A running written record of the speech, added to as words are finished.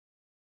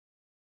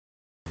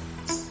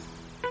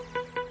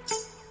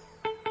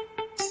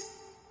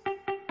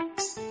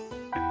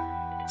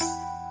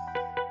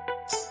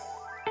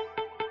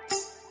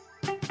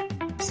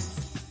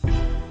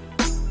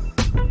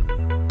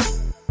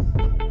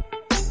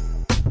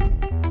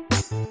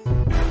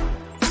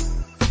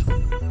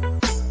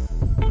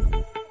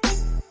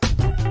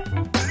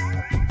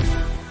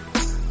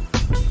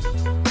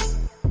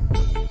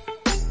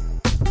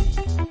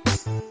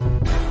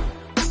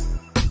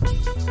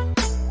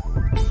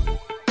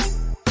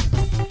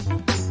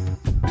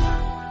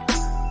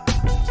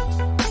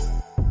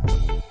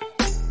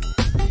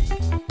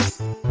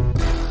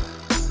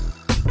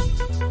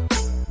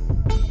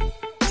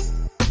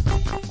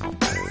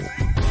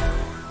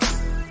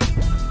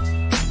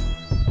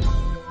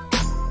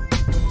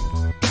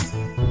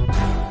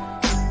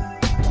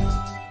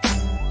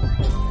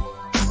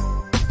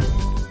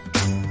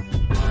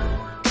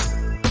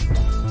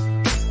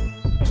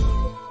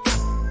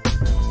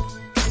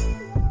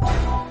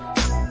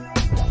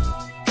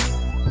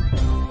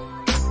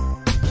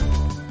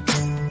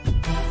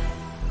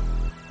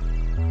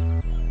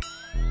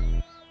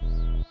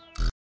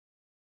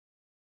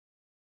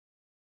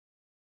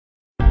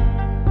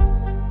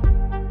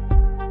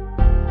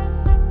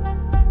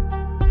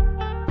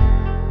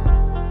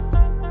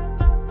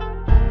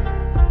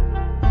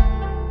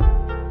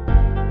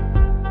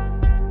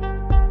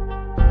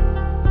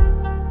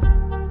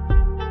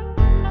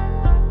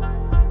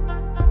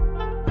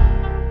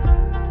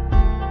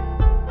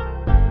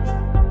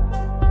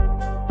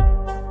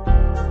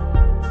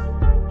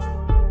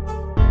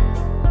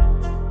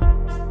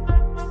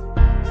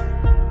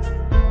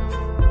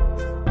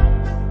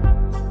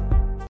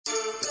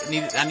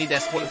need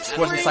that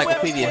sports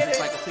encyclopedia.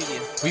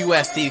 Where you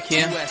at, Steve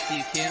Kim?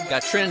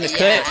 Got Trent in the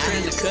cut.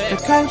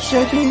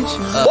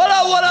 What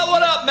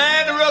up,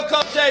 man? The real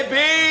Coach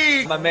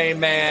JB. My main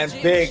man,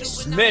 Big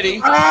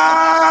Smitty.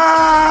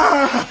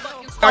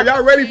 Are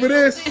y'all ready for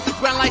this?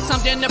 Run like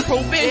something to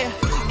prove it.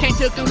 Came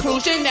to a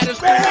conclusion that it's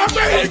Smitty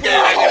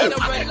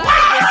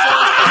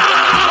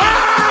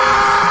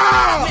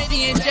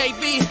and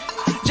JB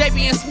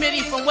and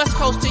Smitty from West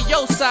Coast to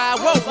your side.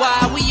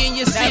 Worldwide, we in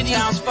your city.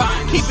 That sounds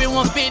fine. Keep it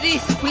 150.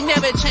 We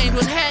never change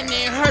what's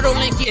happening. Hurdle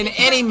link In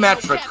any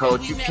metric,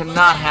 Coach, you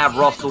cannot have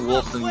Russell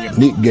Wilson.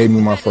 Nick gave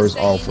me my first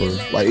offer.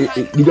 Like,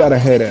 you got to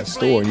have that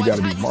store. You got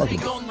to be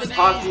marketable.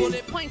 Hockey,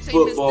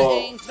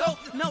 football,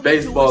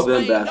 baseball,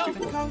 then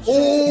basketball.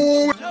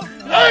 Oh,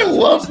 I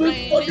love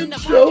this fucking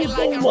show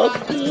so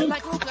much, man.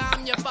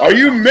 Are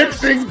you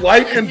mixing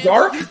light and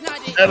dark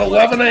at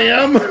 11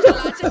 a.m.?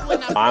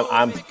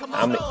 I'm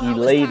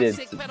elated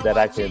that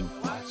I can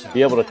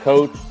be able to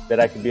coach, that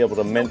I can be able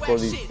to mentor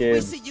these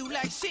kids,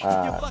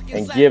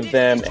 and give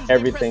them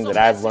everything that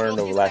I've learned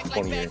over the last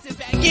 20 years.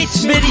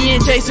 Smitty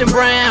and Jason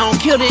Brown,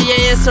 killed it,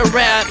 yeah, it's a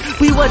rap.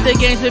 We what the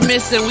game's been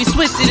missing, we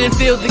switched it and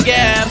filled the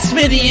gap.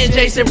 Smitty and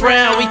Jason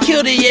Brown, we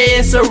killed it, yeah,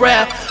 it's a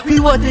rap. We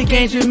what the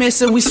game's been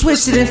missing, we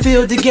switched it and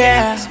filled the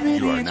gap.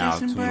 You are now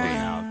tuned in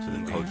to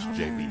the Coach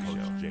JB Show.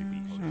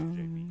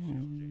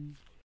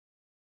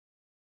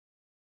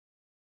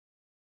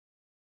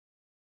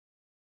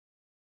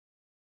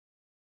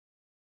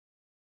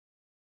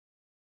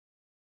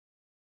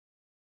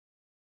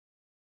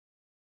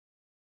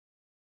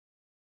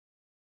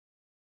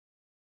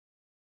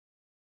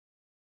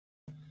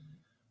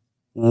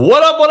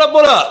 What up?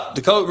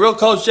 The real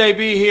Coach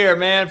JB here,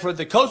 man, for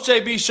the Coach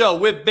JB Show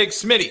with Big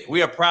Smitty.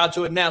 We are proud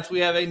to announce we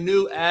have a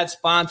new ad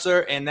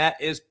sponsor, and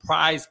that is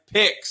Prize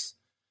Picks.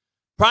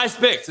 Prize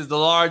Picks is the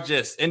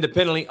largest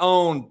independently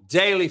owned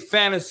daily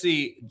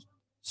fantasy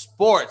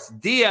sports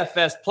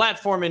DFS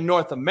platform in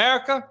North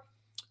America.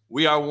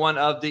 We are one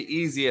of the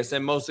easiest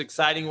and most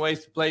exciting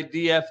ways to play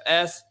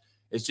DFS.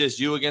 It's just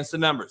you against the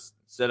numbers.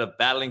 Instead of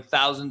battling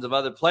thousands of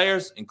other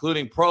players,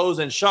 including pros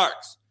and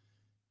sharks,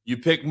 you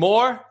pick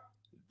more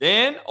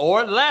than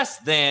or less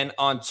than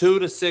on 2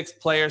 to 6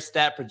 player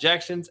stat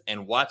projections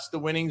and watch the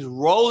winnings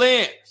roll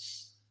in.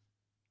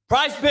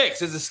 Prize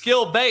Picks is a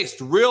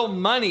skill-based, real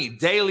money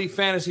daily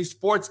fantasy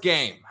sports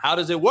game. How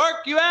does it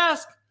work, you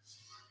ask?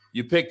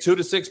 You pick 2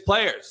 to 6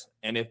 players,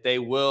 and if they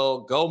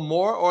will go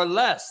more or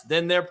less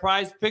than their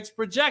Prize Picks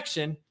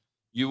projection,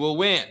 you will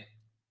win.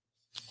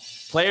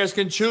 Players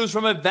can choose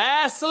from a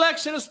vast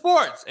selection of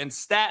sports and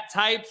stat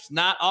types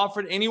not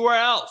offered anywhere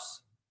else.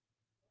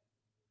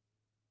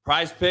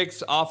 Prize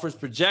Picks offers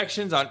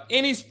projections on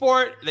any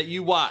sport that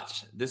you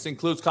watch. This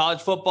includes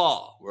college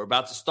football. We're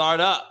about to start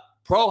up.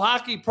 Pro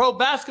hockey, pro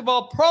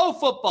basketball, pro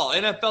football.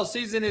 NFL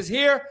season is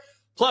here.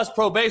 Plus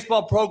pro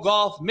baseball, pro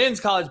golf,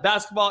 men's college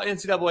basketball,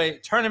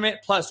 NCAA tournament,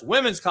 plus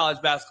women's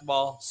college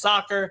basketball,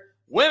 soccer,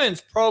 women's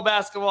pro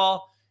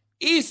basketball,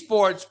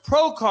 esports,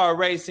 pro car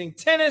racing,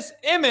 tennis,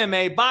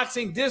 MMA,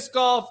 boxing, disc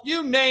golf,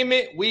 you name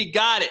it, we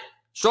got it.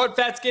 Short,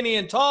 fat, skinny,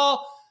 and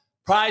tall.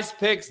 Prize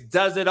Picks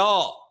does it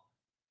all.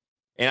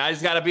 And I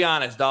just got to be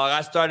honest, dog.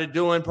 I started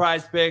doing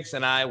Prize Picks,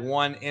 and I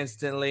won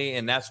instantly,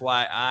 and that's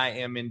why I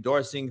am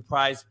endorsing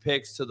Prize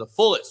Picks to the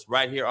fullest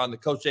right here on the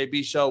Coach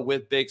JB Show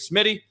with Big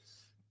Smitty.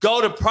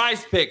 Go to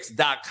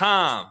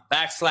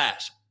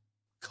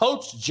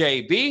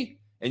prizepicks.com/CoachJB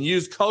and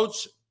use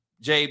Coach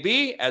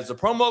JB as the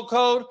promo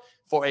code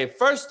for a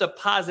first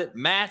deposit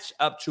match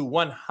up to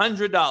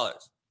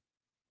 $100.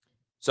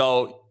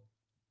 So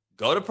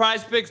go to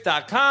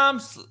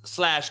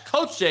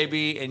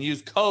prizepicks.com/CoachJB and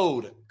use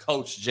code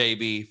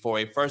CoachJB for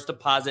a first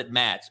deposit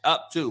match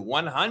up to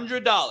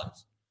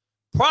 $100.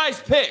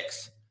 Prize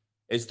Picks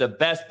is the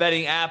best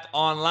betting app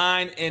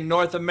online in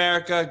North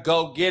America.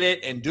 Go get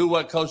it and do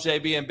what Coach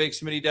JB and Big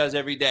Smitty does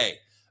every day.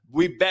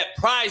 We bet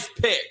Prize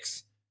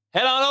Picks.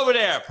 Head on over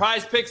there,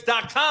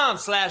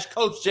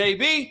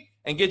 prizepicks.com/CoachJB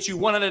and get you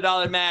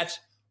 $100 match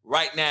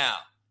right now.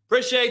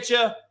 Appreciate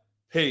you.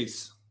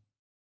 Peace.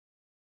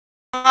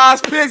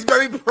 Prize Picks,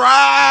 baby.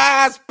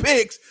 Prize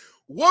Picks.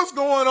 What's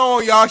going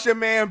on, y'all? It's your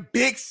man,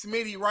 Big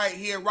Smitty, right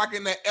here,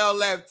 rocking the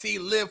LFT.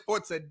 Live for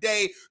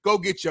today. Go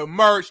get your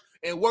merch.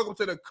 And welcome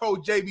to the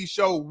Coach JB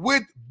Show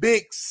with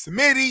Big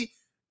Smitty.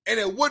 And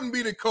it wouldn't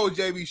be the Coach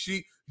JB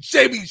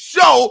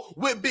Show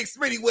with Big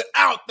Smitty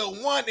without the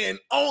one and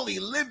only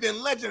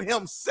living legend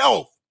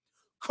himself,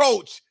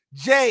 Coach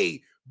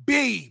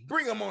JB.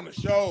 Bring him on the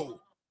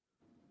show.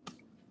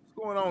 What's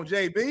going on,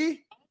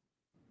 JB?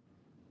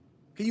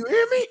 Can you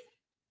hear me?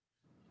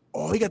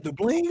 Oh, he got the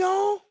bling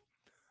on?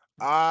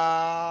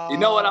 You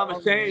know what I'm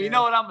ashamed? Man. You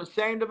know what I'm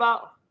ashamed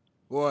about?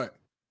 What?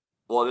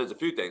 Well, there's a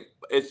few things.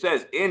 It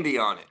says Indy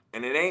on it,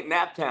 and it ain't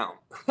Naptown.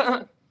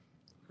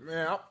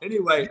 Man.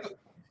 Anyway,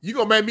 you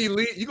gonna make me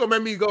leave? You gonna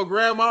make me go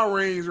grab my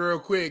rings real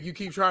quick? You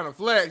keep trying to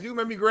flex. You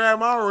make me grab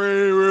my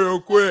ring real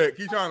quick.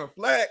 Keep trying to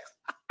flex.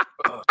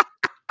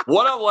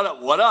 What up?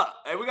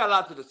 Hey, we got a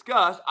lot to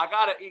discuss. I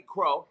gotta eat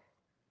crow.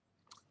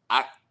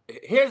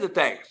 here's the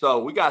thing. So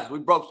we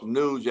broke some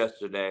news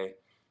yesterday,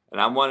 and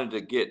I wanted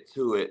to get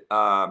to it.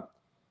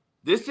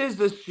 This is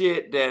the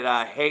shit that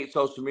I hate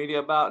social media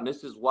about, and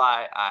this is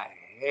why I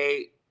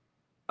hate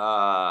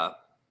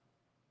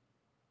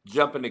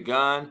jumping the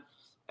gun.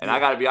 And I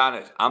got to be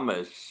honest, I'm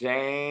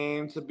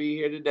ashamed to be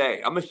here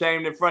today. I'm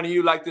ashamed in front of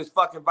you like this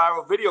fucking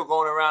viral video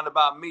going around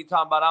about me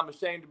talking about I'm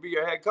ashamed to be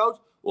your head coach.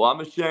 Well,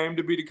 I'm ashamed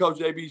to be the Coach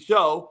JB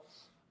Show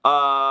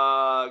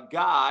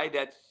guy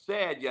that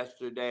said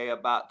yesterday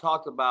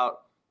talked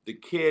about the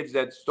kids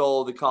that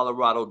stole the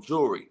Colorado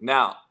jewelry.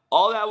 Now,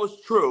 all that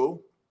was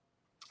true,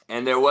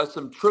 and there was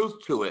some truth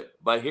to it,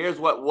 but here's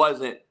what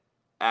wasn't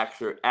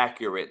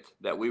accurate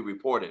that we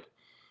reported.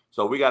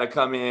 So we got to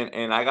come in,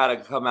 and I got to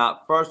come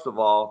out first of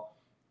all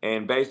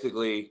and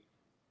basically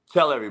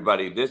tell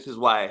everybody this is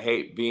why I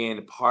hate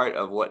being part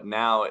of what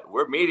now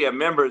we're media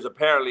members.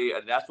 Apparently,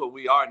 that's what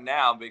we are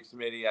now, Big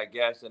Smitty, I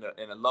guess, in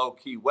a low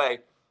key way.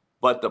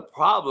 But the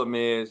problem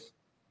is,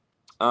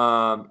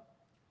 I'm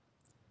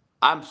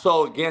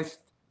so against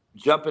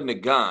jumping the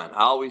gun.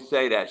 I always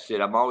say that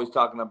shit. I'm always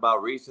talking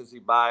about recency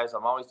bias.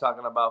 I'm always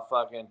talking about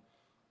fucking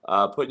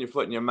putting your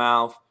foot in your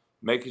mouth,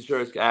 making sure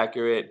it's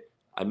accurate.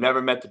 I've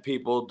never met the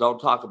people. Don't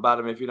talk about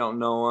them if you don't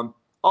know them.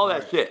 All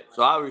that shit.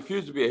 So I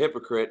refuse to be a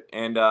hypocrite.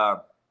 And I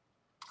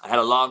had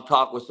a long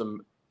talk with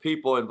some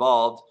people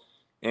involved.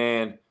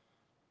 And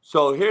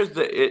so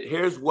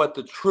here's what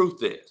the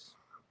truth is.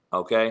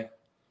 Okay?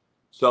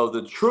 So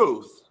the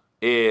truth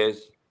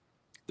is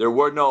there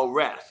were no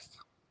arrests.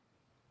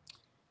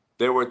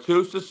 There were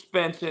 2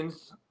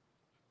 suspensions.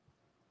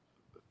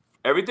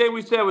 Everything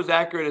we said was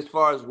accurate as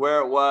far as where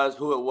it was,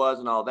 who it was,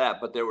 and all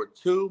that. But there were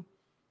 2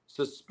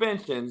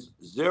 suspensions,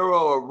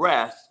 0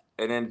 arrests,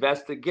 an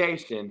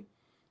investigation,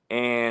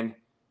 and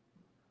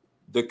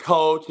the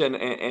coach and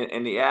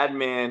the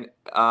admin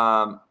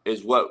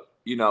is what,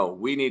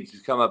 we need to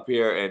come up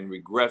here and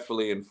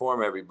regretfully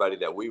inform everybody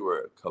that we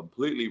were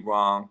completely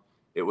wrong.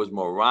 It was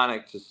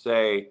moronic to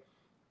say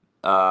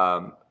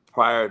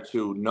prior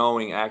to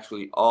knowing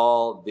actually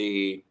all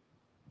the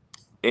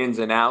ins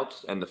and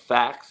outs and the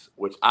facts,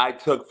 which I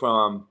took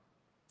from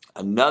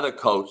another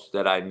coach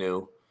that I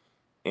knew,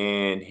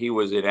 and he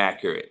was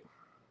inaccurate.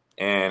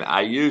 And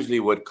I usually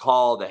would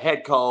call the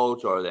head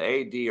coach or the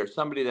AD or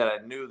somebody that I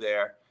knew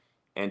there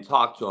and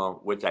talk to him,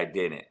 which I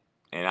didn't.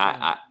 And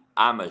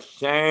I'm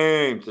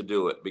ashamed to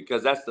do it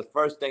because that's the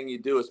first thing you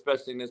do,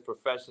 especially in this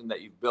profession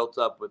that you've built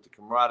up with the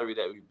camaraderie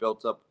that we've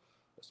built up,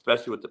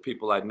 especially with the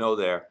people I know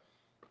there.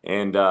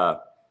 And I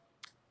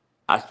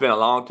spent a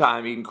long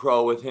time eating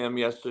crow with him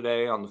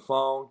yesterday on the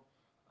phone.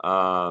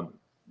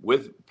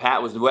 With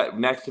Pat was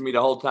next to me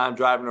the whole time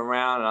driving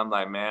around, and I'm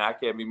like, man, I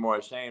can't be more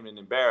ashamed and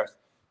embarrassed.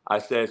 I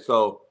said,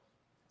 so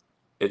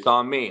it's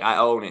on me. I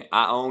own it.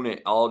 I own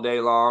it all day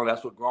long.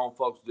 That's what grown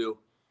folks do.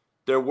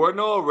 There were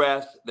no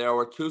arrests. There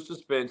were 2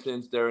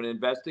 suspensions. There was an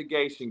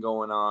investigation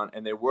going on,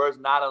 and there was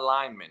not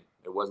alignment.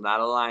 It was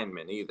not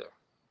alignment either.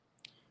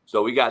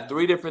 So we got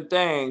 3 different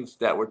things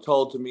that were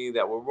told to me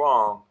that were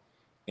wrong,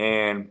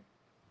 and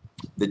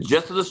the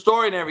gist of the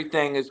story and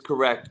everything is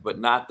correct, but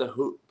not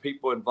the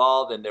people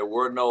involved, and there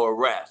were no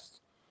arrests.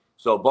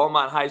 So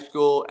Beaumont High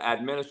School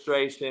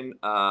administration,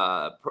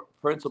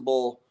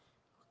 principal,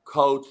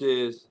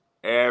 coaches,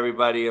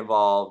 everybody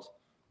involved,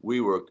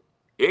 we were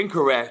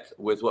incorrect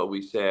with what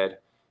we said,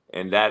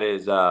 and that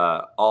is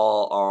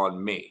all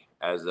on me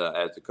as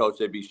the Coach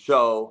JB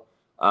Show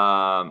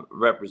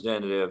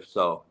representative.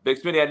 So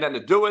Big Smitty had nothing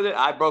to do with it.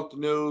 I broke the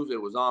news.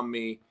 It was on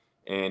me.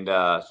 And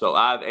so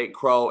I've ate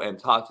crow and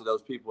talked to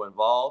those people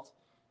involved.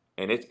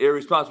 And it's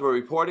irresponsible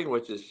reporting,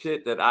 which is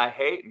shit that I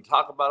hate and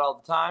talk about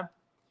all the time.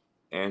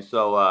 And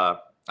so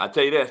I'll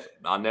tell you this,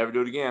 I'll never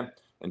do it again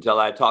until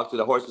I talk to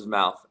the horse's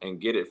mouth and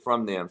get it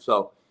from them.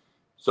 So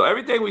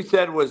everything we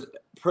said was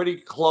pretty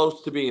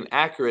close to being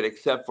accurate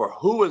except for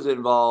who was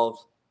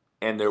involved,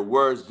 and there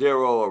were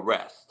 0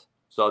 arrests.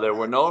 So there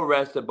were no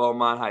arrests at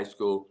Beaumont High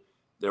School.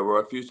 There were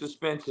a few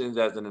suspensions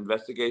as an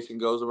investigation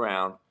goes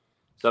around.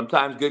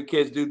 Sometimes good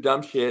kids do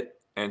dumb shit,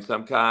 and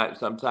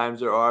sometimes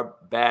there are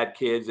bad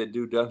kids that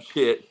do dumb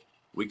shit.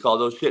 We call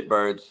those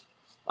shitbirds.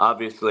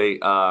 Obviously,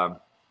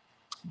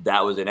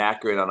 that was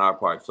inaccurate on our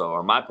part,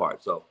 on my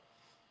part. So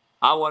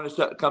I want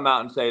to come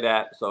out and say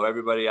that so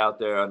everybody out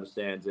there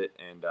understands it,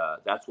 and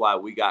that's why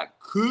we got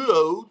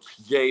Coach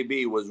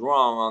JB was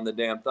wrong on the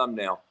damn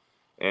thumbnail.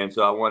 And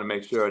so I want to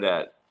make sure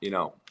that,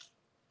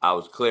 I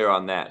was clear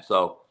on that.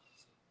 So,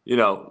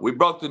 we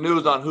broke the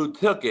news on who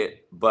took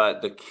it,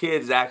 but the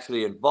kids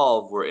actually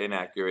involved were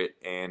inaccurate,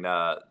 and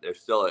there's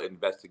still an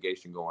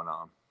investigation going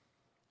on.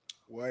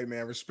 Well, hey,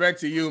 man, respect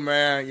to you,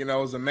 man.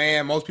 As a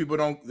man, most people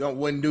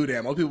wouldn't do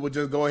that. Most people would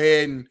just go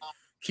ahead and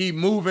keep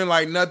moving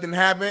like nothing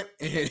happened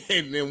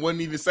and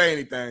wouldn't even say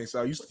anything.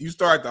 So you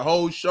start the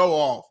whole show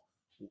off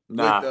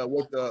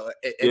with the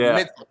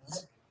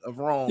admittance of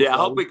wrong. Yeah, so I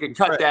hope we can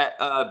cut that,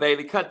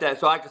 Bailey, cut that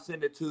so I can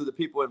send it to the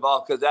people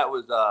involved, because that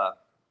was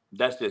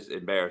that's just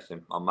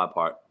embarrassing on my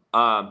part.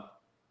 I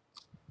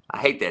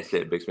hate that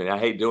shit, Big Smitty. I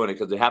hate doing it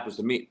because it happens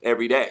to me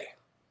every day.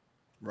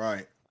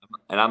 Right.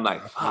 And I'm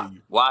like,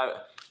 why?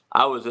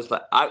 I was just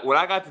like, when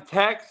I got the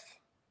text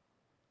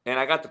and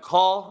I got the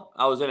call,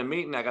 I was in a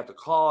meeting, I got the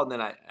call, and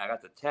then I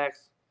got the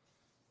text,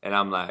 and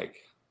I'm like,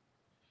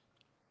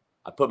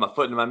 I put my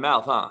foot in my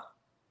mouth, huh?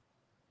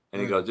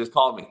 And he goes, just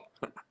call me.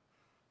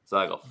 So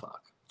I go,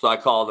 fuck. So I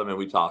called him and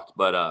we talked.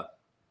 But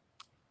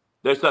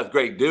there's such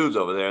great dudes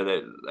over there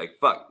that, like,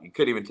 fuck, you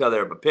couldn't even tell they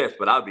were pissed,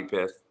 but I'd be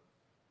pissed.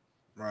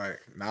 Right.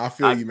 Now I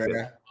feel you,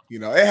 man. You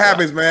know, it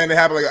happens, man. It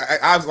happened.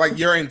 Like I was like,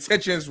 your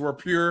intentions were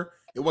pure.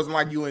 It wasn't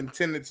like you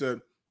intended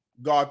to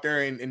go out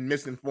there and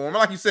misinform.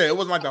 Like you said, it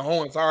wasn't like the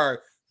whole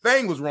entire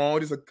thing was wrong.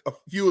 Just a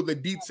few of the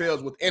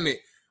details within it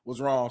was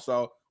wrong.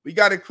 So we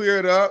got to clear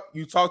it up.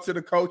 You talk to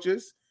the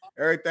coaches,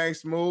 everything's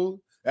smooth.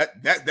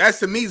 That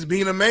to me is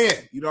being a man.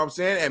 You know what I'm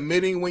saying?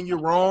 Admitting when you're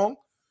wrong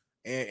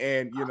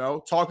and you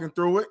know, talking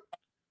through it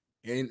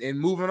and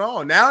moving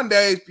on.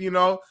 Nowadays, you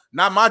know,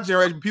 not my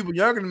generation, but people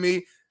younger than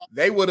me,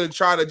 they would have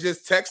tried to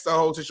just text the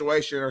whole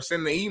situation or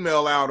send an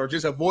email out or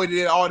just avoided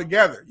it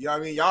altogether. You know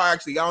what I mean? Y'all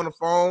actually got on the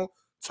phone,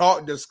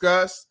 talked,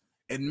 discussed,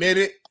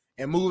 admitted,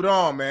 and moved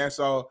on, man.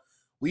 So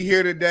we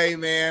here today,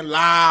 man,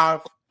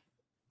 live.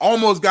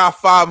 Almost got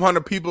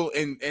 500 people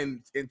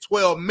in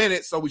 12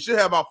 minutes, so we should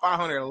have about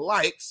 500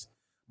 likes,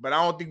 but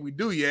I don't think we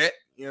do yet.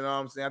 You know what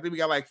I'm saying? I think we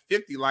got like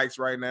 50 likes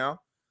right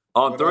now.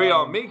 On 3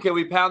 on me, can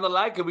we pound the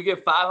like? Can we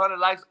get 500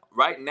 likes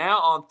right now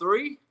on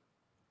 3?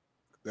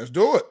 Let's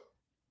do it.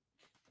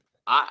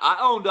 I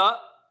owned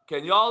up.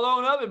 Can y'all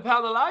own up and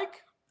pound the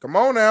like? Come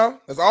on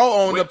now. Let's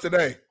all own up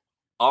today.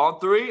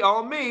 On 3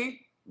 on me.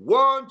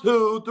 1,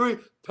 2, 3.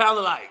 Pound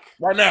the like.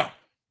 Right now.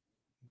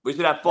 We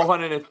should have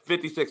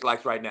 456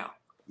 likes right now.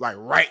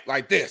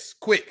 Like this,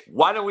 quick.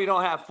 Why don't we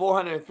have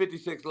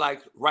 456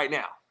 likes right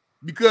now?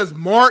 Because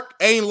Mark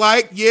ain't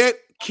liked yet.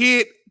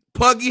 Kid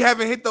Puggy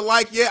haven't hit the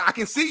like yet. I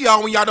can see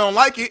y'all when y'all don't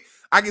like it.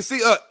 I can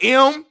see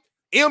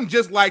M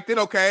just liked it.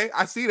 Okay,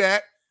 I see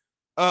that.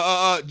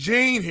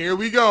 Gene, here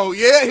we go.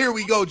 Yeah, here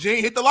we go,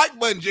 Gene. Hit the like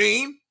button,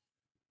 Gene.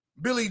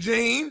 Billy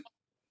Jean.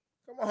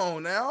 Come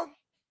on now.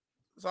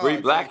 Bree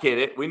Black hit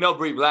it. We know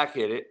Bree Black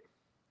hit it.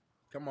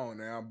 Come on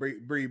now.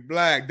 Bree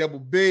Black, double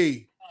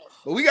B.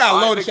 But we got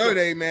a loaded show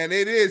today, man.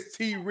 It is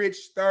T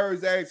Rich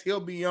Thursdays.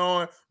 He'll be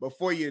on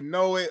before you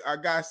know it. I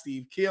got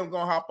Steve Kim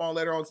going to hop on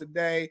later on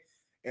today.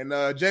 And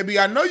JB,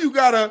 I know you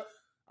got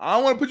I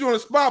don't want to put you on the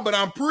spot, but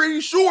I'm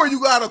pretty sure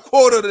you got a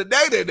quote of the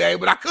day today,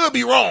 but I could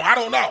be wrong. I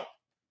don't know.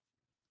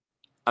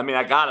 I mean,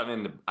 I got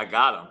him.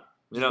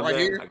 You know what I'm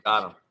saying? I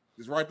got him.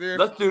 It's right there.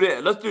 Let's do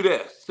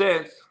this.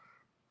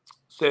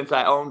 Since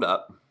I owned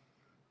up.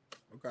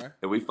 Okay.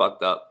 And we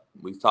fucked up.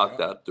 We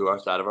talked up through our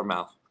side of our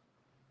mouth.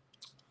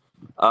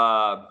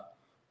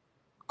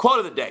 Quote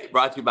of the day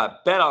brought to you by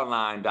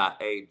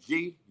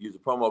betonline.ag. Use the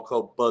promo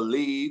code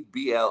BELIEVE,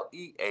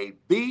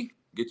 BLEAB.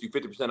 Get you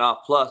 50%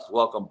 off plus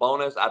welcome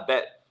bonus.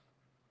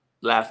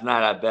 Last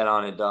night I bet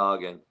on it,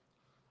 dog, and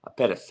I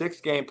bet a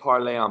 6-game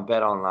parlay on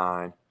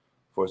BetOnline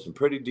for some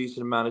pretty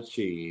decent amount of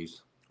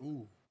cheese.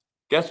 Ooh.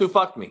 Guess who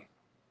fucked me?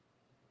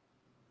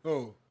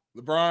 Who?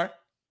 LeBron?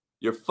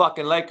 Your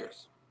fucking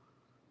Lakers.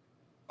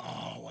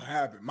 Oh, what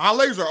happened? My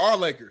Lakers are our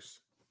Lakers.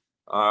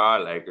 Our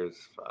Lakers.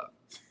 Fuck.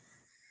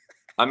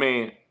 I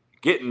mean,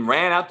 getting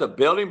ran out the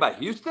building by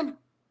Houston?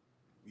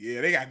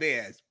 Yeah, they got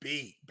their ass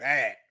beat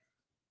bad.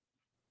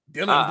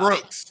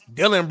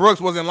 Dylan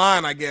Brooks was in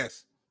line, I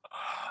guess.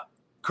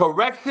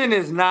 Correction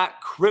is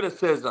not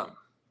criticism.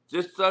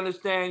 Just to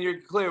understand you're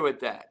clear with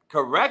that.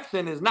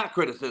 Correction is not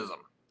criticism.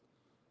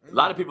 A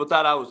lot of people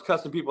thought I was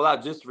cussing people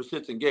out just for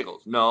shits and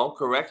giggles. No,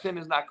 correction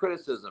is not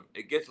criticism.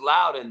 It gets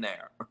loud in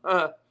there.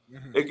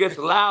 It gets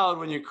loud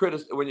when you're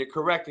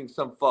correcting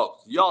some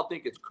folks. Y'all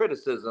think it's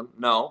criticism.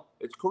 No,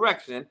 it's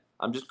correction.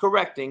 I'm just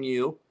correcting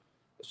you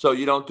so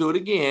you don't do it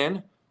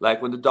again.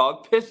 Like when the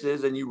dog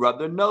pisses and you rub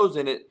their nose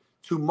in it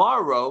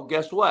tomorrow,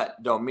 guess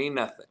what? Don't mean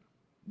nothing.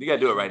 You got to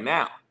do it right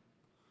now.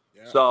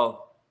 Yeah.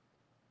 So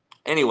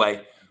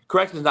anyway,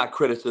 correction is not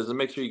criticism.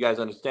 Make sure you guys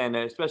understand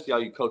that, especially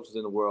all you coaches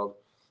in the world.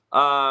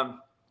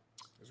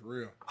 It's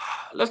real.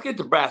 Let's get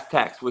to brass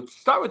tacks. We'll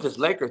start with this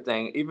Laker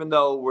thing, even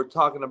though we're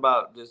talking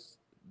about this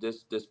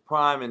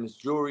prime and this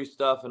jewelry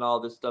stuff and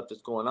all this stuff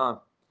that's going on.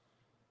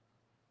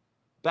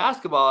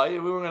 Basketball, we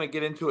weren't going to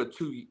get into it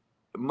too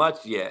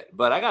much yet,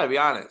 but I got to be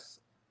honest.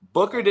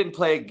 Booker didn't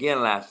play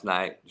again last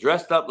night,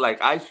 dressed up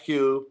like Ice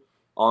Cube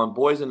on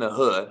Boys in the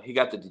Hood. He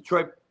got the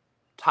Detroit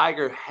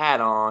Tiger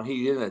hat on.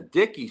 He's in a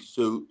Dickie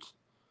suit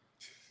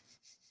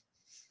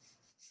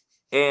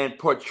and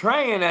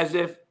portraying as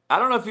if, I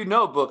don't know if you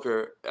know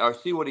Booker or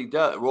see what he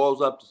does,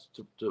 rolls up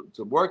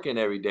to work in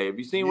every day. Have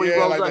you seen what he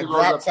rolls like up? He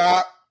rolls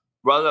up.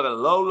 Rolls up at a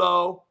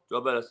Lolo,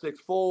 drove at a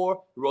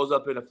 6'4", rolls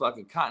up in a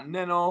fucking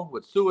Continental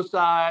with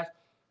suicides.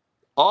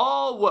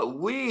 All what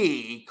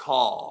we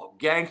call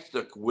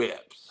gangster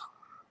whips.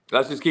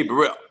 Let's just keep it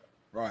real.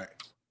 Right.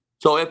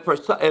 So if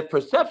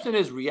perception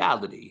is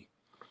reality,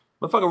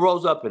 motherfucker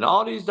rolls up in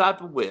all these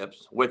type of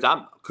whips, which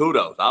I'm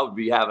kudos.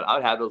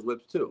 I'd have those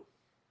whips too.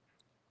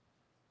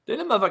 Then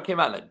the motherfucker came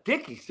out in a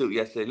Dickie suit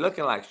yesterday,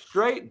 looking like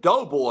straight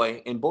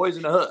doughboy in Boys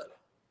in the Hood.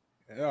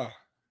 Yeah.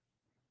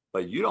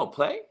 But you don't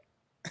play?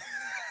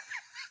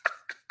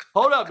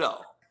 Hold up,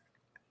 though.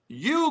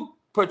 You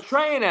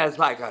portraying as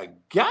like a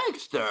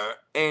gangster,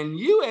 and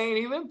you ain't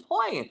even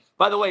playing.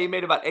 By the way, he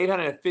made about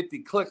 850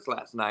 clicks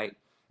last night,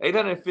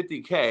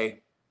 850K.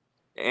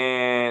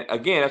 And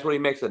again, that's what he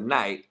makes a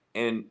night,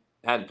 and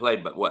hadn't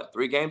played but what,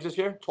 3 games this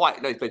year?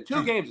 Twice. No, he played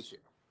 2 games this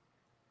year.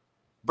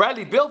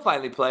 Bradley Beal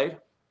finally played.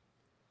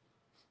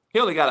 He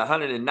only got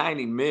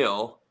 190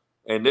 mil,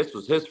 and this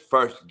was his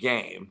first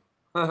game.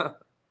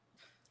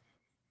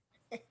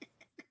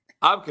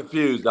 I'm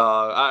confused,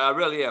 dog. I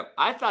really am.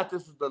 I thought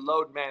this was the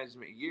load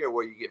management year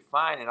where you get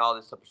fined and all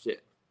this type of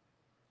shit.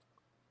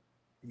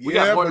 But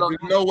there's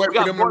no way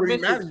for them to really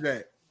manage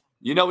that.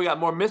 You know, we got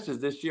more misses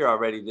this year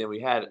already than we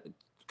had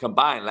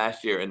combined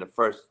last year in the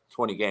first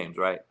 20 games,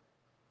 right?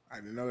 I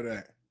didn't know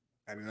that.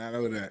 I did not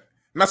know that.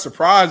 I'm not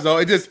surprised, though.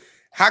 It just,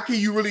 how can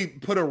you really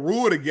put a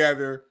rule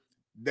together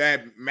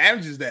that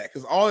manages that?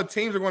 Because all the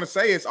teams are going to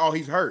say is, oh,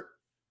 he's hurt.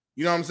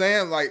 You know what I'm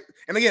saying? Like,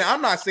 and again,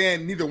 I'm not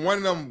saying neither one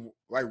of them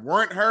like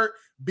weren't hurt.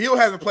 Bill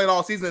hasn't played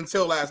all season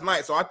until last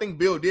night, so I think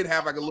Bill did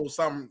have like a little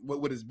something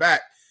with his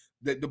back.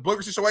 The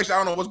Booker situation, I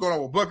don't know what's going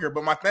on with Booker,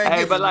 but my thing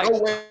is, there's no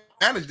way to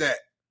manage that.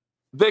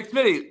 Big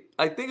Smitty,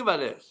 like, think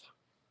about this.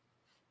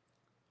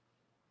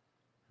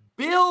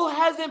 Bill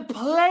hasn't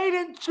played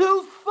in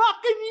 2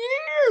 fucking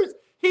years.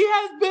 He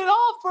has been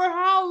off for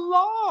how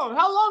long?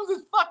 How long is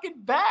his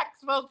fucking back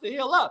supposed to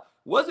heal up?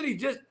 Hasn't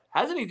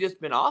he just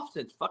been off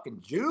since fucking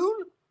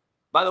June?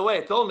 By the way,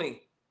 it's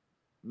only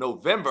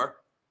November.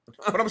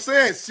 But I'm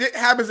saying shit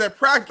happens at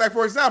practice. Like,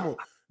 for example,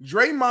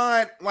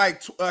 Draymond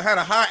had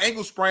a high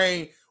ankle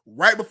sprain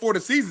right before the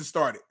season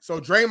started. So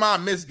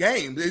Draymond missed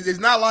games. It's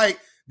not like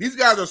these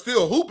guys are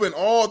still hooping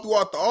all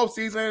throughout the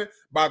offseason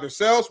by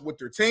themselves with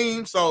their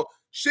team. So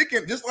shit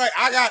can, just like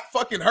I got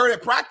fucking hurt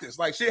at practice.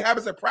 Like, shit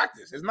happens at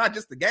practice. It's not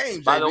just the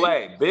games. By the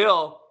way,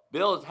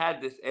 Bill's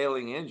had this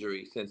ailing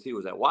injury since he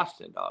was at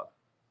Washington, dog.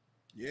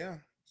 Yeah.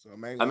 So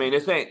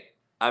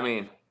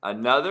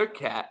another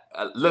cat.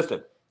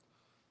 Listen,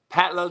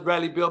 Pat loves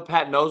Bradley Beal.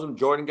 Pat knows him.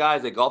 Jordan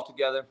guys, they golf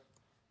together.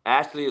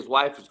 Ashley, his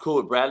wife, is cool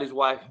with Bradley's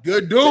wife.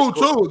 Good dude,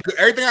 too.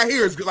 Everything I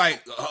hear is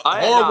like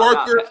hard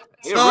worker,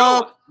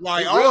 tough,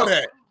 like all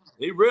that.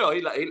 He real.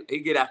 He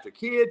get after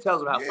kids,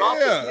 tells them how soft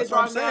the kids that's what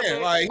I'm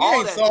saying. Like, he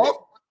ain't soft. Shit.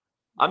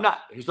 I'm not.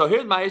 So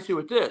here's my issue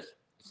with this.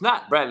 It's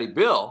not Bradley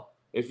Beal.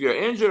 If you're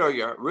injured or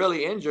you're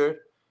really injured,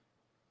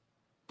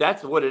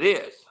 that's what it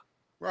is.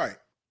 Right.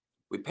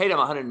 We paid him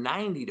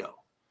 190 though.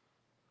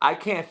 I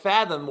can't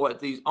fathom what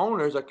these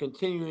owners are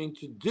continuing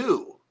to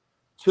do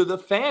to the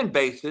fan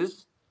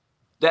bases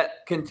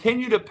that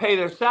continue to pay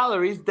their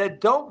salaries that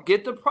don't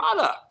get the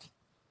product.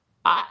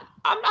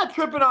 I'm not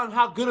tripping on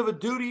how good of a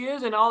dude he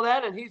is and all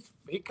that, and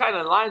he kind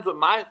of aligns with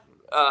my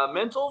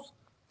mentals.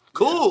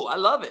 Cool, I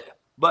love it.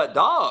 But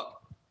dog,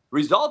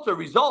 results are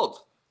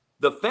results.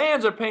 The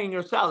fans are paying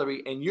your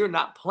salary and you're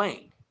not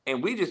playing,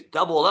 and we just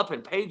doubled up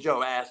and paid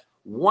your ass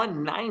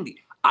 190.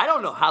 I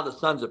don't know how the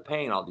Suns are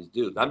paying all these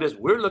dudes.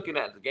 We're looking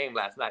at the game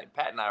last night.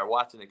 Pat and I are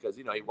watching it because,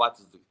 he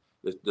watches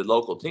the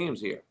local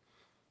teams here.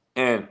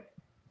 And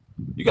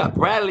you got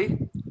Bradley,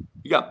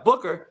 you got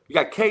Booker, you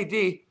got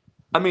KD.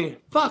 I mean,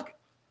 fuck,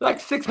 like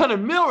 600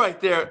 mil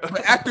right there.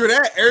 But after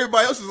that,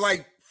 everybody else is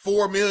like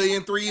 4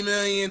 million, 3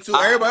 million, 2.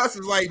 Everybody else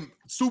is like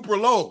super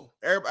low.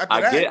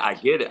 I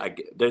get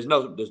it. There's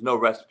no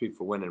recipe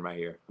for winning right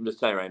here. I'm just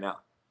telling you right now.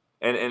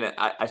 And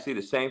I see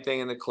the same thing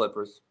in the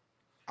Clippers.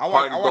 I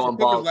watched the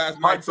Clippers last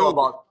night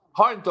too.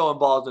 Harden throwing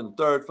balls in the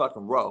third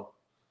fucking row.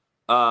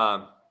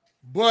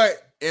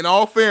 But in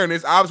all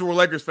fairness, obviously we're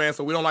Lakers fans,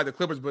 so we don't like the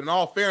Clippers. But in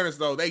all fairness,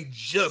 though, they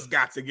just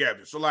got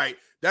together. So like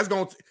that's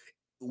going to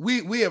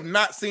we have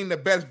not seen the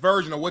best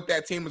version of what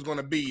that team is going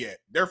to be yet.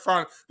 They're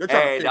trying to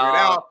figure it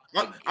out.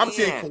 I'm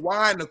seeing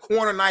Kawhi in the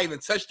corner not even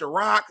touch the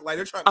rock. Like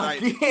they're trying to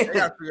they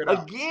gotta figure it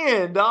out.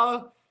 Again,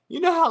 dog. You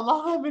know how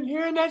long I've been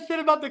hearing that shit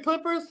about the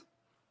Clippers?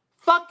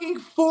 Fucking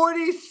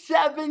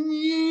 47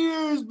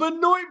 years.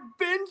 Benoit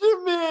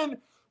Benjamin.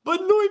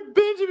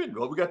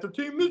 Well, we got the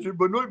team this year.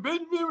 Benoit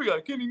Benjamin. We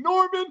got Kenny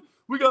Norman.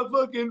 We got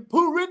fucking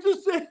Pooh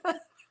Richardson.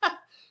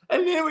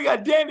 And then we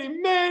got Danny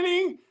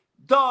Manning.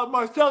 Dog,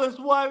 Marcellus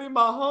Wiley,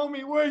 my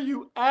homie. Where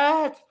you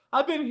at?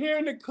 I've been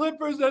hearing the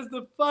Clippers as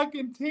the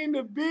fucking team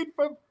to beat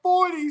for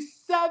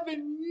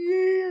 47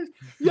 years.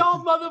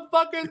 Y'all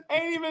motherfuckers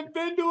ain't even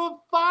been to a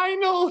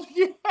finals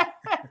yet.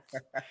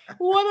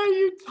 What are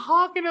you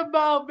talking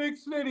about, Big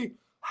Smitty?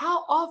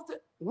 How often?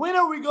 When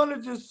are we going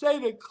to just say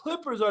the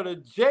Clippers are the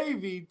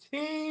JV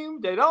team?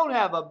 They don't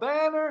have a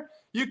banner.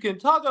 You can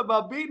talk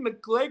about beating the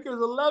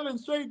Lakers 11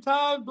 straight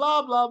times,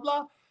 blah, blah,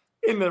 blah.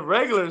 In the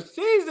regular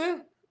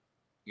season,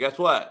 guess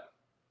what?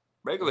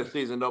 Regular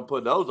season don't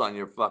put those on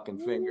your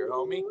fucking finger,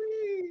 homie.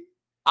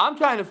 I'm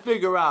trying to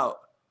figure out,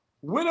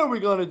 when are we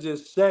going to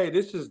just say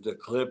this is the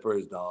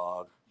Clippers,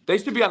 dog? They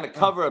should be on the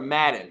cover of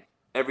Madden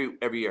every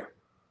year.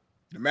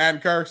 The Madden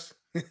curse?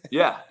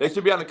 Yeah, they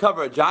should be on the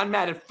cover of John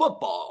Madden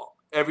football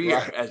every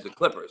year as the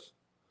Clippers.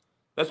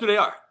 That's who they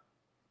are.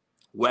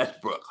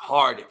 Westbrook,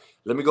 Harden.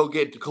 Let me go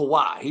get to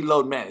Kawhi. He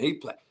load man. He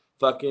play.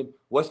 Fucking,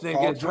 what's his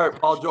name gets hurt?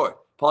 Paul George.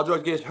 Paul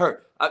George gets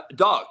hurt.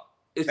 Dog,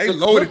 They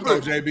loaded though,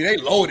 JB. They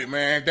loaded,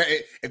 man.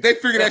 If they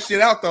figure that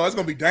shit out though, it's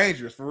gonna be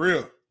dangerous for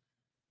real.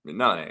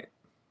 No, they ain't.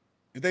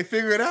 If they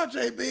figure it out,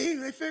 JB,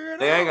 they figure it out.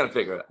 They ain't gonna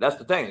figure it out. That's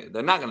the thing.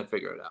 They're not gonna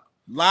figure it out.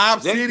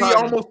 Live City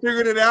almost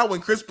figured it out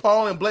when Chris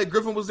Paul and Blake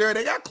Griffin was there.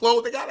 They got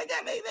close.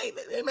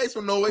 They made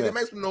some noise. Yeah. They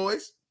made some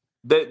noise.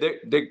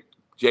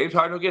 James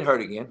Harden will get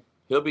hurt again.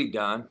 He'll be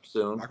done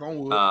soon.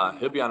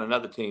 He'll be on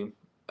another team.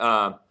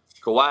 Kawhi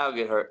will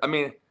get hurt. I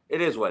mean,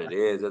 it is what it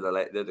is. They're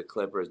the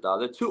Clippers, dog.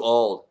 They're too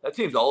old. That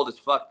team's old as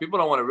fuck. People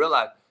don't want to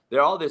realize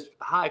they're all this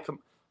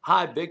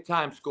high big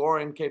time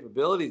scoring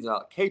capabilities.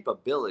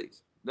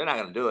 They're not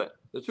gonna do it.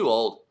 They're too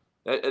old.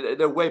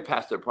 They're way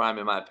past their prime,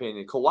 in my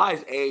opinion.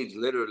 Kawhi's aged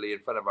literally in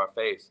front of our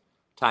face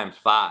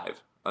 ×5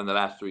 in the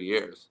last 3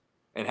 years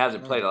and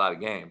hasn't played a lot of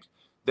games.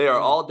 They are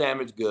all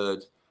damaged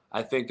goods.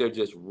 I think they're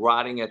just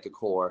rotting at the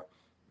core.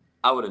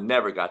 I would have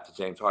never got the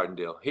James Harden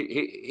deal.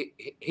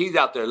 He's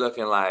out there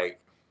looking like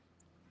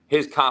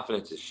his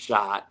confidence is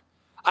shot.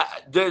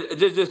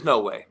 There's just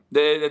no way.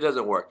 It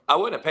doesn't work. I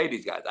wouldn't have paid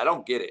these guys. I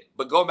don't get it.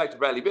 But going back to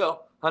Bradley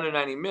Beal,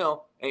 $190 million,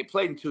 ain't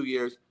played in 2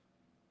 years.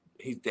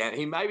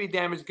 He might be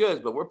damaged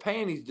goods, but we're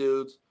paying these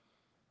dudes,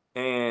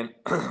 and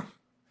I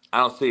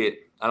don't see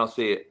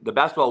it. The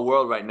basketball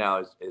world right now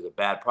is a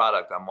bad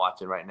product I'm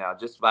watching right now.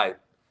 I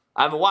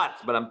haven't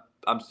watched, but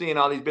I'm seeing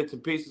all these bits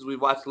and pieces. We've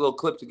watched little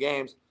clips of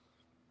games.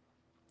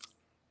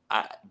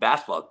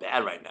 Basketball is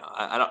bad right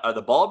now. Are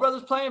the Ball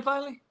brothers playing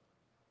finally?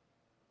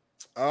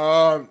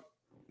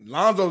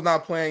 Lonzo's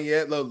not playing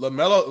yet.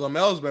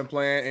 LaMelo's been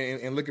playing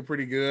and looking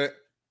pretty good.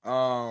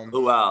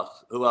 Who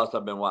else? Who else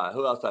I've been watching?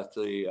 Who else I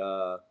see?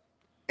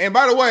 And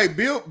by the way,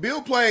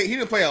 Bill played. He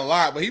didn't play a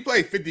lot, but he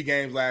played 50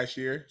 games last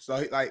year.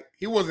 So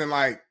he wasn't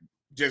like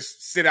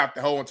just sit out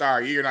the whole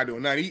entire year not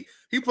doing nothing.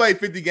 He played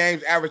 50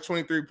 games, averaged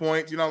 23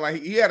 points. You know,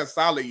 like he had a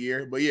solid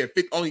year. But yeah,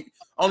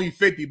 only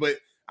 50. But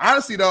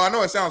honestly, though, I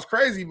know it sounds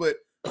crazy, but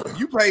if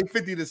you play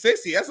 50 to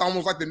 60, that's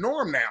almost like the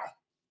norm now,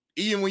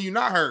 even when you're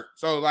not hurt.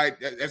 So like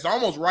it's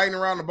almost right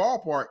around the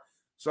ballpark.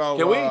 So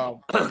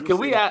can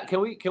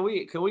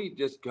we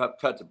just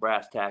cut to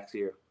brass tacks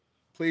here?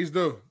 Please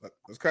do.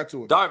 Let's cut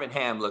to it. Darvin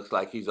Ham looks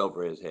like he's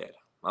over his head.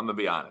 I'm gonna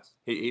be honest.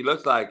 He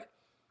looks like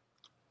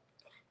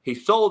he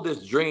sold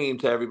this dream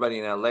to everybody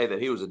in LA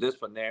that he was a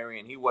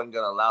disciplinarian. He wasn't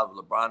gonna allow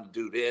LeBron to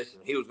do this,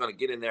 and he was gonna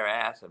get in their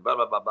ass and blah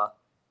blah blah blah.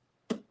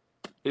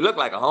 He looked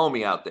like a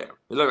homie out there.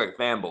 He looked like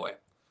a fanboy.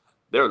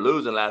 They were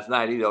losing last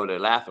night. He's over there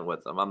laughing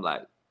with them. I'm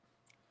like,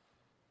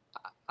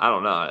 I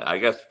don't know. I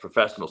guess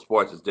professional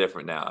sports is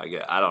different now.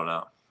 I don't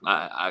know.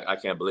 I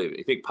can't believe it.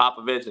 You think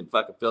Popovich and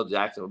fucking Phil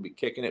Jackson would be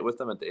kicking it with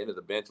them at the end of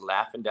the bench,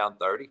 laughing down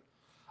 30?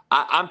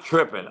 I'm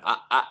tripping.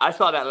 I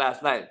saw that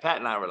last night. Pat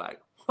and I were like,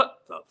 what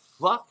the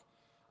fuck?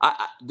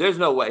 There's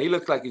no way. He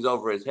looks like he's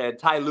over his head.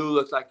 Ty Lue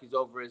looks like he's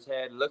over his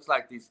head. It looks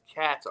like these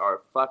cats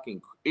are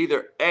fucking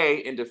either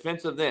in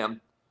defense of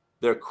them,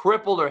 they're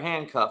crippled or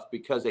handcuffed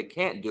because they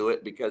can't do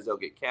it because they'll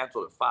get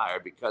canceled or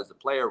fired because the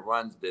player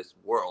runs this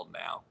world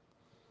now.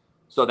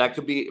 So that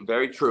could be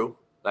very true.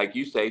 Like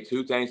you say,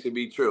 two things could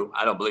be true.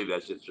 I don't believe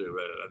that shit's true.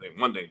 I think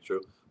one thing's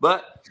true.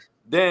 But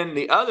then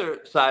the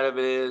other side of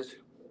it is,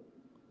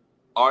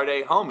 are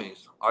they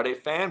homies? Are they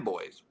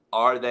fanboys?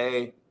 Are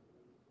they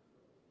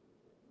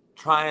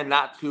trying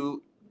not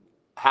to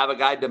have a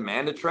guy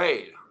demand a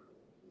trade?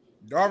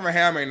 Darvin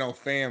Ham ain't no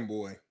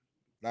fanboy.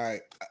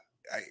 Like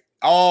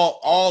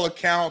all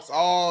accounts,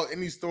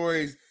 any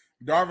stories,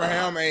 Darvin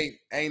Ham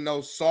ain't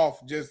no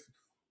soft, just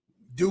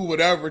do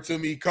whatever to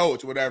me,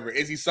 coach, whatever.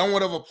 Is he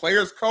somewhat of a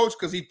player's coach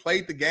because he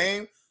played the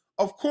game?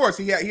 Of course,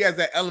 he has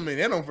that element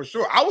in him for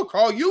sure. I would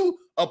call you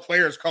a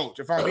player's coach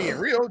if I'm being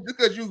real. Just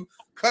because you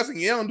cussing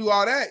you and do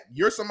all that,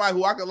 you're somebody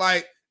who I could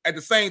like at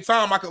the same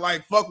time I could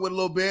like fuck with a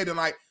little bit and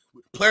like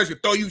players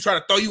could try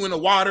to throw you in the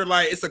water.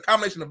 Like it's a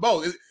combination of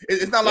both.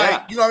 It's not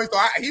like you know what I mean.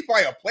 So he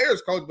probably a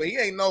player's coach, but he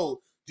ain't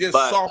no just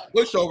soft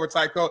pushover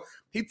type coach.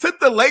 He took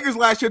the Lakers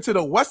last year to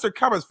the Western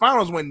Conference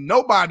Finals when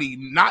nobody,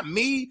 not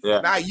me,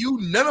 not you,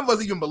 none of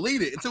us even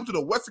believed it. It took him to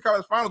the Western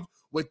Conference Finals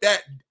with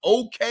that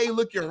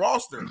okay-looking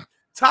roster.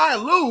 Ty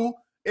Lue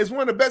is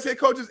one of the best head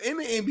coaches in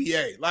the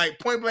NBA, like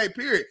point blank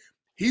period.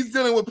 He's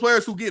dealing with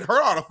players who get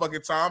hurt all the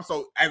fucking time.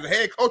 So as a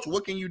head coach,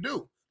 what can you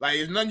do? Like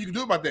there's nothing you can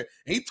do about that.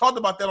 And he talked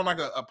about that on like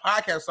a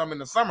podcast or something in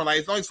the summer. Like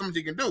it's only something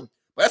you can do.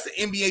 But that's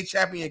an NBA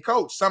champion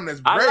coach, something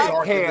that's very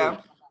hard to do.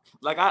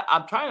 Like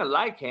I'm trying to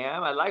like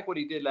him. I like what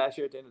he did last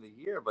year at the end of the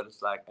year, but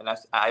it's like, and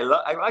I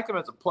like him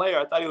as a player.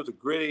 I thought he was a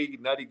gritty,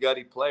 nutty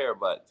gutty player,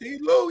 but T.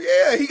 Lue,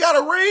 yeah, he got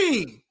a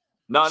ring.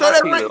 No,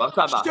 not T. Lue. I'm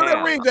talking about Ham.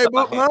 That ring,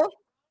 huh?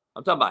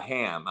 I'm talking about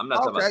Ham. I'm not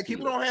talking about keep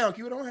it on Ham.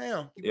 Keep it on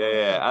Ham.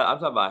 I'm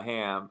talking about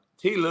Ham.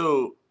 T.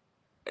 Lue,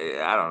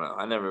 I don't know.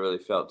 I never really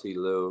felt T.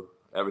 Lue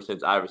ever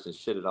since Iverson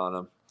shitted on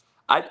him.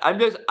 I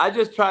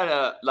just try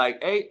to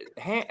like.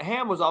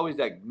 Ham was always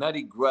that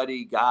nutty,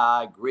 grutty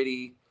guy,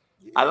 gritty.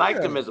 Yeah. I liked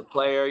him as a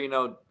player. You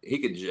know, he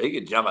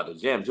could jump out the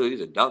gym too.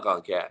 He's a dunk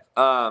on cat.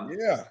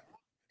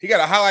 He got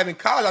a highlight in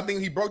college. I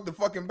think he broke the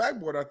fucking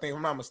backboard. I think, if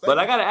I'm not mistaken. But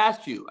I gotta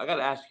ask you.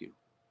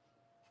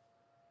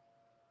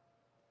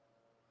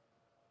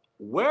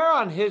 where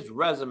on his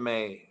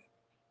resume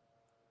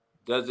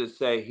does it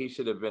say he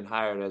should have been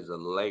hired as a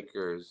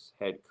Lakers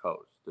head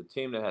coach? The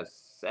team that has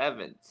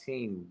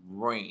 17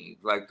 rings,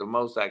 like the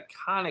most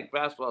iconic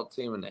basketball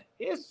team in the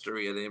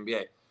history of the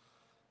NBA.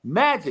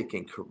 Magic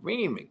and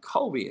Kareem and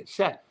Kobe and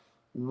Shaq.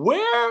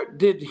 Where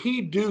did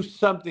he do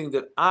something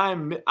that I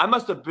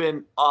must have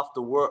been off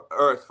the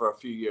earth for a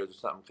few years or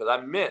something, because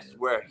I missed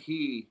where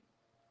he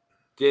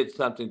did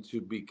something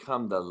to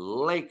become the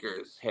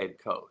Lakers head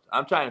coach.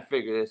 I'm trying to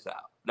figure this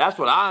out. That's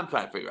what I'm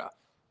trying to figure out.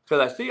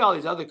 Because I see all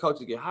these other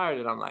coaches get hired,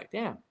 and I'm like,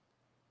 damn,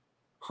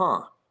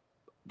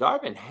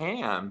 Darvin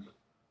Ham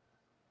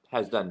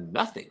has done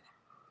nothing.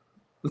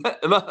 The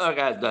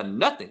guy has done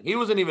nothing. He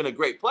wasn't even a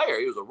great player.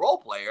 He was a role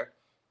player,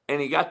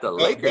 and he got the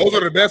Lakers. Those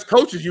are the best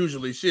coaches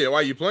usually. Shit, why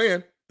are you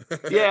playing?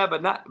 Yeah,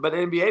 but the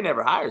NBA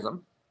never hires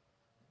them.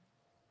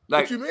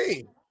 Like, what you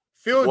mean?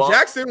 Phil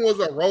Jackson was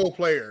a role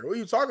player. What are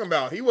you talking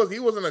about? He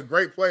wasn't a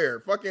great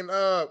player. Fucking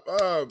what?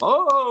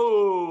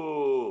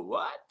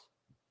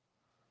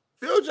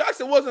 Phil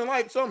Jackson wasn't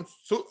like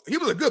he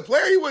was a good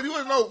player. He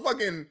wasn't no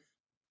fucking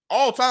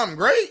all-time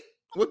great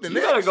with the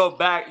Knicks. You better go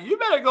back. You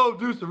better go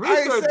do some research.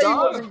 I didn't say he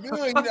wasn't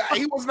good.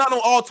 He was not no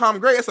all-time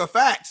great. It's a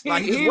fact.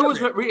 He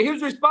was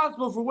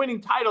responsible for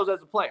winning titles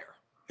as a player.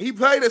 He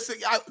played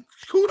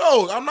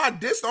kudos. I'm not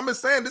dissing. I'm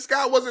just saying this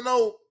guy wasn't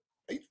no.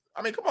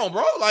 I mean, come on,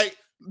 bro. Like,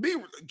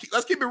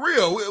 let's keep it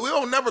real. We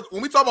don't never,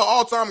 when we talk about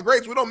all-time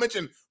greats, we don't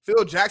mention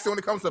Phil Jackson when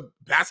it comes to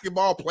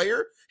basketball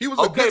player. He was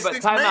a good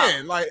sixth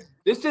man. Like,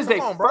 this is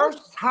a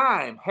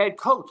first-time head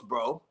coach,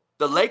 bro.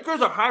 The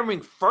Lakers are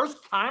hiring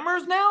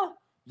first-timers now?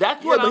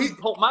 That's what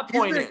my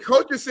point is.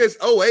 Coaching since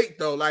 2008,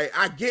 though. Like,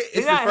 I get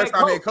it's the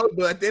first-time head coach,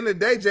 but at the end of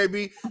the day,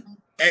 JB,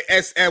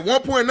 at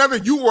one point or another,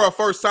 you were a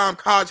first-time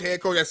college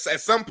head coach at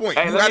some point.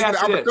 Hey, you had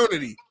the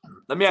opportunity.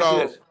 Let me ask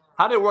you this.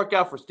 How did it work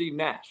out for Steve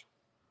Nash,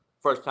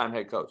 first-time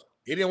head coach?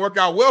 It didn't work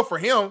out well for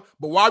him,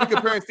 but why are we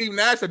comparing Steve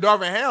Nash to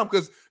Darvin Ham?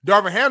 Because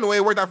Darvin Ham, the way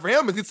it worked out for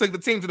him is he took the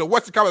team to the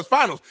Western Conference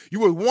Finals.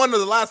 You were one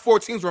of the last 4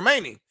 teams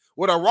remaining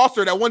with a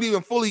roster that wasn't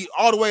even fully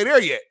all the way there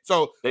yet.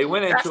 So they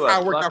went into that's how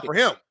it worked out for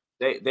him.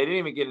 They didn't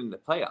even get in the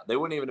playoffs. They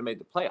wouldn't even have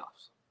made the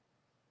playoffs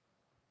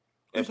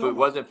if it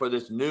wasn't for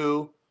this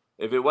new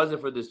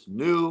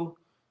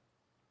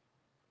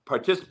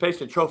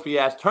participation trophy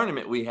ass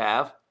tournament we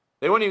have.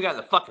 They wouldn't even got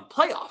in the fucking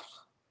playoffs.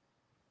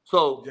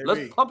 So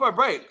let's pump our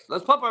brakes.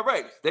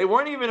 They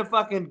weren't even a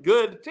fucking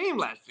good team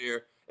last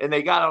year, and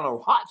they got on a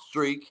hot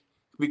streak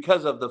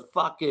because of the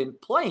fucking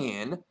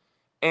play-in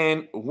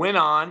and went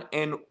on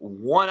and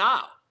won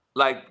out.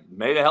 Like,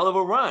 made a hell of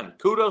a run.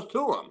 Kudos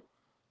to them.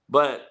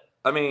 But,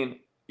 I mean,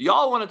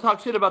 y'all want to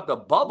talk shit about the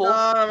bubble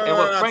and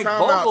what Frank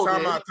Vogel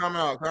did.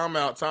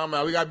 Time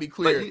out. We got to be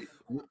clear.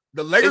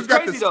 The Lakers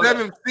got the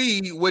 7th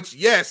seed, which,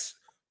 yes,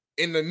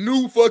 in the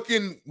new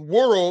fucking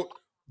world,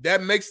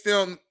 that makes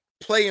them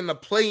play in the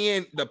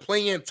play-in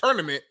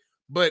tournament.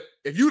 But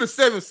if you the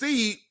 7th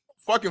seed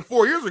fucking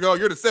 4 years ago,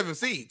 you're the 7th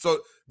seed. So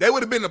they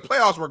would have been in the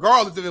playoffs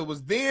regardless if it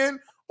was then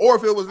or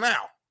if it was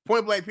now.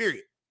 Point blank,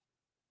 period.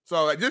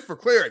 So just for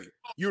clarity,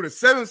 you were the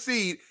 7th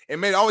seed and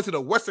made it all the way to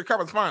the Western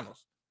Conference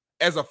Finals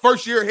as a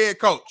first-year head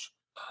coach.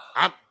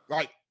 Fuck,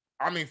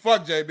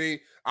 JB.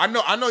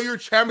 I know you're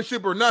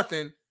championship or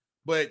nothing,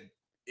 but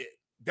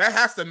that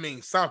has to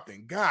mean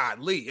something.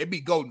 Godly. It'd be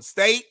Golden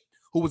State,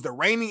 who was the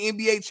reigning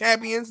NBA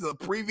champions the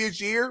previous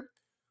year.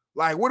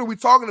 Like, what are we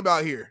talking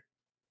about here?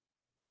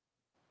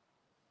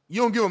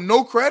 You don't give them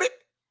no credit?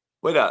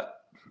 Wait up.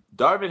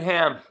 Darvin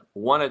Ham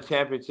won a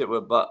championship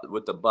with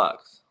the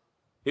Bucks.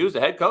 He was the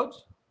head coach?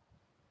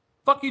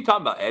 Fuck you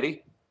talking about,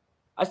 Eddie?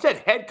 I said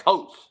head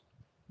coach.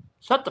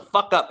 Shut the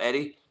fuck up,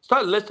 Eddie.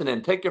 Start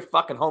listening. Take your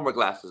fucking homework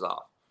glasses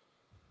off.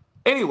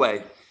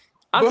 Anyway.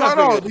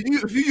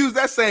 If you use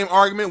that same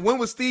argument, when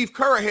was Steve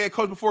Kerr a head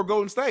coach before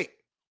Golden State?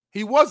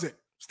 He wasn't.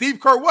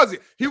 Steve Kerr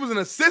wasn't. He was an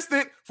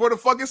assistant for the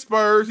fucking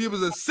Spurs. He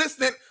was an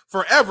assistant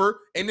forever,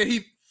 and then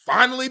he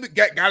finally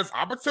got his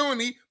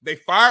opportunity. They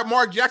fired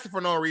Mark Jackson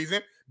for no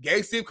reason,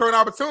 gave Steve Kerr an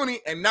opportunity,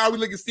 and now we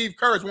look at Steve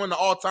Kerr as one of the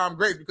all-time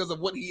greats because of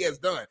what he has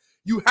done.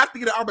 You have to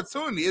get an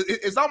opportunity.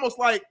 It's almost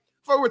like,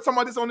 we were talking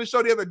about this on this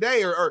show the other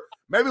day, or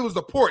maybe it was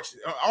the porch.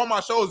 All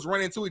my shows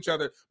run into each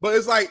other, but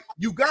it's like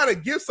you got to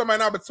give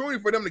somebody an opportunity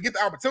for them to get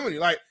the opportunity.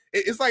 Like,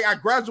 it's like I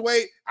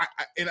graduate,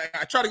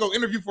 I try to go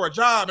interview for a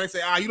job, and they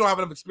say, you don't have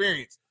enough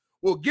experience.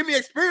 Well, give me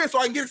experience so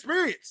I can get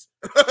experience.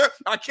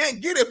 I can't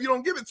get it if you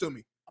don't give it to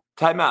me.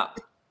 Time out.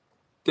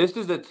 This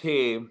is a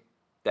team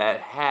that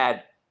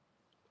had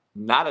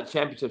not a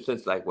championship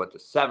since the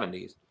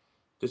 70s.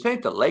 This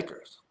ain't the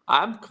Lakers.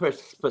 I'm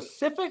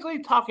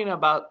specifically talking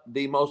about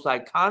the most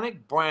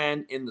iconic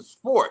brand in the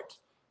sport.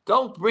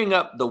 Don't bring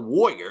up the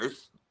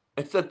Warriors.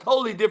 It's a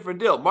totally different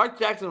deal. Mark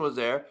Jackson was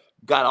there,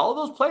 got all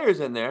those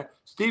players in there.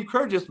 Steve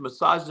Kerr just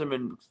massaged them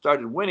and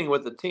started winning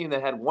with a team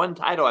that had one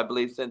title, I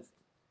believe, since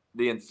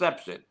the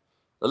inception.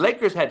 The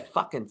Lakers had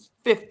fucking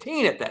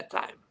 15 at that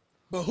time.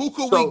 But who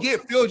could we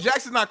get? Phil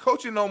Jackson's not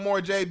coaching no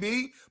more,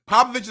 JB.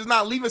 Popovich is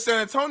not leaving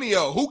San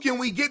Antonio. Who can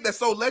we get that's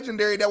so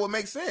legendary that would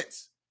make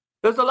sense?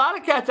 There's a lot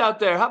of cats out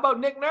there. How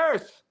about Nick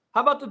Nurse?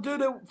 How about the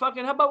dude that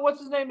fucking? How about what's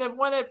his name that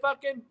won it?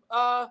 Fucking.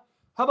 How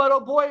about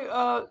old boy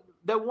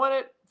that won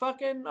it?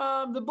 Fucking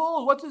the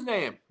Bulls. What's his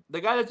name? The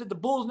guy that's at the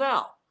Bulls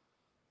now.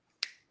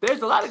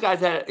 There's a lot of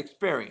guys that had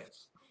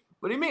experience.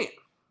 What do you mean?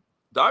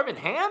 Darvin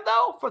Ham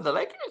though for the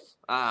Lakers?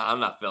 I'm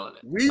not feeling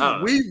it.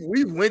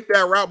 We went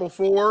that route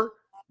before,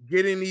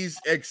 getting these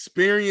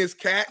experienced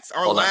cats.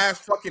 Our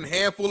last fucking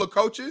handful of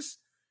coaches,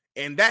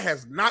 and that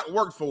has not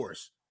worked for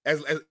us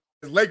as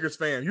Lakers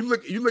fans. You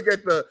look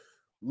at the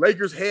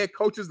Lakers head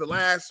coaches the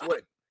last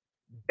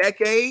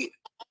decade.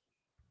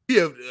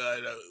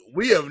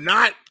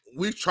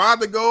 We've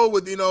tried to go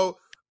with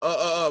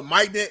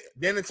Mike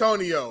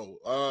D'Antonio,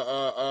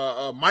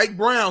 Mike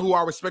Brown, who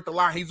I respect a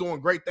lot. He's doing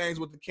great things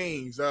with the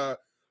Kings.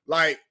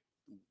 Like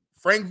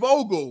Frank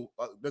Vogel,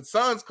 the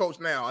Suns coach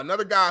now,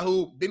 another guy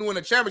who didn't win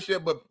a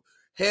championship but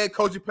head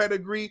coaching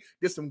pedigree,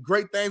 did some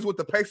great things with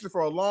the Pacers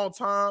for a long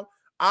time.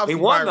 Obviously,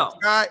 he won though.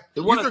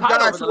 These are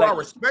guys who I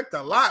respect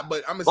a lot,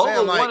 but I'm just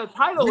saying, like,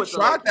 we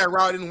tried that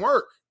route, it didn't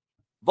work.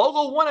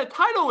 Vogel won a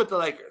title with the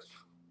Lakers.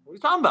 What are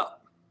you talking about?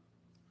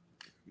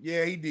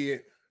 Yeah, he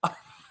did.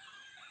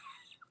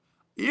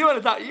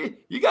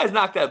 You guys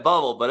knocked that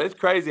bubble, but it's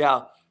crazy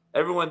how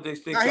everyone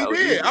thinks he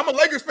did. I'm a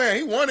Lakers fan.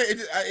 He won it.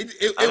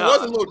 It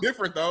was a little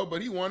different though,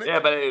 but he won it. Yeah,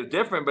 but it was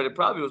different, but it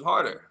probably was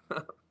harder.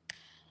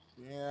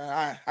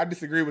 Yeah, I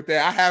disagree with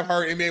that. I have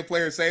heard NBA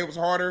players say it was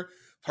harder.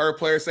 Heard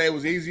players say it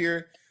was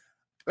easier.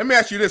 Let me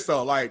ask you this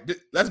though. Like,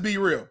 let's be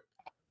real.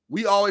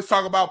 We always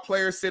talk about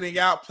players sitting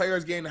out,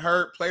 players getting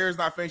hurt, players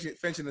not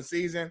finishing the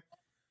season.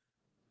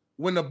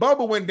 When the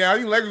bubble went down, I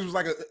think Lakers was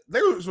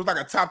like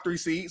a top 3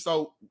 seed.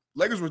 So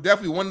Lakers were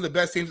definitely one of the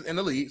best teams in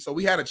the league. So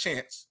we had a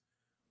chance.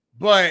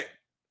 But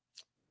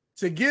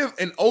to give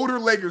an older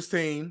Lakers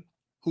team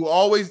who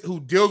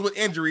deals with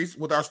injuries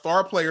with our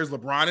star players,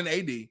 LeBron and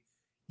AD,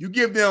 you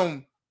give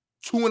them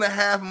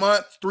 2.5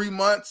 months, 3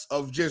 months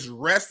of just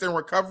rest and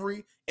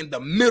recovery in the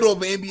middle of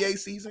the NBA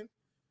season.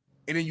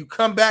 And then you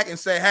come back and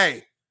say,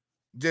 hey,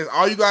 just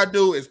all you got to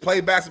do is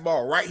play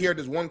basketball right here at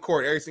this one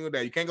court every single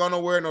day. You can't go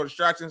nowhere, no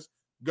distractions.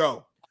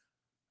 Go.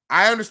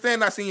 I understand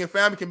not seeing your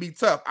family can be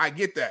tough. I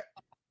get that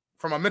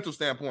from a mental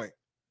standpoint.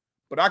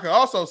 But I can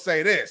also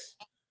say this.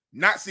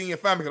 Not seeing your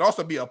family could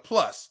also be a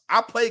plus.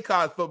 I played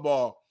college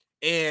football,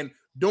 and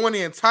during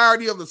the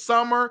entirety of the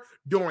summer,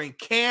 during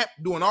camp,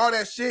 doing all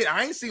that shit,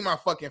 I ain't seen my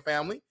fucking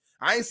family.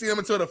 I ain't seen them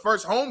until the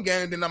first home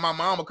game, then my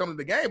mom will come to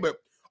the game. But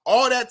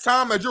all that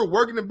time as you're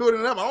working and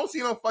building up, I don't see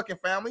no fucking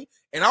family.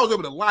 And I was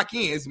able to lock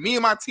in. It's me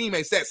and my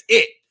teammates. That's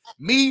it.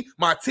 Me,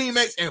 my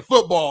teammates, and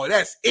football.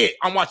 That's it.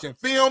 I'm watching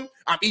film.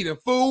 I'm eating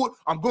food.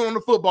 I'm going on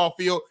the football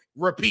field.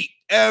 Repeat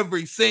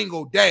every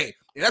single day.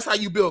 And that's how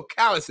you build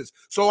calluses.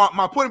 So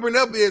my point to bring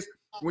up is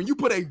when you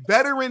put a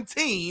veteran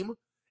team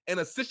in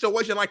a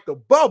situation like the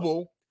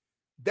bubble,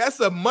 that's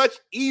a much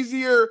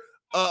easier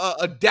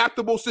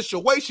adaptable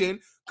situation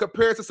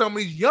compared to some of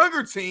these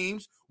younger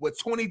teams with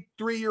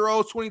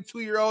 23-year-olds,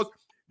 22-year-olds.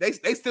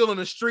 They still in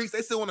the streets.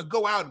 They still want to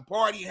go out and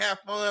party and have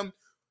fun.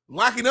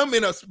 Locking them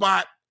in a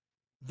spot,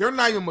 they're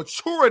not even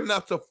mature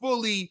enough to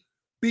fully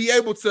be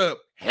able to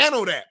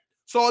handle that.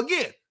 So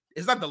again,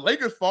 it's not the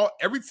Lakers' fault.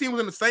 Every team was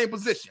in the same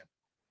position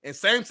and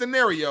same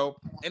scenario,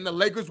 and the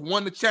Lakers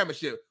won the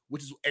championship,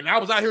 and I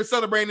was out here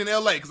celebrating in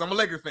LA because I'm a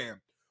Lakers fan.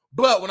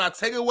 But when I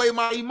take away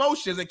my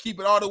emotions and keep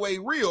it all the way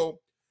real,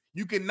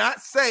 you cannot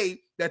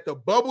say that the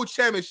bubble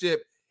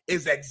championship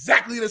is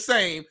exactly the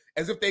same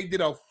as if they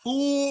did a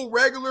full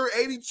regular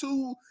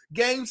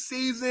 82-game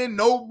season,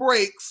 no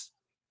breaks,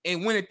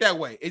 and win it that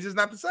way. It's just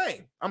not the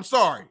same. I'm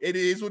sorry. It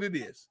is what it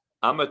is.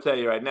 I'm going to tell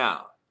you right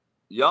now,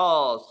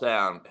 y'all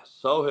sound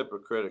so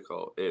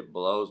hypocritical. It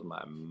blows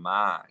my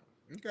mind.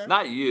 Okay.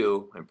 Not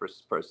you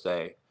per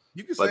se,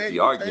 you can but say the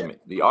argument.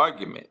 The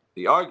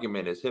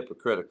argument is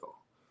hypocritical.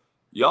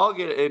 Y'all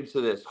get into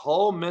this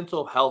whole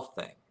mental health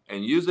thing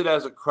and use it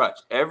as a crutch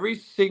every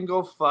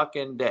single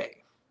fucking day.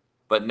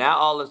 But now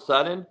all of a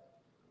sudden,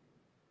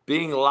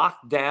 being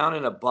locked down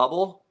in a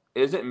bubble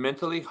isn't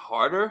mentally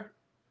harder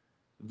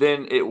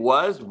than it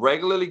was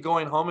regularly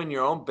going home in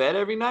your own bed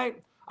every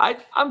night.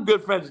 I'm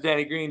good friends with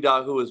Danny Green,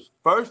 dog, who was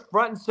first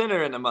front and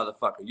center in the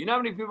motherfucker. You know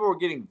how many people were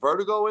getting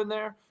vertigo in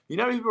there? You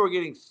know how many people were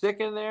getting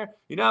sick in there?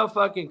 You know how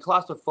fucking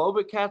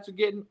claustrophobic cats are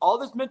getting? All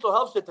this mental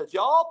health shit that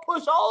y'all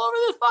push all over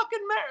this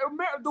fucking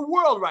the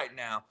world right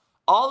now.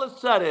 All of a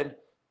sudden,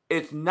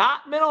 it's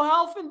not mental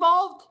health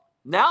involved.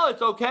 Now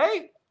it's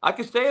okay. I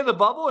can stay in the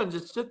bubble and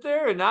just sit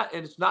there and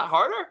it's not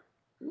harder.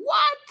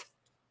 What?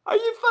 Are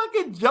you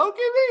fucking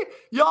joking me?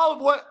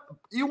 Y'all,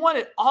 you want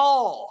it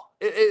all.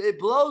 It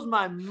blows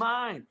my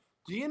mind.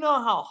 Do you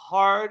know how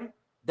hard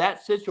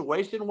that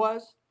situation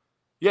was?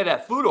 You had to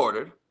have food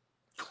ordered.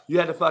 You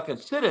had to fucking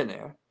sit in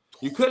there.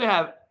 You couldn't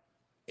have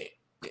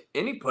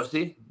any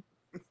pussy.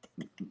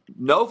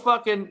 No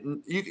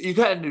fucking, you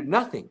had to do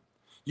nothing.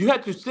 You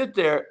had to sit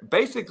there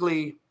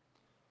basically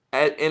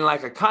in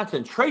like a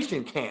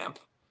concentration camp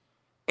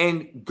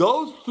and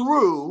go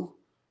through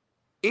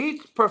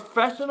each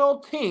professional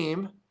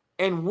team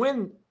and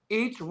win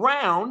each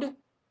round.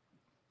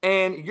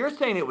 And you're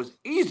saying it was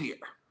easier.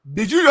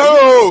 Did you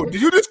know?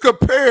 Did you just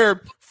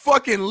compare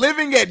fucking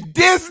living at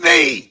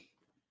Disney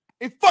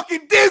in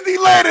fucking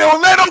Disneyland in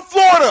Orlando,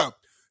 Florida,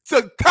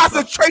 to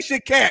concentration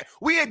camp?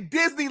 We at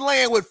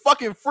Disneyland with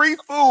fucking free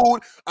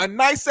food, a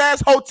nice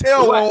ass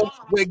hotel room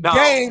with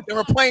games, and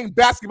we're playing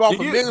basketball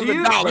for millions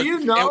of dollars.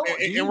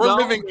 And we're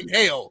living in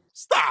hell.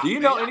 Stop. Do you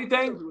know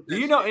anything? Do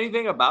you know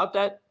anything about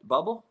that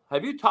bubble?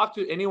 Have you talked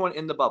to anyone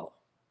in the bubble?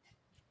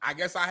 I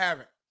guess I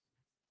haven't.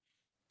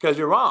 Because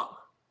you're wrong.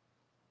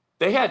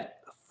 They had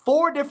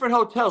 4 different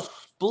hotels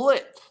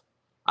split.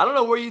 I don't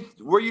know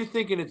where you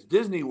thinking it's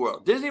Disney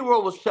World. Disney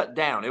World was shut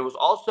down. It was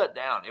all shut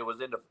down. It was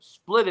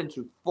split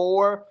into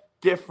 4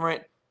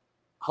 different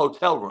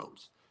hotel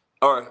rooms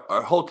or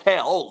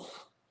hotels.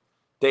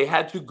 They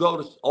had to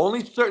go to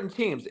only certain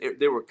teams.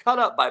 They were cut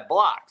up by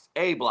blocks: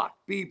 A block,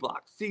 B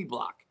block, C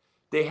block.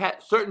 They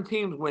had certain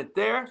teams went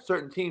there,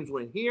 certain teams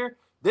went here.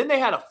 Then they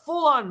had a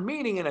full-on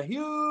meeting in a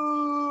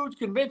huge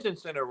convention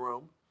center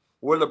room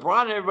where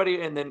LeBron and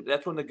everybody, and then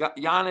that's when the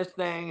Giannis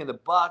thing and the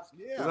Bucks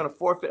were going to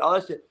forfeit, all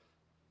that shit.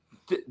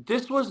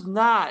 This was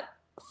not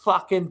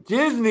fucking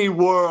Disney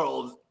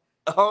World,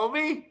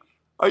 homie.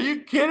 Are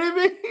you kidding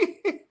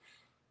me?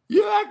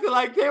 You acted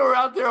like they were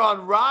out there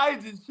on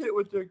rides and shit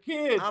with their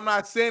kids. I'm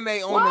not saying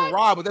they own the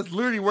ride, but that's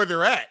literally where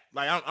they're at.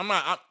 Like,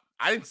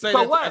 I didn't say so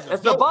that. What?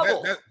 That's the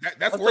bubble.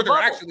 That's where they're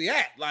actually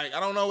at. Like, I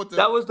don't know what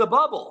that was the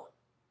bubble.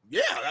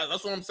 Yeah,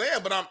 that's what I'm saying.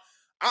 But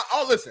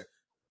I'll listen.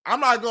 I'm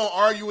not gonna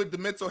argue with the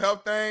mental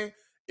health thing.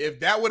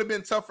 If that would have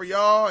been tough for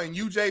y'all and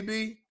you,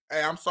 JB,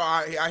 hey, I'm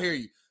sorry. I hear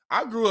you.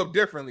 I grew up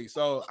differently,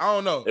 so I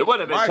don't know. It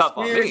wouldn't have been tough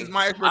on me. Is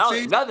my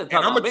expertise. And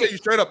I'm gonna tell you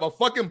straight up, a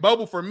fucking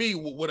bubble for me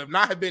would have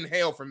not have been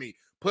hell for me.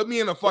 Put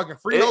me in a fucking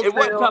free hotel. It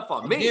wasn't tough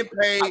on me. I'm getting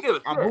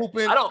paid. I'm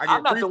hooping.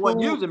 I'm not the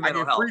one using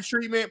mental health. I get free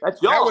treatment. That's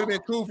that would have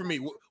been cool for me.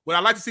 Would I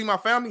like to see my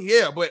family?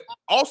 Yeah, but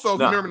also if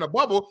you're in the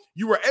bubble,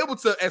 you were able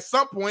to, at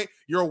some point,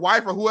 your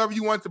wife or whoever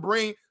you want to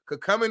bring could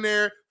come in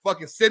there,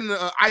 fucking sit in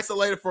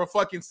isolated for a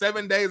fucking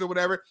 7 days or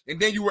whatever, and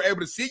then you were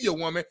able to see your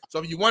woman.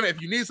 So if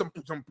you need some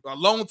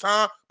alone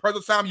time,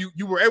 personal time,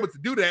 you were able to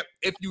do that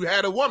if you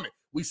had a woman.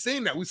 We've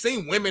seen that. We've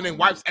seen women and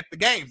wives at the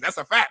games. That's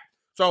a fact.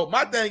 So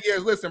my thing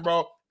is, listen,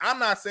 bro, I'm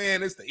not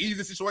saying it's the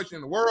easiest situation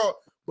in the world,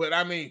 but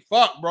I mean,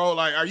 fuck, bro.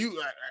 Like, are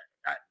you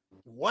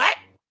what?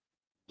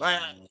 Like,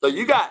 so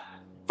you got,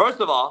 first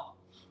of all,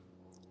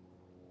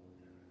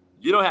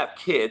 you don't have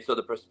kids, so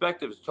the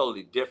perspective is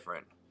totally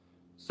different.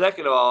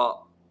 Second of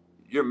all,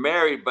 you're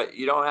married, but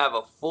you don't have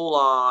a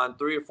full-on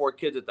 3 or 4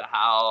 kids at the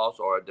house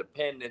or a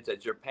dependent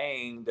that you're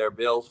paying their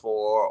bills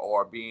for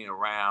or being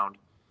around.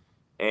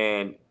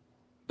 And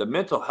the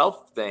mental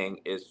health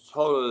thing is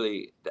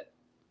totally,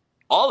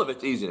 all of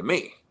it's easy to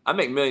me. I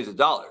make millions of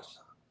dollars.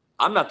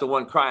 I'm not the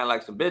one crying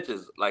like some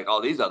bitches like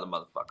all these other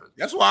motherfuckers.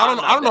 That's why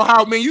I don't know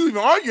how you even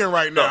arguing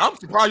right now. I'm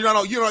surprised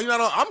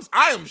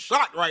I am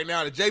shocked right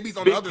now that JB's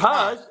on the other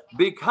side.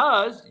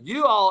 Because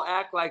you all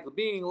act like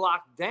being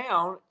locked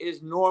down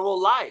is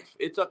normal life.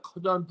 It's a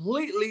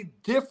completely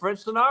different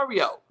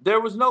scenario.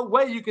 There was no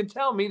way you can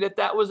tell me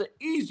that was an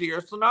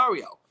easier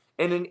scenario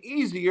and an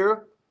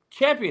easier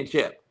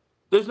championship.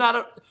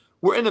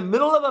 We're in the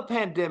middle of a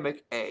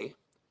pandemic, A.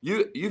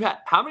 You had,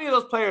 how many of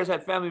those players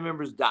had family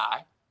members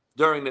die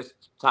during this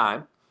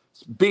time?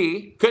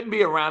 B, couldn't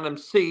be around them.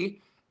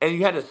 C, and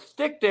you had to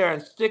stick there and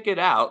stick it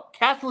out.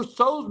 Cats were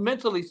so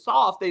mentally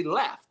soft, they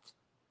left.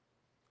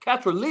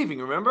 Cats were leaving,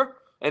 remember?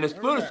 And as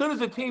soon as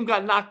the team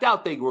got knocked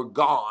out, they were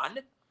gone.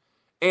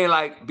 And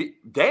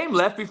Dame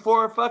left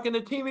before fucking the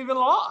team even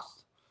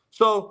lost.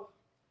 So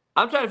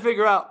I'm trying to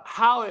figure out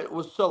how it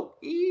was so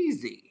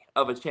easy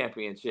of a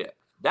championship.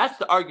 That's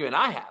the argument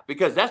I have,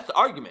 because that's the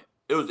argument.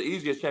 It was the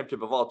easiest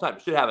championship of all time.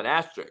 It should have an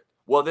asterisk.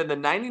 Well, then the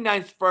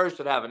 99 Spurs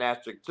should have an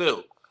asterisk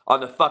too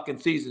on the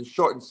fucking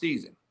shortened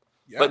season.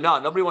 Yep. But no,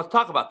 nobody wants to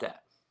talk about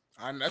that.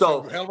 That's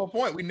a hell of a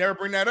point. We never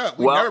bring that up.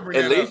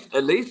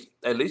 At least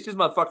these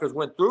motherfuckers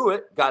went through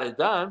it, got it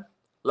done.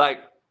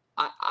 Like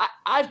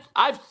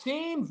I've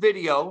seen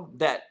video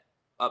that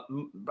I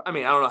don't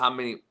know how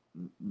many.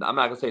 I'm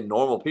not gonna say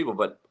normal people,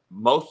 but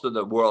most of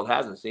the world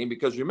hasn't seen,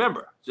 because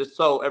remember, just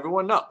so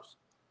everyone knows,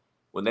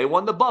 when they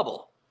won the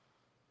bubble,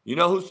 you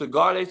know whose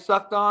cigar they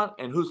sucked on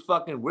and whose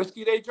fucking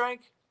whiskey they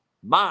drank?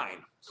 Mine.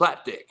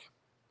 Slapdick.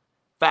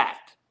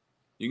 Fact.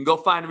 You can go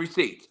find the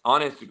receipts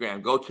on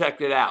Instagram. Go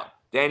check it out.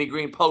 Danny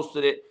Green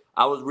posted it.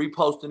 I was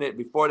reposting it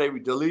before they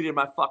deleted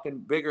my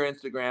fucking bigger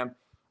Instagram.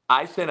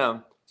 I sent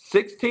them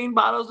 16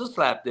 bottles of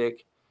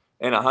Slapdick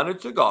and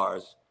 100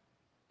 cigars.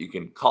 You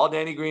can call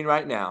Danny Green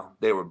right now.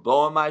 They were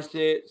blowing my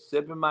shit,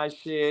 sipping my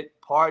shit,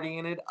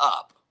 partying it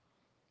up.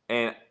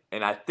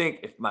 And I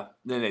think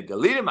then they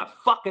deleted my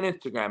fucking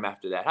Instagram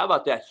after that. How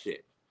about that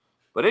shit?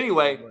 But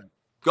anyway,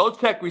 go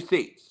check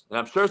receipts. And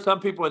I'm sure some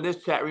people in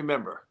this chat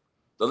remember.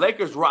 The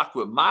Lakers rocked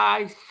with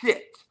my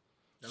shit.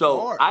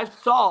 So I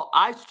saw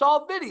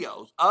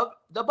videos of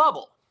the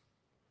bubble.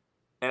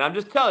 And I'm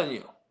just telling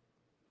you,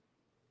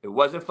 it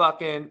wasn't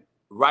fucking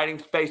riding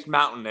Space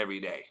Mountain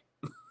every day.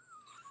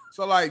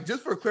 So, like,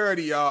 just for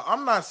clarity, y'all,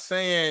 I'm not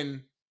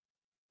saying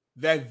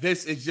that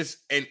this is just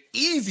an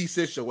easy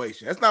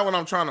situation. That's not what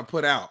I'm trying to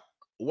put out.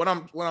 What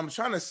I'm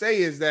trying to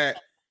say is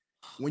that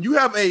when you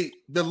have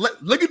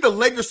look at the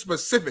Lakers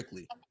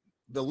specifically,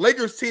 the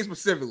Lakers team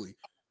specifically,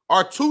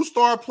 our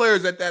 2-star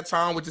players at that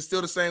time, which is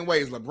still the same way,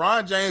 is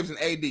LeBron James and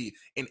AD.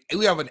 And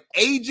we have an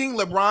aging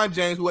LeBron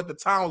James, who at the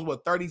time was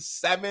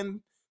 36,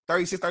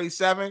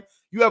 37.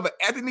 You have an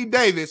Anthony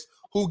Davis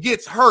who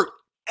gets hurt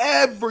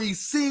every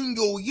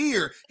single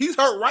year. He's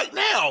hurt right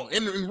now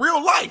in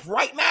real life,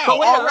 right now. So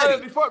wait,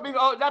 already. before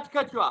not to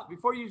cut you off,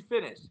 before you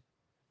finish,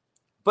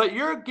 but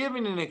you're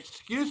giving an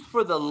excuse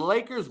for the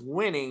Lakers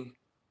winning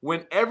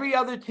when every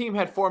other team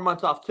had 4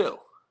 months off too.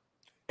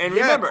 And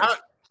remember,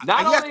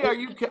 not only are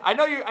you, I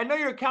know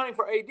you're accounting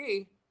for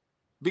AD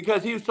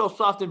because he was so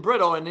soft and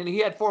brittle, and then he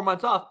had 4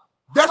 months off.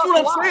 That's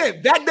what I'm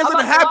saying. That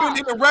doesn't happen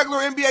in the regular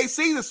NBA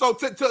season. So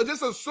to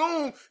just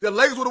assume the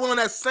Lakers would have won on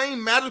that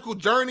same magical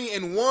journey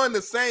and won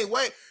the same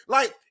way,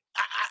 like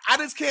I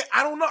just can't.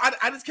 I don't know.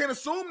 I just can't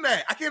assume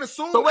that. I can't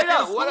assume. So what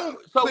about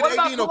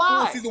AD in a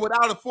full season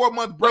without a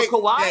 4-month break? So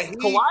Kawhi and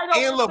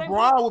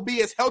LeBron will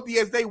be as healthy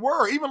as they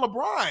were. Even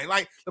LeBron,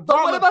 like LeBron.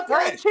 So what about the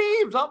other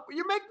teams?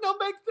 You make no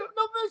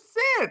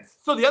sense.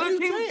 So the other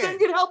teams didn't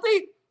get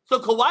healthy. So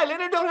Kawhi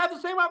Leonard don't have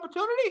the same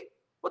opportunity.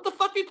 What the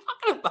fuck are you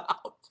talking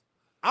about?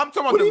 I'm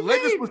talking about the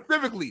Lakers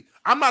specifically.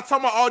 I'm not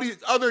talking about all these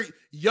other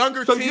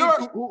younger teams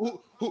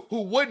who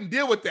wouldn't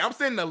deal with that. I'm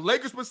saying the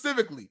Lakers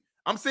specifically.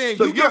 I'm saying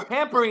you're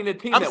hampering the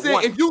team. I'm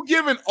saying if you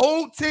give an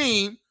old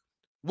team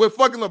with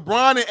fucking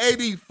LeBron and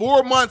AD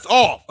 4 months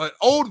off, an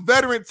old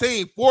veteran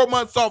team 4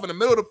 months off in the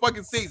middle of the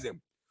fucking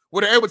season,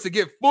 where they're able to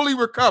get fully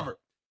recovered,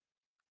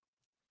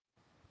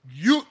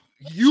 you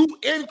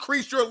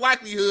increase your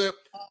likelihood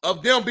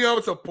of them being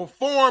able to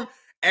perform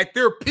at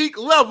their peak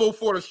level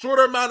for a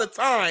shorter amount of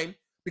time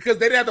because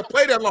they didn't have to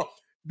play that long.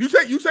 You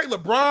say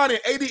LeBron and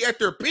AD at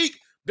their peak,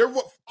 they're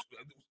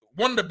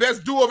one of the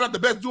best duo, if not the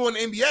best duo in the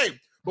NBA.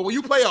 But when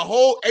you play a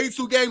whole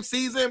 82-game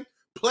season,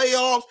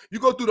 playoffs, you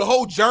go through the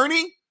whole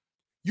journey,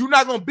 you're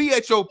not going to be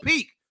at your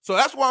peak. So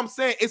that's why I'm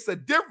saying it's a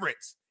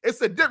difference.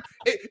 It's a difference.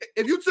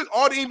 If you took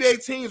all the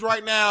NBA teams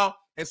right now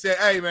and said,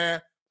 hey,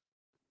 man,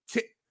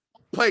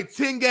 play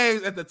 10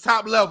 games at the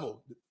top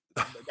level,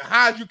 the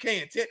highest you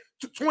can,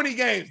 20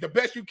 games, the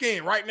best you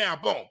can right now,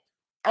 boom.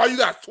 All you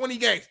got is 20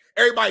 games,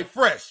 everybody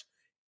fresh.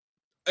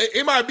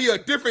 It might be a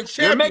different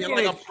champion. You're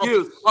making an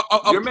excuse. A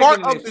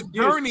part of the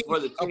journey,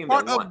 a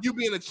part of you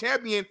being a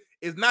champion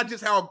is not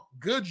just how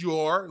good you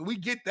are. We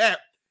get that.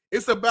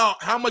 It's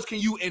about how much can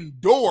you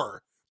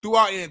endure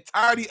throughout the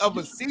entirety of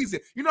a season.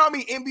 You know how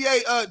many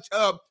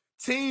NBA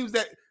teams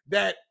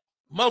that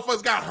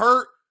motherfuckers got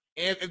hurt,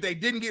 and if they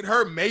didn't get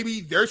hurt,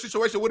 maybe their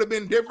situation would have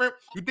been different.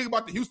 You think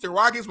about the Houston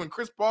Rockets when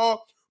Chris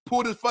Paul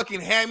pulled his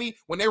fucking hammy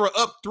when they were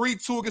up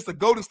 3-2 against the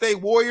Golden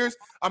State Warriors.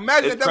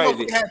 Imagine that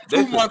motherfucker had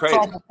 2 months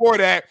off before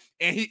that,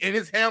 and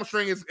his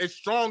hamstring is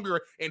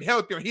stronger and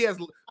healthier. He has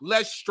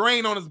less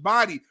strain on his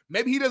body.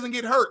 Maybe he doesn't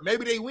get hurt.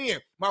 Maybe they win.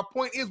 My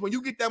point is, when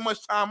you get that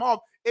much time off,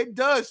 it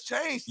does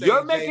change things.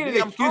 You're making an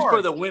excuse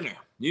for the winner.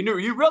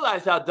 You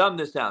realize how dumb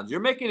this sounds. You're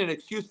making an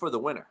excuse for the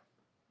winner.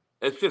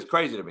 It's just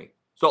crazy to me.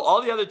 So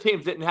all the other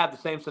teams didn't have the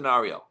same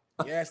scenario.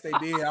 Yes, they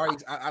did.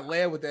 I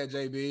led with that,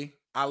 JB.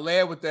 I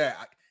led with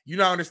that. You're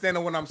not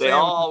understanding what I'm saying. They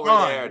all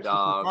were there,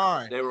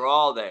 dog. They were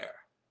all there.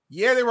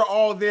 Yeah, they were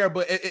all there,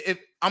 but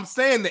I'm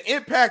saying the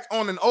impact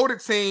on an older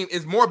team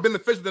is more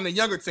beneficial than a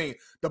younger team.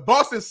 The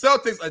Boston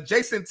Celtics, a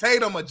Jason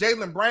Tatum, a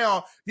Jaylen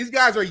Brown, these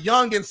guys are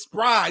young and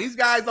spry. These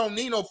guys don't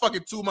need no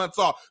fucking 2 months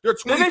off. They're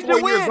 24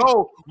 years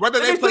old. Whether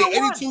they play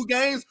 82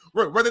 games,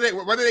 whether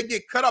they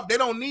get cut up, they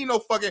don't need no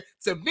fucking.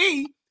 To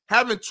me,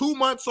 having 2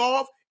 months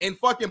off and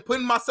fucking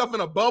putting myself in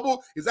a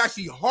bubble is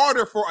actually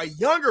harder for a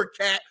younger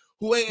cat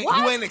who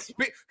ain't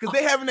experienced, because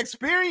they haven't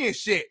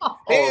experienced shit.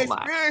 They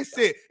experienced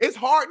it. It's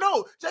hard.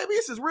 No, JB,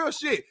 this is real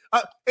shit.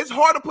 It's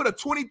hard to put a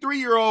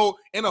 23-year-old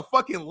in a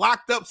fucking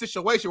locked up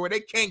situation where they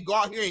can't go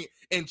out here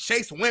and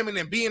chase women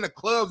and be in the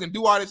clubs and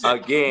do all this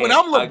shit. When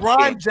I'm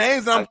LeBron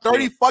James and I'm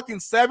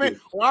 30-7,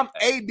 or I'm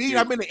AD and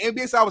I've been in the NBA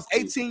since I was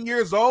 18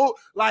 years old,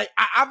 like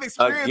I've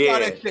experienced all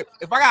that shit.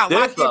 If I got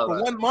locked in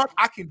for 1 month,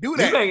 I can do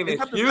that. You're making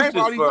excuses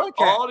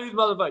for all these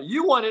motherfuckers.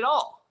 You want it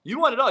all. You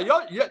want it all.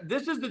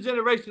 This is the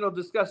generational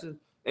discussion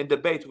and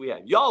debates we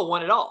have. Y'all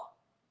want it all.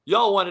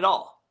 Y'all want it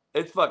all.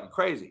 It's fucking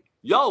crazy.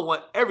 Y'all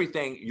want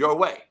everything your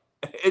way.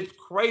 It's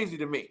crazy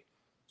to me.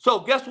 So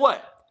guess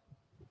what?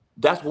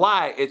 That's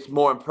why it's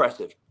more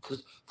impressive.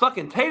 Because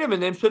fucking Tatum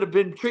and them should have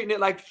been treating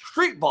it like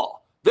street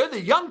ball. They're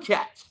the young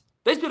cats.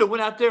 They should have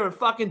went out there and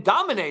fucking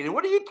dominated.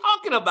 What are you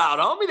talking about,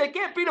 homie? They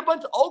can't beat a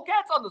bunch of old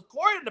cats on the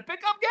court in the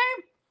pickup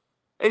game?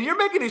 And you're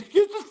making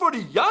excuses for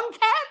the young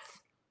cats?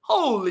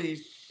 Holy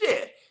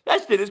shit.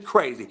 That shit is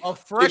crazy. A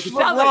fresh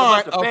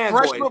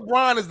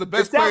LeBron is the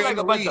best player in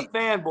the league.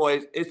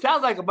 It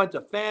sounds like a bunch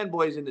of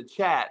fanboys in the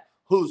chat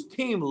whose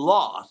team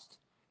lost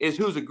is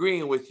who's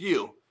agreeing with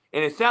you.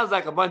 And it sounds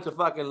like a bunch of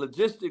fucking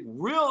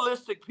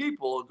realistic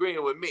people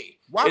agreeing with me.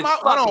 Why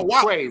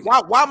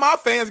my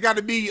fans got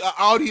to be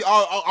all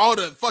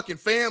the fucking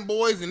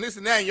fanboys and this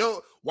and that?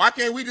 Why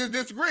can't we just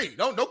disagree?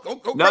 Don't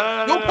come No,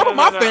 on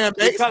my fan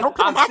base. because Don't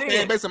come on my I'm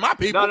fan base and my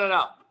people.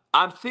 No.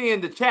 I'm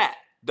seeing the chat.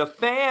 The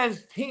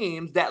fans'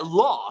 teams that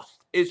lost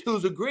is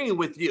who's agreeing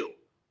with you.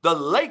 The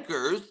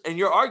Lakers and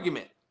your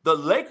argument. The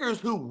Lakers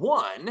who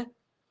won,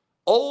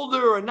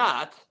 older or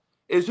not,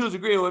 is who's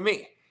agreeing with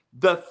me.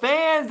 The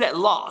fans that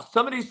lost,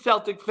 some of these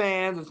Celtic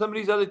fans and some of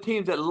these other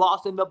teams that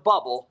lost in the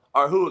bubble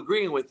are who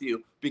agreeing with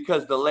you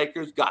because the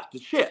Lakers got the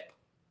chip.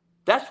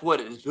 That's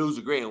what it is. Who's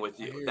agreeing with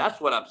you? That's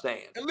what I'm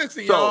saying. And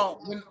listen,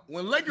 y'all,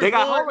 when Lakers they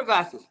got won, homer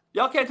glasses.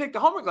 Y'all can't take the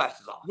homer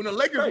glasses off. When the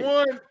Lakers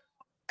won,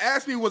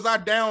 ask me, was I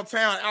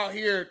downtown out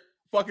here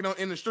fucking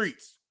in the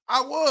streets?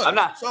 I was. I'm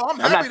not. So I'm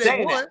happy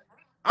they won.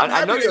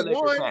 I know you're a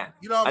Lakers fan.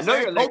 You know what I'm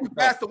saying? Kobe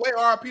passed away.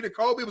 R.I.P. to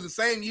Kobe. It was the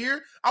same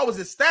year. I was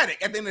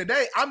ecstatic. At the end of the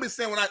day, I'm just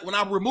saying when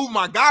I remove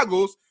my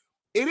goggles,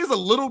 it is a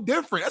little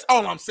different. That's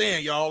all I'm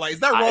saying, y'all. Like, is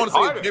that wrong to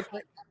say it's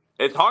different?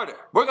 It's harder.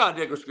 We're gonna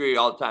disagree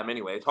all the time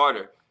anyway. It's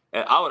harder,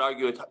 and I would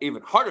argue it's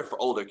even harder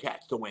for older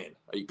cats to win.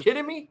 Are you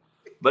kidding me?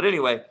 But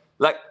anyway,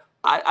 like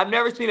I've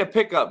never seen a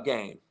pickup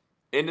game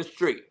in the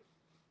street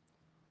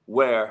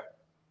where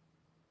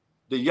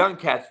the young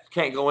cats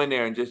can't go in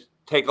there and just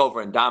take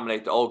over and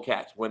dominate the old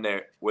cats when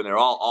they're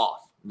all off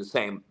in the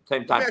same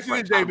time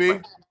frame.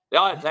 JB. They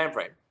all have the same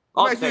frame.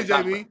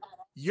 JB.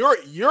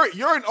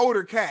 You're an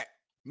older cat.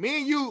 Me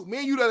and you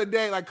the other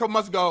day, like a couple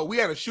months ago, we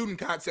had a shooting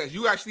contest.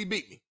 You actually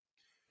beat me.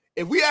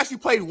 If we actually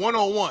played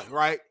 1-on-1,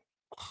 right?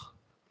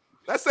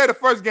 Let's say the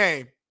first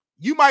game,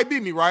 you might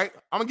beat me, right?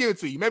 I'm gonna give it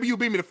to you. Maybe you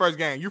beat me the first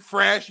game. You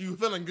fresh, you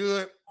feeling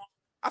good.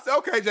 I said,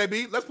 okay,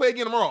 JB, let's play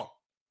again tomorrow.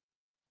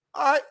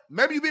 All right,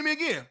 maybe you beat me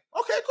again.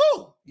 Okay,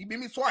 cool. You beat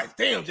me twice.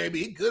 Damn, JB,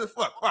 he good as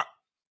fuck.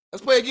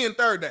 Let's play again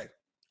third day.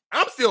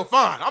 I'm still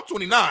fine. I'm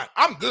 29.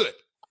 I'm good.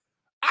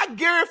 I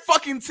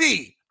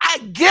guarantee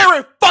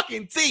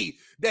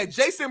that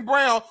Jason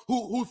Brown,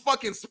 whose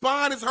fucking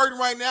spine is hurting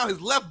right now, his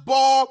left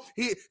ball,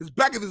 his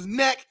back of his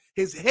neck,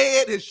 his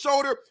head, his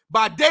shoulder,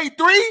 by day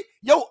 3,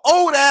 your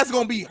old ass is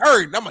gonna be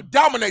hurting. I'm gonna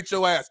dominate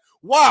your ass.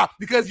 Why?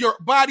 Because your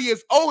body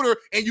is older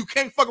and you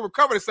can't fucking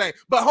recover the same.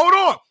 But hold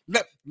on.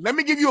 Let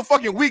me give you a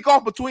fucking week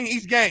off between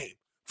each game.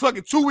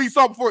 Fucking 2 weeks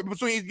off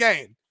between each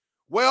game.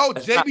 Well,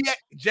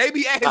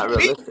 JB at his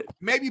peak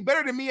may be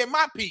better than me at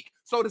my peak.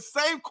 So the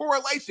same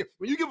correlation.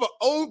 When you give an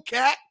old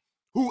cat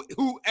who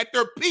at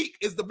their peak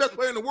is the best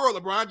player in the world,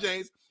 LeBron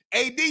James,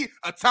 AD,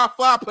 a top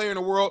 5 player in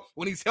the world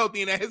when he's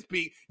healthy and at his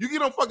peak. You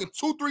get them fucking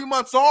 2-3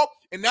 months off,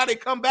 and now they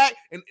come back,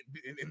 and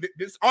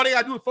this all they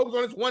gotta do is focus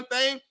on this one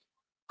thing.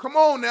 Come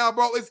on now,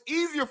 bro. It's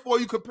easier for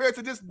you compared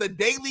to just the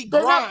daily grind.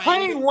 They're not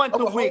playing once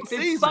a week.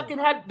 They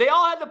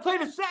all had to play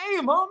the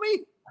same, homie.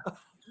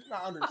 You're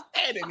not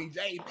understanding me,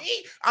 JB.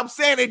 I'm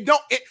saying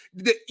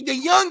the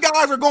young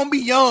guys are gonna be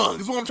young.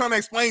 This is what I'm trying to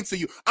explain to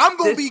you. I'm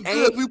gonna be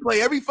good if we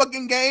play every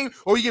fucking game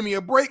or you give me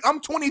a break. I'm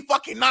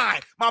 29.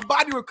 My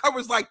body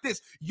recovers like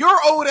this. Your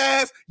old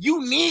ass,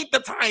 you need the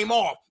time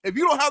off. If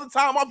you don't have the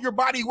time off, your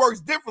body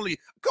works differently.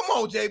 Come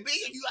on, JB.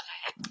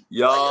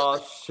 Y'all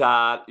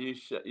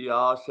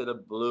should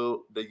have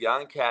blew. The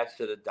young cats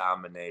should have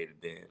dominated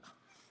then.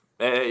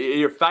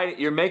 You're fighting.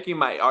 You're making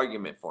my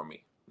argument for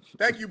me.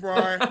 Thank you,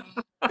 Brian.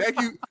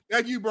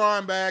 Thank you,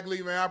 Brian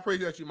Bagley, man. I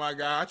appreciate you, my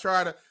guy.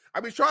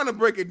 I've been trying to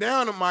break it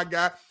down to my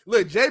guy.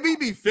 Look, JB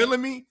be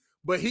feeling me,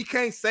 but he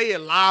can't say it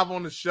live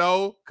on the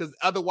show because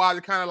otherwise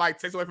it kind of like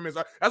takes away from his.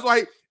 That's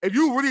why if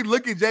you really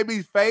look at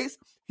JB's face,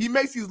 he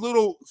makes these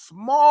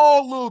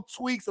small little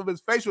tweaks of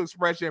his facial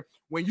expression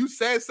when you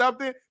said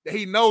something that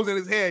he knows in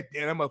his head.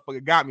 Damn, that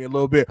motherfucker got me a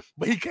little bit,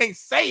 but he can't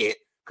say it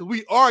because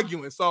we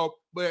arguing. So,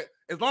 but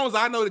as long as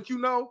I know that you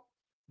know,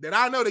 that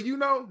I know that you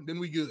know, then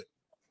we good.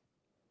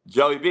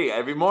 Joey B,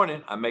 every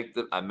morning I make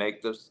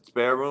the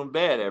spare room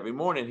bed every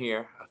morning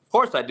here. Of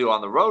course I do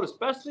on the road,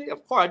 especially.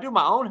 Of course I do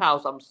my own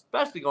house. I'm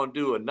especially gonna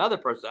do another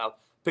person's house.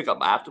 Pick up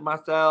after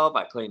myself.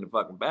 I clean the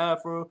fucking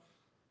bathroom.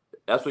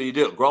 That's what you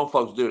do. Grown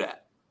folks do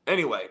that.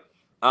 Anyway,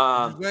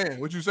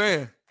 what you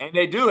saying? And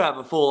they do have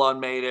a full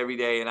unmade every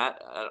day, and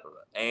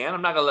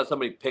I'm not gonna let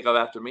somebody pick up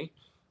after me.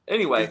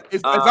 Anyway,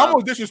 it's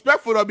almost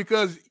disrespectful though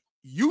because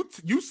you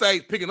say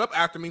picking up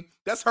after me.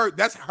 That's her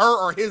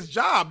or his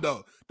job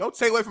though. Don't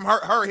take away from her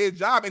or his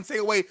job and take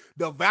away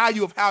the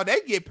value of how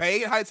they get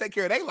paid and how they take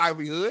care of their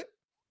livelihood.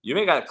 You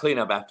ain't got to clean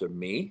up after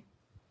me.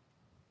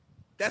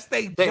 That's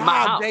their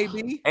job,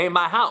 baby. Ain't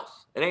my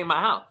house. It ain't my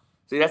house.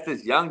 See, that's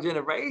this young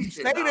generation.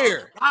 Stay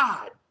there.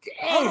 God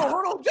damn.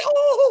 Hold on. What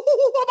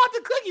about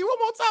the cookie? One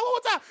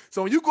more time.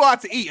 So when you go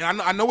out to eat,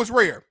 and I know it's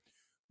rare,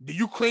 do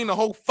you clean the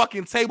whole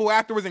fucking table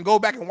afterwards and go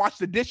back and wash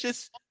the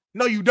dishes?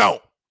 No, you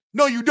don't.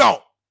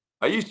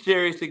 Are you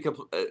seriously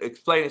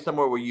explaining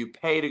somewhere where you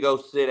pay to go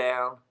sit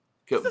down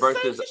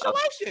versus the same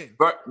situation?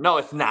 No,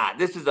 it's not.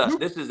 This is a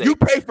you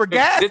pay for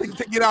gas to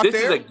get out there.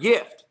 This is a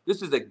gift.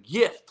 This is a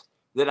gift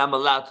that I'm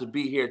allowed to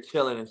be here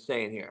chilling and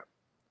staying here.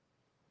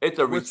 It's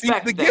a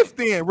respect thing. Gift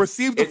then.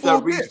 Receive the full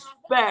gift. It's a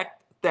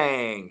respect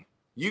thing.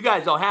 You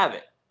guys don't have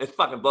it. It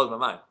fucking blows my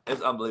mind.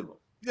 It's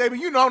unbelievable. JB,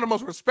 you know I'm the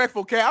most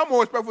respectful cat. I'm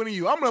more respectful than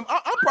you. I'm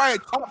probably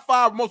top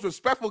 5 most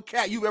respectful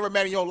cat you've ever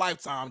met in your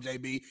lifetime,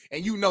 JB.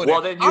 And you know that.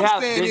 Well, then all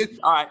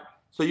right.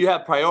 So you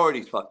have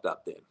priorities fucked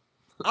up then.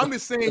 I'm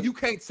just saying you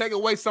can't take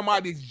away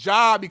somebody's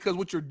job because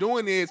what you're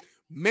doing is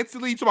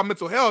mentally, you talk about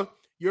mental health,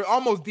 you're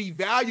almost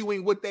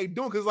devaluing what they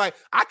do. Because like,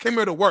 I came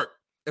here to work.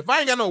 If I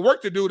ain't got no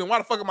work to do, then why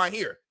the fuck am I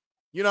here?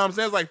 You know what I'm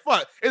saying? It's like,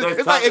 fuck.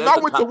 It's like if I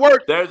went to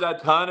work. There's a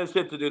ton of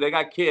shit to do. They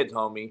got kids,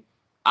 homie.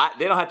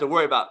 They don't have to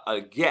worry about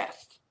a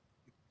guest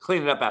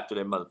cleaning up after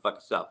their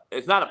motherfucking self.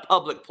 It's not a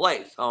public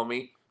place,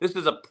 homie. This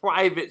is a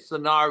private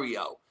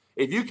scenario.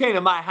 If you came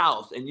to my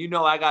house and you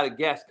know I got a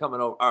guest coming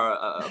over,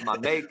 or my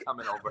maid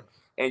coming over,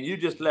 and you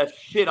just left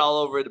shit all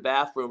over the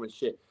bathroom and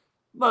shit,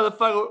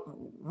 motherfucker,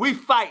 we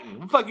fighting.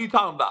 What the fuck are you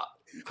talking about?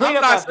 I'm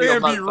not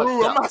saying be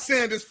rude. I'm not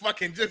saying this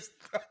fucking just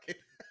fucking.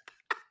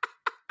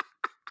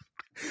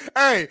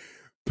 Hey,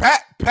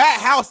 Pat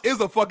house is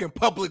a fucking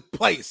public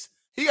place.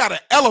 He got an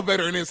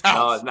elevator in his house.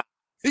 No, it's not.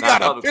 He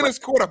got a tennis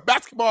court, a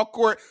basketball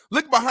court.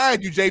 Look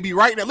behind you, JB,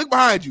 right now. Look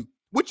behind you.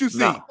 What you see?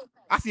 No.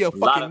 I see a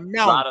fucking mountain.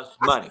 A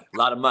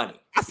lot of money.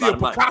 I see a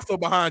Picasso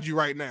behind you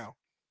right now.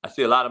 I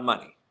see a lot of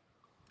money.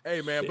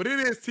 Hey, man, but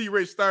it is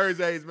T-Rich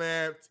Thursdays,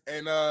 man.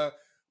 And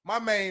my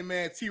main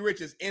man,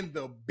 T-Rich, is in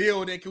the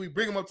building. Can we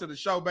bring him up to the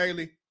show,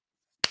 Bailey?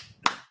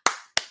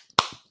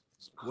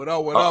 What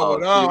up?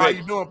 How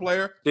you doing,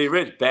 player?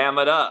 T-Rich, bam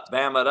it up.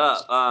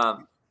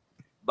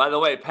 By the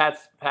way,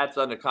 Pat's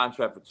under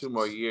contract for 2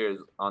 more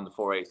years on the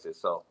 4 Aces,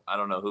 so I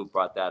don't know who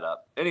brought that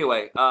up.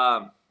 Anyway,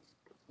 400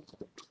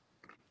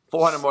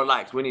 more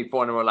likes. We need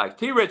 400 more likes.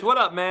 T-Rich, what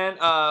up, man?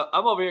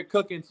 I'm over here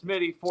cooking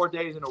Smitty 4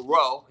 days in a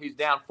row. He's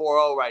down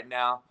 4-0 right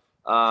now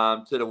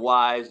to the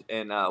Wise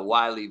and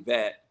Wiley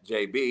vet,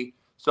 JB.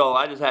 So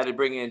I just had to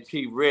bring in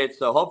T-Rich.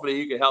 So hopefully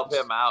you can help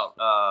him out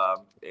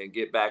and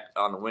get back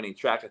on the winning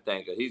track of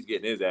things, because he's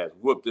getting his ass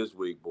whooped this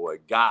week, boy.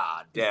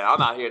 God damn.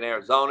 I'm out here in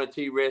Arizona,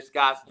 T-Rich,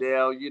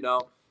 Scottsdale, you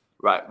know.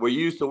 Right. Where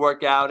you used to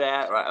work out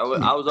at. Right. I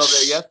was over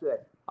there yesterday.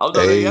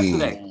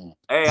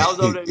 Hey, I was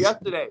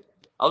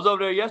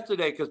over there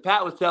yesterday because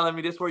Pat was telling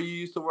me this is where you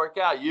used to work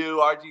out. You,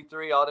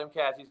 RG3, all them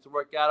cats used to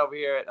work out over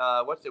here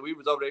at, we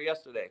was over there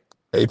yesterday.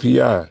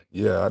 API.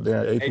 Yeah, out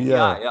there at API.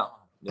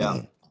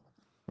 Yeah.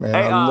 Man,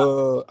 hey, I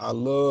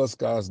love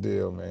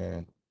Scottsdale,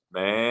 man.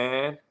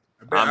 Man.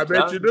 I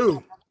bet you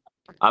do.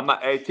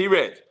 Hey,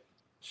 T-Rich.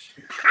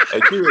 Hey,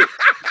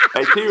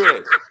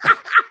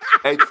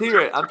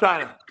 T-Rich. I'm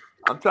trying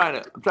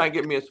to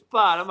get me a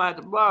spot. I might have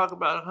to borrow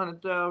about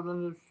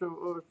 100,000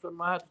 or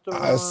something.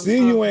 I see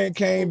you ain't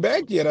came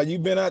back yet. You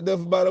been out there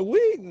for about a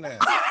week now.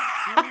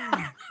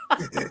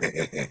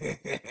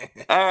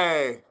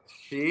 Hey,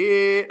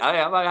 shit.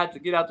 I might have to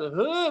get out the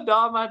hood,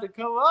 dog. I might have to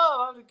come up.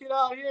 I have to get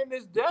out here in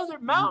this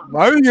desert mountain.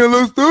 I didn't get a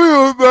little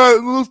studio,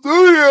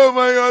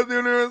 man, out there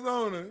in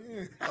Arizona.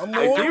 I'm on the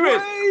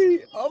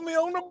way. I'm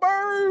on the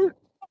bird.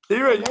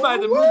 T-Rich, you might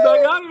have to move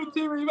back out here,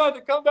 T-Rich. You might have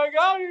to come back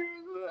out here.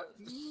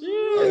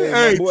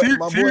 Hey,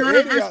 my boy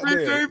Eddie out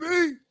there.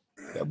 JB.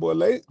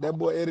 That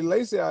boy Eddie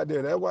Lacy out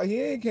there. That's why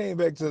he ain't came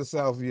back to the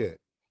South yet.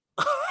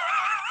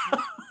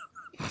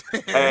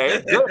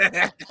 Hey,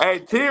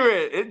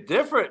 T-Rich, it's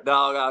different,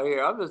 dog, out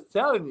here. I'm just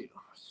telling you.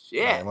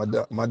 Shit.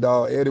 Man, my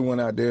dog Eddie went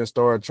out there and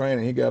started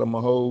training. He got him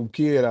a whole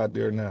kid out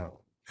there now.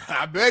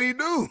 I bet he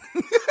do.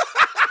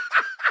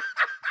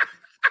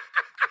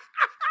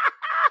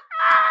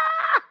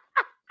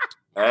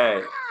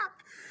 Hey,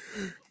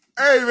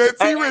 man,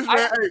 T-Rich, man.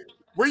 Hey,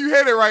 where you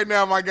headed right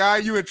now, my guy?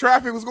 You in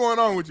traffic? What's going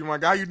on with you, my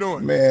guy? How you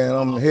doing? Man,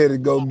 I'm headed to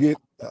go get,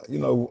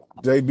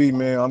 JB,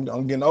 man.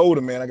 I'm getting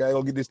older, man. I gotta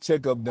go get this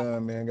checkup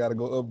done, man. Gotta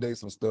go update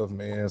some stuff,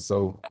 man.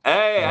 So,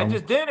 hey, I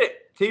just did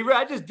it, T-Rich.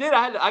 I just did it.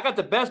 I got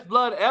the best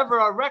blood ever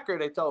on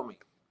record. They told me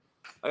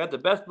I got the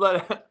best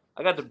blood.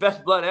 I got the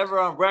best blood ever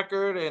on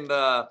record, and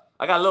I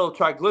got a little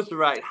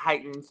triglyceride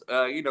heightens,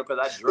 because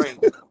I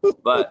drink.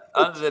 But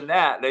other than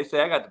that, they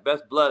say I got the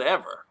best blood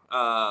ever.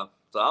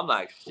 So I'm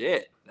like,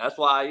 shit. That's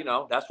why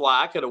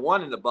I could have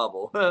won in the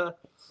bubble. Hey,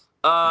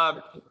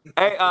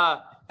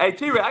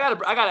 T-Ray, I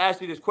gotta ask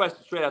you this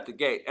question straight out the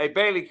gate. Hey,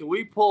 Bailey, can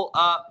we pull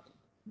up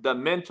the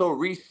mental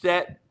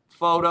reset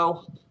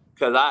photo?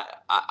 Because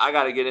I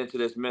got to get into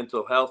this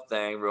mental health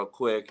thing real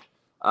quick.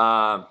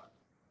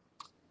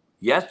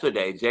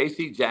 Yesterday,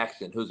 J.C.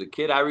 Jackson, who's a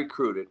kid I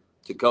recruited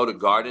to go to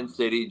Garden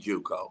City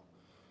JUCO,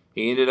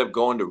 he ended up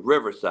going to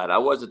Riverside. I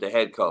wasn't the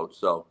head coach,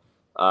 so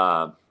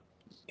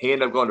he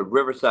ended up going to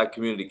Riverside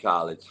Community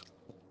College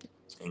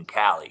in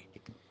Cali.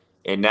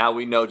 And now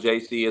we know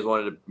JC is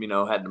one of the,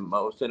 had the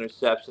most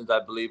interceptions,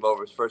 I believe,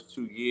 over his first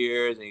 2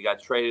 years. And he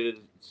got traded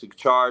to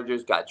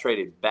Chargers, got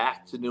traded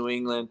back to New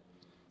England.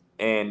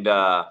 And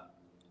I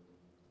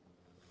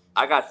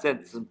got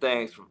sent some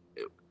things from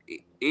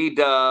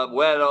E-Dub,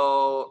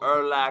 Weddle,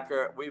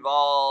 Urlacher. We've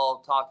all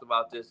talked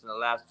about this in the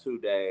last 2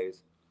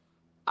 days.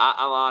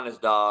 I'm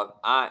honest, dog.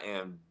 I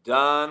am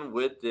done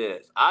with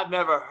this. I've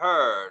never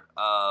heard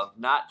of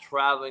not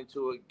traveling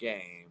to a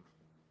game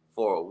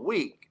for a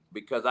week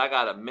because I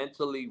got to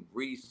mentally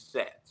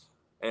reset.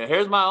 And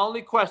here's my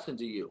only question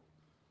to you.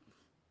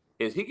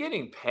 is he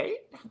getting paid?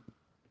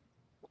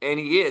 And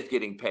he is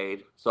getting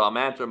paid. So I'm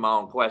answering my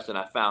own question.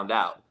 I found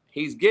out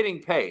he's getting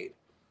paid.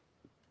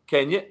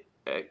 Can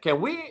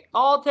we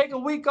all take a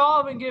week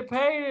off and get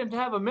paid and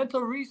have a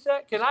mental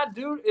reset?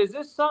 Is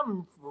this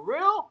something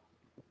real?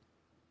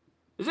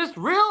 Is this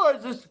real or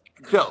is this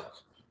joke?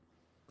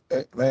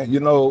 Man, you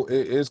know,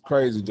 it's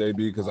crazy, JB,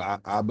 because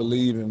I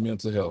believe in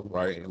mental health,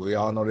 right? And we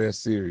all know that's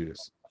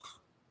serious.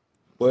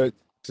 But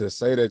to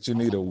say that you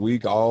need a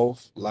week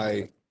off,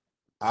 like,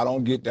 I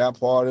don't get that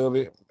part of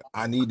it.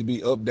 I need to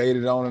be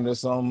updated on it or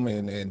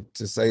something. And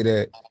to say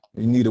that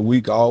you need a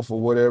week off or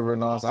whatever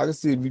and all. So I can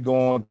see if you're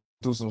going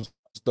through some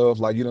stuff,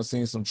 like you done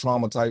seen some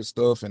trauma type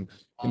stuff, and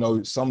you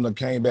know, some of them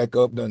came back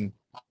up,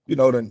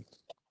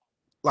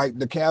 like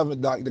the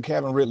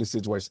Calvin Ridley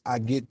situation. I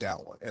get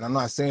that one. And I'm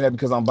not saying that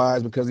because I'm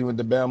biased because he went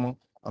to Bama.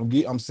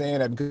 I'm saying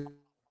that because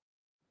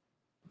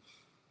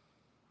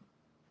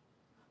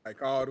I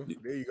called him.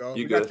 There you go.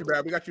 We got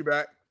you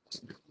back.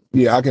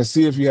 yeah, I can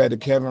see if you had the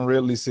Kevin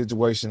Ridley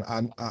situation.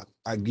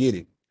 I get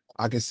it.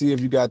 I can see if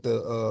you got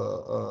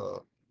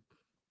the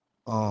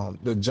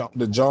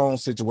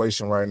Jones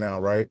situation right now,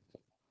 right?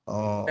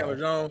 Taylor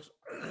Jones.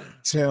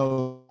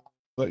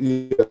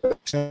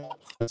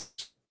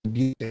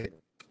 Get that.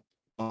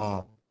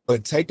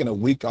 But taking a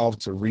week off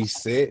to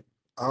reset,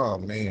 oh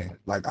man,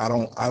 like I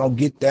don't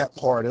get that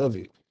part of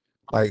it.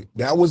 Like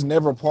that was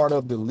never part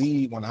of the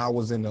league when I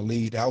was in the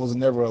league. That was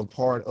never a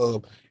part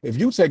of. If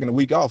you taking a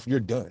week off,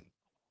 you're done.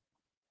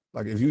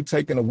 Like if you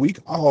taking a week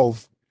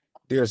off,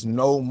 there's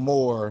no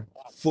more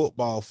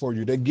football for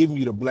you. They're giving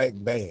you the black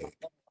bag.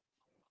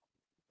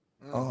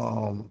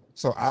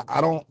 So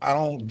I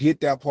don't get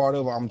that part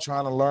of it. I'm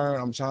trying to learn.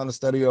 I'm trying to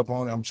study up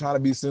on it. I'm trying to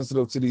be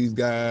sensitive to these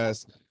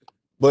guys.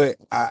 But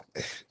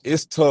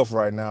it's tough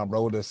right now,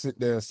 bro, to sit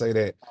there and say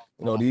that,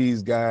 you know,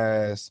 these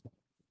guys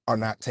are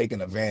not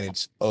taking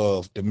advantage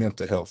of the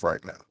mental health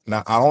right now.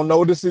 Now, I don't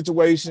know the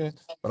situation,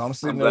 but I'm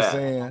sitting there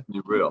saying,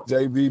 you're real.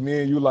 JB,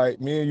 me and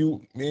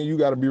you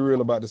got to be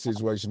real about the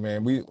situation,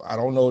 man. I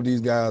don't know if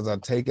these guys are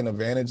taking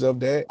advantage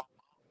of that.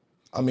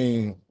 I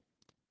mean,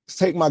 let's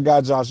take my guy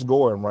Josh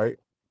Gordon, right?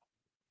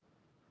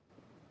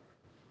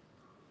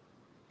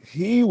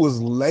 He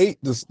was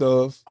late to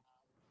stuff.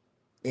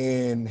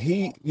 And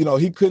he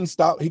couldn't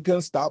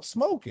stop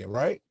smoking,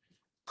 right?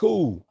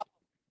 Cool.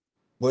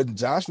 But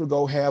Josh would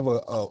go have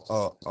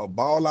a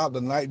ball out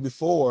the night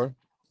before,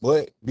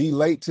 but be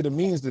late to the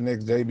meetings the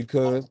next day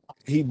because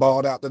he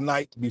balled out the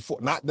night before,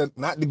 not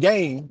the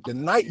game, the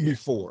night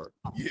before.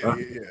 Yeah.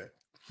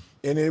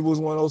 And it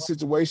was one of those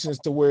situations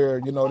to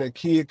where, you know, that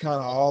kid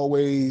kind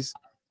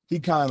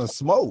of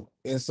smoked.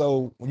 And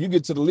so when you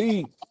get to the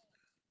league,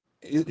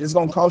 it's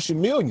gonna cost you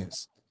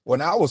millions.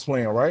 When I was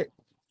playing, right?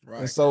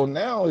 Right. And so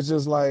now it's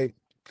just like,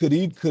 could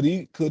he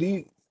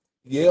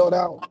yelled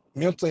out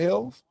mental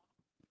health?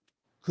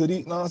 Could he,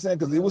 you know what I'm saying?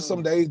 Because it was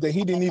some days that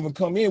he didn't even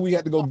come in. We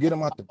had to go get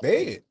him out the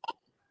bed.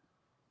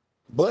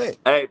 But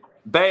hey,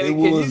 Bailey,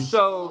 can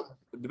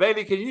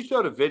you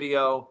show the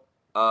video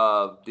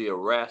of the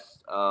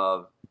arrest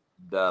of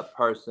the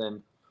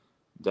person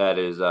that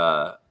is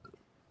I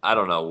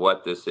don't know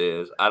what this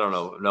is. I don't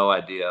know, no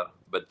idea.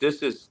 But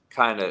this is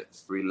kind of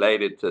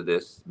related to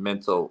this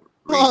mental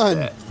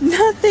reset.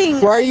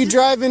 Nothing. Why are you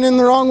driving in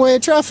the wrong way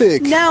of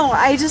traffic? No,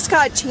 I just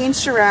got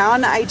changed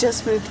around. I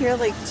just moved here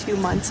like 2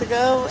 months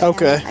ago.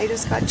 Okay. I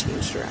just got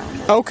changed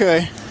around.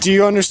 Okay. Do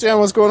you understand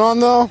what's going on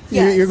though?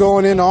 Yes. You're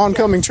going into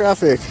oncoming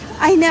traffic.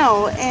 I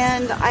know,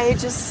 and I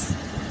just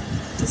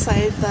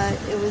decided that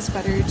it was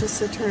better just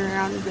to turn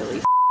around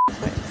really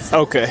quick. So,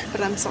 okay.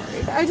 But I'm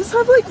sorry. I just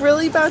have like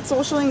really bad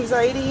social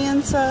anxiety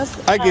and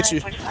stuff. I get you.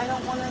 I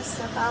don't want to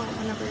step out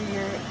whenever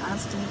you're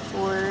asking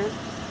for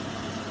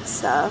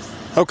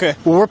stuff. Okay,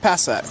 well, we're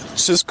past that.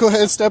 Just go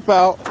ahead and step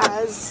out.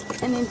 As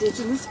an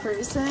Indigenous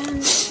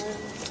person.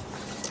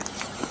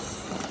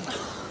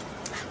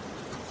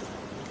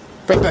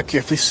 Right back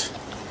here, please.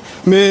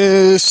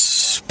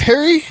 Miss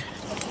Perry?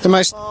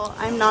 Well,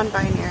 I'm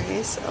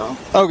non-binary, so.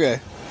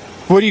 Okay.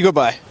 What do you go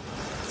by?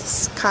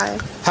 It's Kai.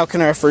 How can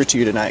I refer to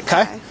you tonight?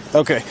 Kai?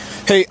 Okay.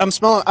 Hey, I'm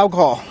smelling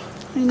alcohol.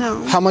 I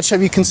know. How much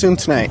have you consumed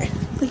tonight?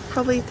 Like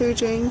probably 3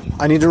 drinks.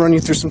 I need to run you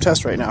through some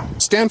tests right now.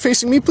 Stand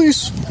facing me,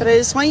 please. But I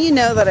just want you to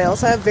know that I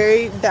also have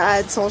very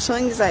bad social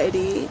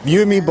anxiety.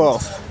 You and me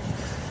both.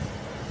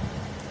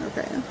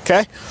 Okay.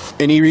 Okay.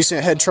 Any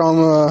recent head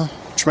trauma,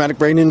 traumatic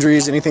brain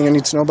injuries, anything I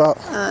need to know about?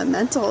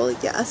 Mental,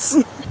 yes.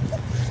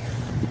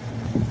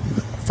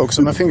 Focus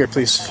on my finger,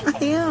 please.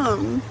 I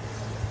am.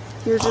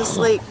 You're just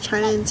like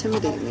trying to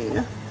intimidate me.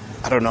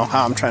 I don't know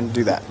how I'm trying to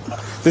do that.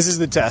 This is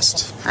the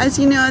test. As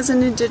you know, as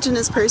an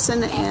Indigenous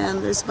person,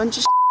 and there's a bunch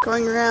of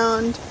going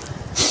around,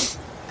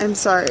 I'm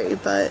sorry,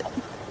 but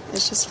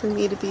it's just for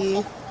me to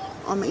be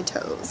on my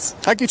toes.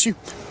 I get you.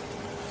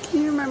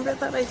 Can you remember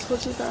that I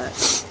told you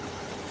that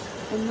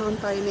I'm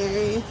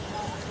non-binary?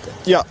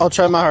 Yeah, I'll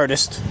try my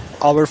hardest.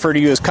 I'll refer to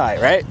you as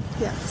Kai, right?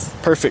 Yes.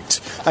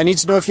 Perfect. I need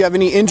to know if you have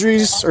any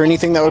injuries or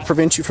anything that would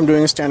prevent you from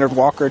doing a standard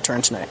walk or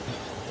turn tonight.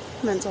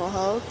 Mental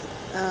health.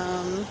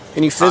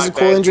 Any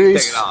physical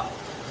injuries?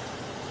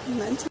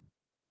 Mental.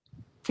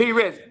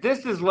 T-Rich,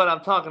 this is what I'm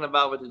talking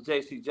about with the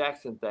J.C.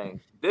 Jackson thing.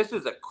 This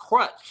is a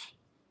crutch.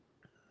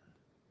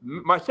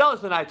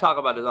 Marcellus and I talk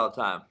about this all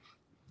the time.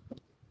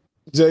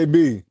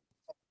 JB.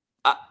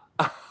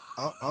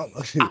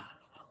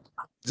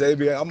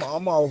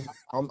 JB,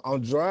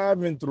 I'm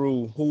driving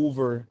through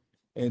Hoover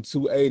and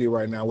 280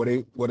 right now,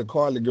 where the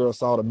Carly girl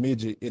saw the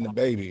midget in the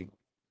baby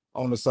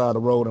on the side of the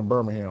road in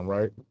Birmingham,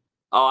 right?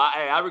 Oh,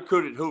 I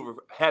recruited Hoover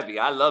heavy.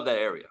 I love that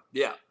area.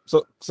 Yeah.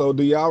 So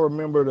do y'all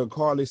remember the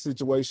Carly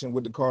situation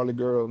with the Carly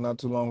girl not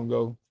too long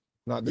ago?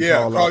 Not the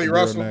Carly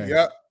Russell.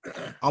 Yep.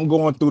 I'm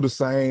going through the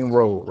same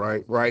road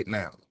right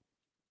now.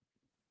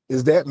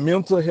 Is that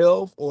mental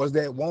health, or is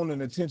that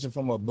wanting attention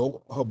from her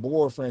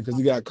boyfriend because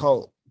he got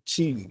caught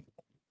cheating?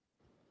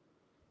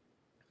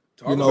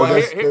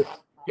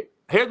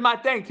 Here's my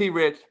thing,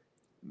 T-Rich.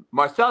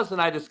 Marcellus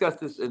and I discussed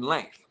this in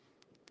length.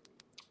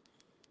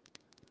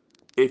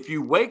 If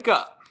you wake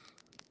up,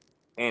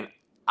 and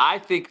I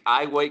think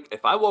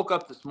if I woke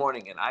up this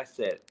morning and I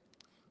said,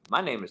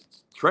 my name is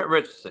Trent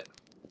Richardson,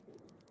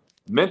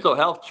 mental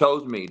health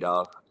chose me,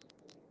 dog.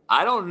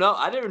 I don't know.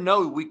 I didn't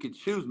know we could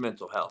choose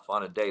mental health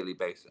on a daily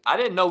basis. I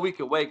didn't know we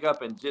could wake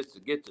up and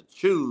just get to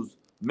choose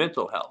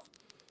mental health.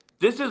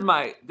 This is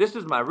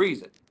my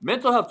reason.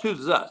 Mental health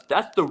chooses us.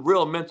 That's the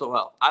real mental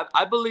health.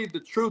 I believe the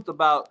truth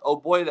about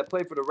boy that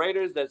played for the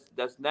Raiders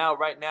that's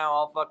right now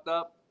all fucked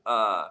up.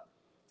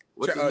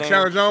 What's his name?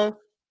 Chandler Jones.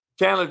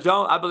 Chandler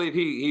Jones. I believe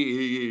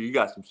he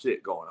got some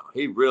shit going on.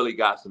 He really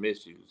got some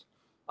issues.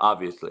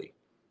 Obviously,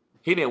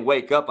 he didn't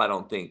wake up, I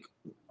don't think,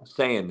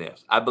 saying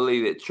this. I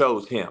believe it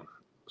chose him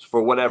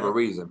for whatever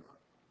reason.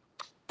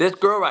 This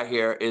girl right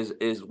here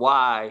is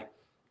why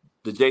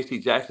the J.C.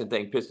 Jackson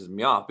thing pisses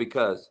me off,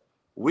 because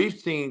we've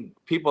seen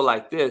people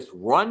like this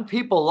run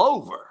people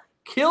over,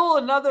 kill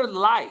another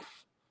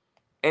life,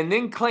 and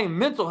then claim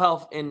mental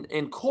health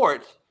in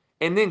court,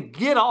 and then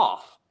get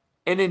off,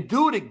 and then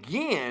do it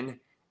again.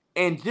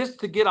 And just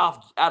to get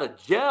out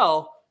of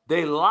jail,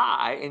 they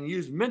lie and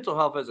use mental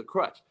health as a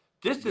crutch.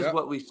 This is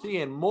what we see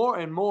in more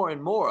and more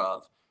and more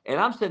of. And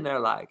I'm sitting there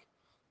like,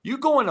 you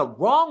going the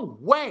wrong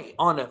way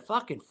on a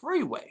fucking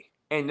freeway.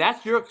 And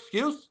that's your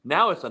excuse?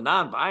 Now it's a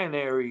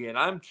non-binary and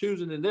I'm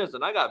choosing this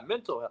and I got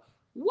mental health.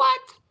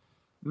 What?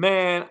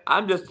 Man,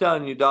 I'm just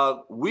telling you,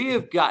 dog, we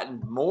have gotten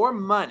more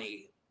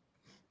money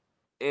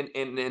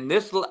in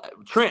this.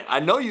 Trent,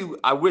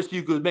 I wish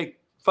you could make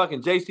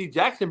fucking J.C.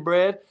 Jackson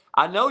bread.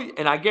 I know,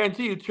 and I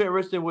guarantee you Trent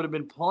Richardson would have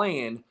been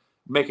playing,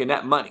 making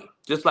that money,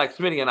 just like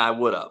Smitty and I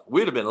would have.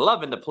 We'd have been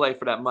loving to play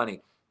for that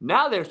money.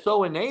 Now they're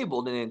so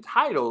enabled and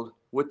entitled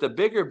with the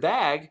bigger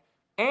bag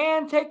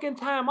and taking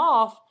time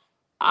off.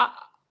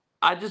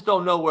 I just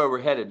don't know where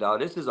we're headed,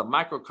 dog. This is a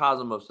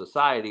microcosm of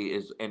society,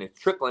 and it's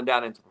trickling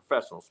down into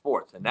professional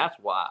sports, and that's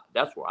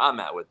where I'm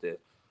at with this.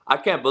 I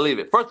can't believe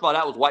it. First of all,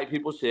 that was white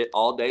people shit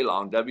all day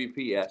long.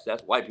 WPS,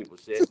 that's white people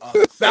shit.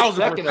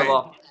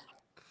 1,000%.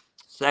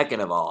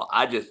 Second of all,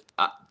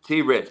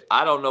 T-Rich,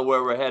 I don't know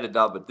where we're headed,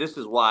 dog, but this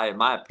is why, in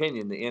my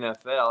opinion, the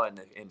NFL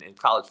and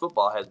college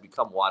football has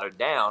become watered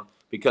down,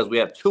 because we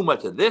have too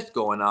much of this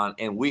going on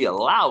and we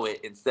allow it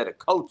instead of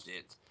coach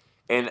it.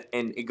 And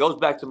it goes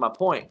back to my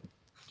point.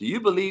 Do you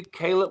believe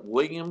Caleb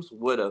Williams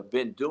would have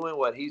been doing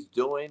what he's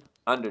doing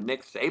under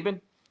Nick Saban?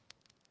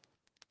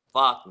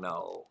 Fuck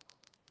no.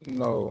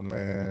 No,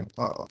 man.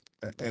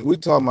 And we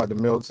talking about the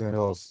mental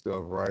health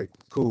stuff, right?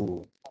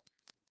 Cool.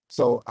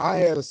 So I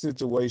had a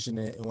situation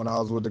when I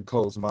was with the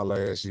coach my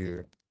last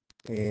year,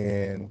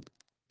 and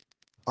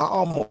I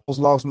almost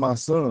lost my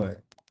son.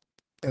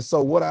 And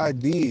so what I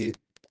did,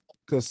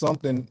 because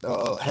something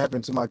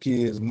happened to my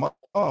kid's mom,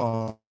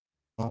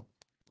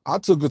 I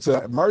took her to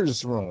the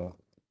emergency room.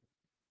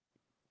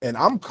 And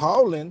I'm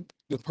calling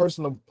the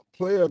personal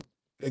player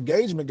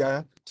engagement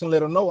guy to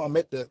let him know I'm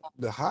at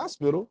the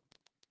hospital.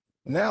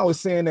 Now it's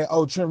saying that,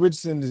 Trent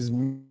Richardson is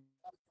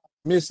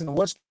missing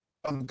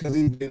because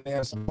he didn't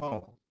answer the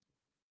phone.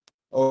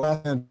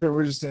 Trent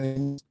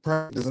Richardson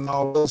practice and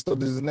all that stuff,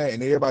 this and that,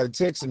 and everybody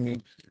texting me,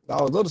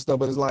 all this other stuff.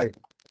 But it's like,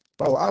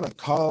 bro, I done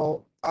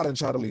called, I done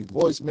tried to leave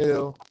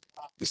voicemail,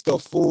 the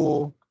stuff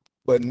full,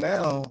 but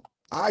now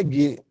I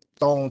get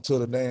thrown to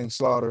the dang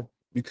slaughter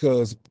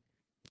because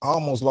I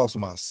almost lost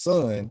my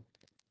son,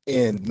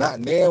 and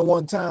not now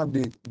one time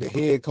did the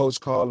head coach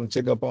call and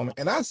check up on me.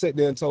 And I sat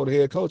there and told the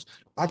head coach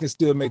I can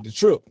still make the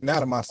trip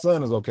now that my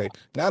son is okay.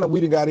 Now that we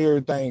done got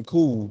everything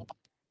cool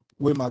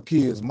with my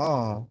kid's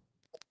mom,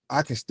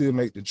 I can still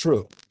make the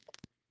trip.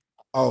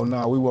 Oh,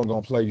 no, we weren't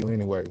going to play you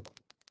anyway.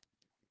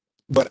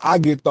 But I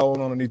get thrown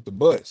underneath the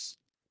bus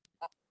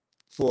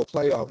for a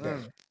playoff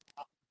game.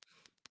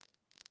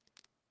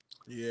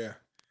 Yeah.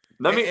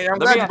 I'm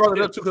glad you brought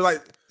it up, too, because,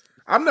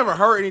 I've never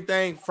heard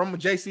anything from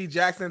J.C.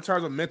 Jackson in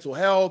terms of mental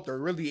health or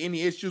really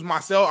any issues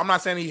myself. I'm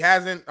not saying he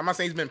hasn't. I'm not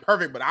saying he's been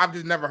perfect, but I've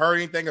just never heard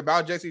anything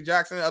about J.C.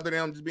 Jackson other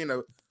than him just being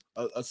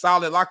a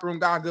solid locker room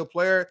guy, good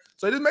player.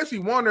 So it just makes me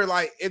wonder,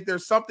 if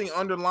there's something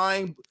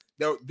underlying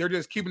that they're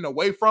just keeping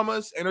away from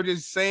us, and they're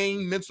just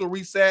saying mental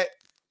reset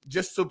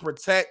just to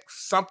protect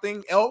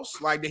something else.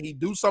 Did he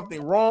do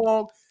something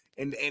wrong?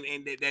 and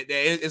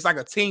it's like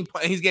a team.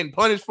 He's getting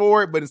punished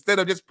for it, but instead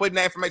of just putting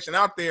that information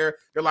out there,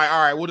 they're like,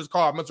 all right, we'll just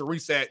call a mental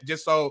reset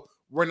just so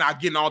we're not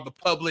getting all the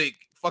public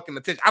fucking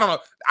attention. I don't know.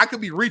 I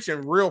could be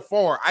reaching real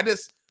far.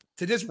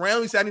 To just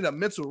randomly say I need a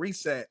mental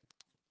reset.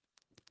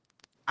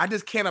 I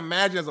just can't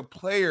imagine as a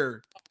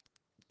player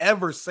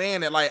ever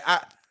saying that. Like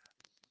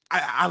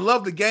I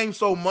love the game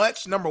so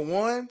much, number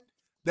one,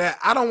 that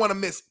I don't want to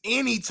miss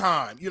any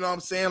time. You know what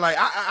I'm saying? Like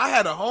I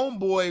had a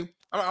homeboy.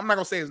 I'm not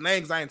gonna say his name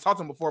because I ain't talked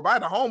to him before, but I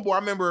had a homeboy. I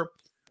remember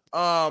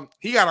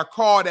he got a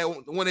call that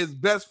one of his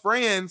best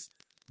friends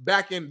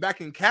back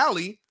in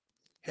Cali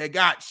had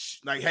got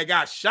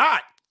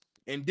shot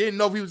and didn't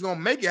know if he was gonna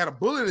make it. Had a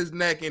bullet in his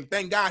neck, and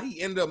thank God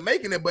he ended up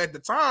making it. But at the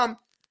time,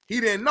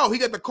 he didn't know. He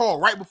got the call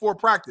right before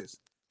practice,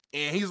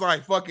 and he's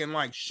like fucking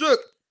like shook.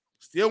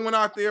 Still went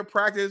out there,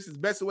 practiced as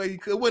best way he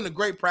could. It wasn't a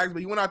great practice,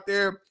 but he went out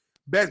there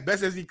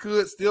best as he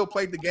could. Still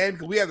played the game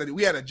because we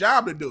had a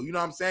job to do. You know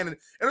what I'm saying? And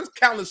there's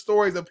countless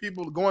stories of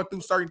people going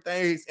through certain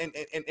things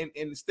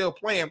and still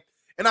playing.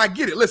 And I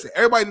get it. Listen,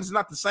 everybody is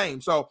not the same.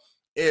 So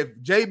if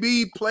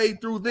JB played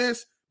through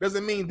this,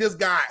 doesn't mean this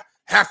guy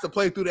has to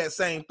play through that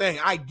same thing.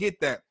 I get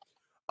that.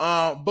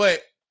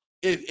 But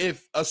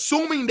if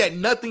assuming that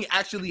nothing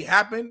actually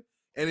happened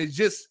and it's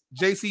just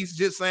JC's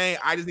just saying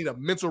I just need a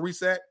mental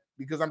reset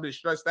because I'm just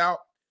stressed out,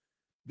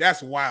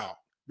 that's wild.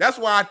 That's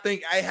why I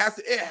think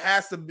it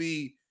has to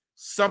be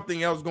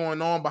something else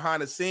going on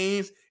behind the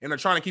scenes, and they're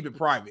trying to keep it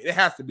private. It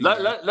has to be.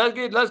 Let's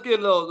get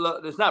a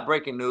little. It's not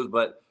breaking news,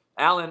 but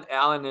Alan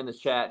in the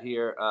chat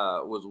here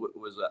was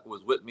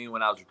with me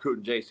when I was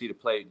recruiting JC to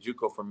play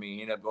JUCO for me.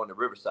 He ended up going to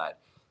Riverside.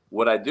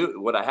 What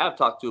I have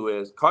talked to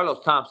is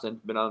Carlos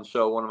Thompson, been on the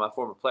show, one of my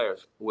former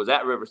players, was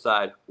at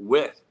Riverside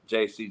with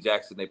JC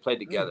Jackson. They played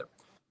together.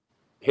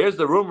 Here's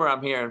the rumor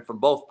I'm hearing from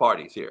both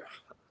parties here.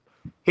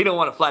 He don't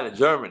want to fly to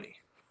Germany.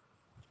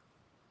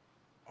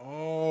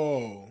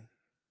 Oh.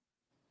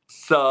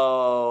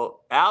 So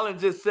Alan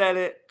just said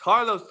it.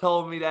 Carlos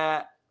told me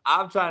that.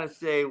 I'm trying to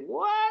say,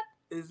 what?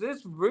 Is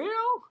this real?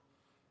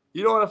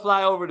 You don't want to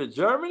fly over to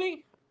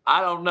Germany? I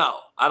don't know.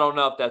 I don't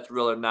know if that's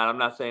real or not. I'm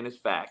not saying it's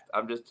fact.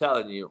 I'm just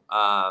telling you.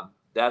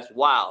 That's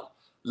wild.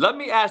 Let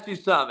me ask you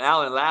something.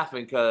 Alan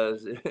laughing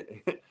because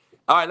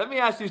 – all right, let me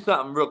ask you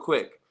something real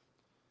quick.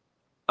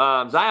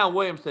 Zion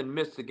Williamson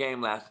missed the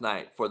game last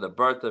night for the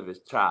birth of his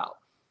child.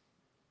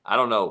 I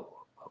don't know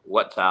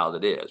what child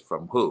it is,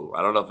 from who.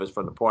 I don't know if it's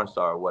from the porn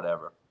star or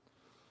whatever.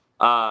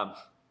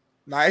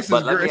 This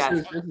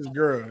is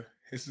girl.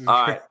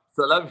 All right,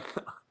 so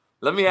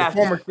let me ask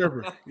former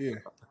stripper. Yeah.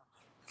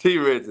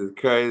 T-Rich is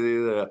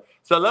crazy.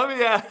 So let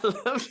me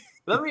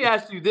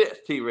ask you this,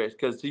 T-Rich,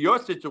 because to your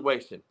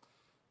situation,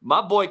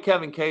 my boy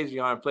Kevin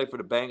Kaziarn played for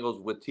the Bengals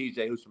with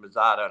TJ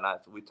Houshmandzadeh,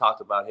 and we talked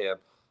about him.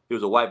 He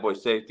was a white boy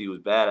safety. He was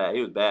bad.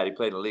 He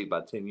played in the league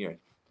about 10 years.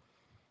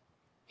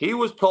 He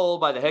was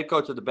told by the head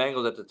coach of the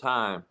Bengals at the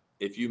time,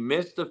 if you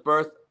missed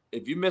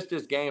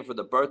this game for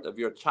the birth of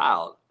your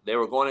child, they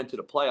were going into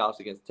the playoffs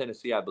against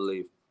Tennessee, I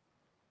believe,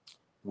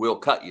 we'll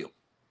cut you.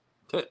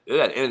 At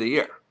the end of the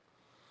year.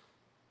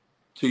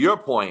 To your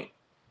point,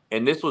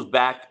 and this was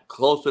back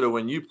closer to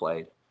when you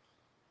played,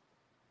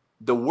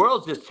 the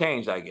world's just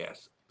changed, I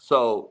guess.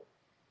 So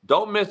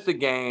don't miss the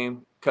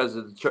game because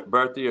of the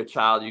birth of your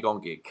child, you're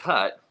going to get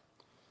cut.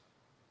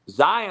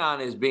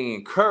 Zion is being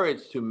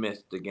encouraged to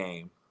miss the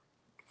game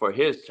for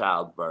his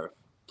childbirth.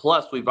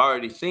 Plus, we've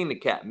already seen the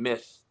cat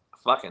miss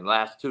fucking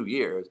last 2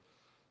 years.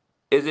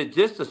 Is it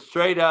just a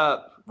straight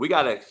up, we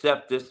got to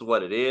accept this is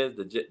what it is?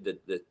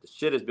 The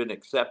shit has been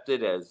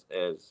accepted as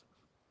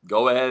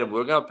go ahead and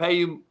we're going to pay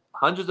you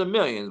hundreds of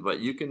millions,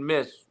 but you can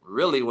miss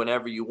really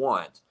whenever you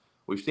want.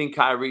 We've seen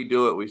Kyrie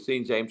do it. We've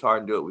seen James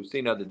Harden do it. We've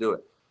seen others do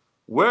it.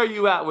 Where are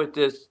you at with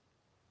this?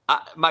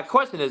 My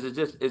question is it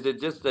just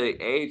the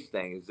age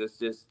thing? Is this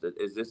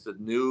the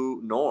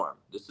new norm?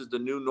 This is the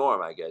new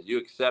norm, I guess. You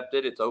accept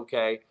it. It's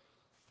okay.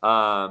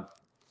 I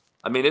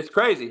mean, it's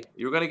crazy.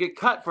 You're going to get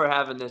cut for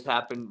having this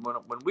happen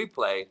when we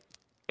play,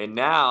 and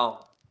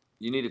now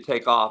you need to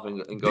take off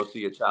and go see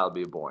your child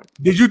be born.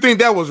 Did you think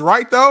that was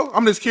right, though?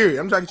 I'm just curious.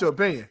 I'm trying to get your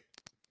opinion.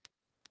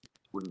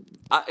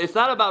 It's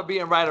not about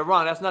being right or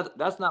wrong. That's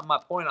not my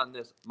point on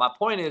this. My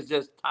point is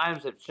just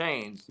times have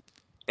changed,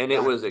 and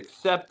it was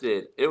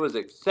accepted. It was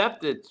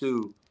accepted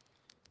to,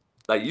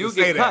 like, you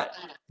get cut.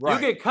 Right.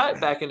 You get cut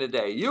back in the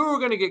day. You were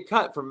going to get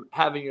cut from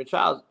having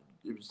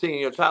seeing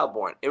your child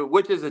born,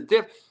 which is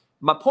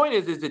my point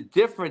is it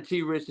different,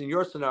 T-Rich, in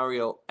your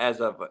scenario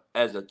as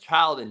a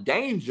child in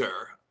danger,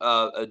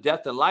 a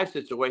death and life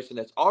situation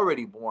that's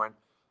already born,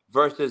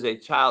 versus a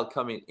child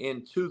coming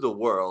into the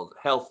world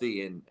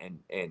healthy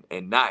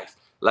and nice.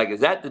 Like,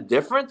 is that the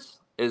difference?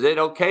 Is it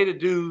okay to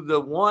do the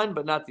one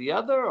but not the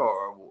other?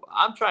 Or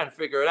I'm trying to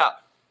figure it out.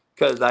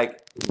 Because,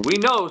 like, we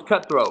know it was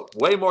cutthroat,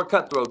 way more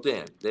cutthroat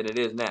then than it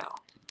is now.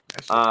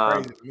 That's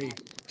crazy to me.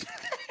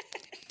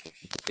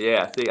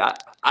 Yeah, see,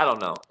 I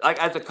don't know. Like,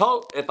 as a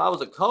coach, if I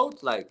was a coach,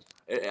 like,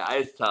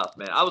 it's tough,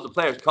 man. I was a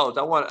player's coach.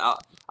 I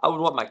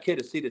would want my kid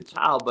to see the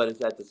child, but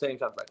it's at the same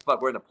time, like,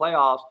 fuck, we're in the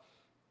playoffs,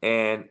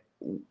 and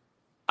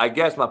I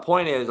guess my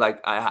point is,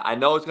 like, I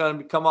know it's going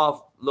to come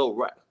off a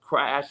little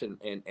crash and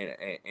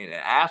an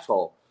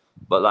asshole,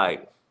 but,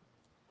 like,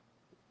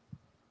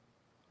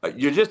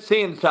 you're just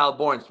seeing the child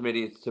born,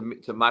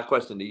 Smitty, to my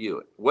question to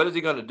you. What is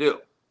he going to do?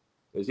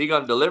 Is he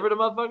going to deliver the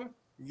motherfucker?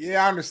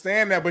 Yeah, I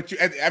understand that, but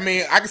I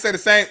mean, I can say the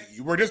same.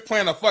 We're just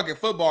playing a fucking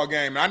football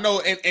game. And I know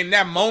in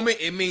that moment,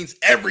 it means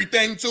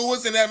everything to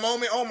us in that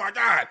moment. Oh, my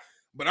God.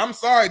 But I'm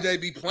sorry,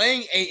 JB,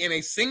 playing in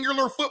a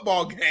singular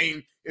football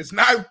game is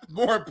not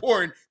more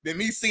important than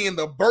me seeing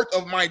the birth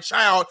of my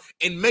child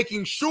and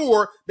making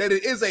sure that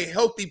it is a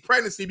healthy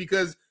pregnancy,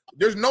 because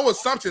there's no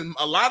assumption.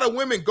 A lot of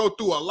women go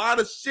through a lot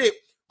of shit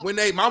when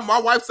my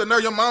wife's a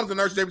nurse, your mom's a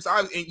nurse, JB,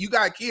 and you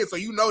got kids, so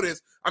you know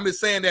this. I'm just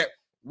saying that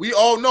we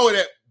all know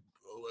that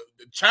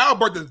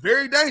childbirth is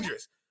very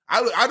dangerous.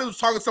 I was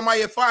talking to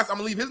somebody at Fox. I'm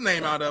gonna leave his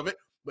name out of it,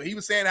 but he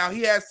was saying how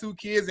he has 2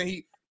 kids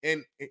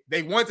and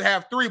they wanted to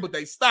have 3, but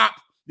they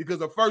stopped because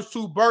the first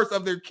 2 births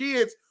of their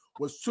kids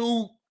was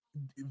 2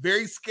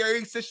 very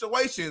scary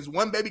situations.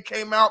 One baby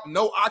came out,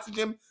 no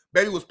oxygen,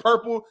 baby was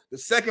purple. The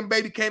second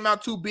baby came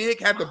out too big,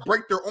 had to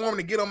break their arm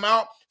to get them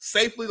out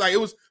safely. Like, it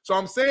was. So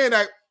I'm saying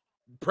that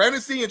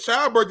pregnancy and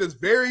childbirth is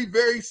very,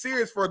 very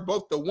serious for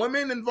both the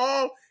woman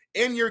involved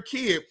and your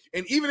kid.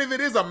 And even if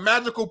it is a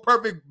magical,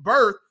 perfect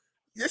birth,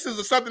 this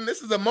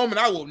is a moment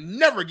I will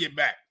never get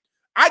back.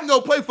 I can go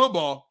play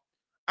football.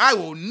 I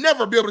will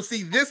never be able to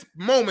see this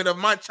moment of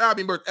my child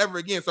being birthed ever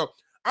again. So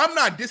I'm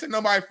not dissing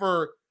nobody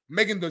for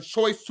making the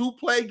choice to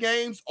play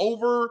games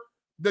over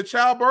the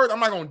childbirth. I'm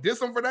not going to diss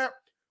them for that.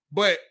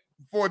 But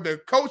for the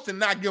coach to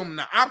not give them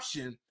the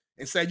option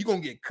and say, you're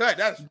going to get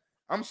cut,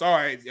 I'm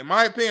sorry. In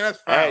my opinion,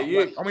 that's foul. Hey,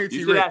 you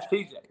should ask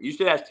TJ. You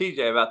should ask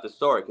TJ about the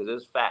story, because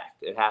it's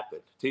fact. It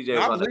happened. TJ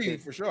was on the team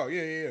for sure.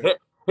 Yeah.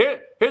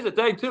 Here's the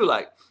thing too.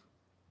 Like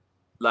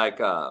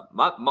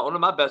one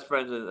of my best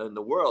friends in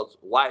the world's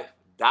wife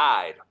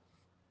died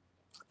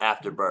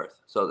after birth.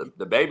 So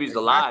the baby's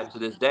alive to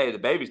this day. The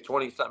baby's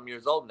 20-something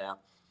years old now,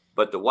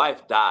 but the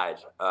wife died.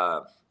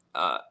 A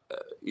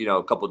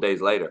couple of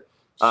days later.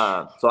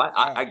 So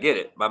I get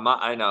it. My mom,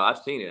 I know, I've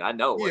seen it. I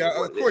know.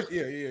 Yeah, of course.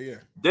 Yeah.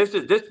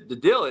 The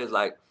deal is,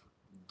 like,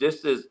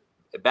 this is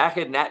back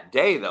in that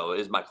day, though,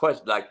 is my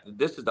question. Like,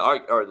 this is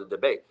the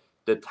debate.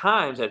 The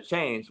times have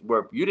changed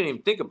where you didn't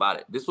even think about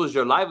it. This was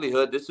your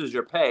livelihood. This is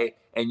your pay.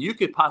 And you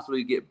could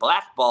possibly get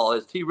blackballed,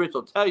 as T. Rich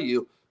will tell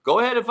you. Go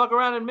ahead and fuck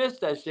around and miss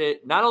that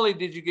shit. Not only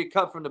did you get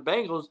cut from the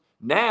Bengals,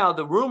 now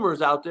the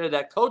rumors out there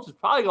that coach is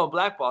probably going to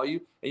blackball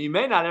you, and you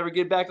may not ever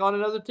get back on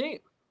another team.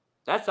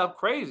 That's how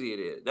crazy it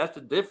is. That's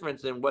the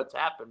difference in what's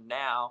happened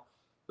now.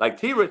 Like,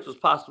 T. Rich was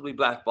possibly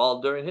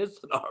blackballed during his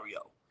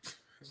scenario.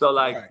 So,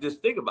 like,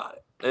 Just think about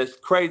it. It's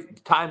crazy.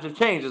 Times have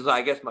changed is,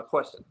 I guess, my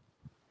question.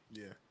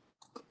 Yeah.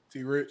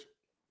 T. Rich.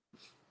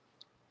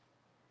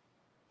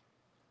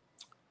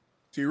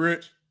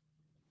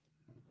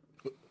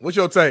 What's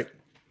your take?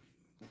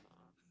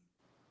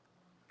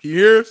 Can you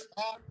hear us?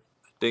 I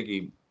think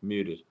he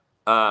muted.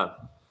 Well,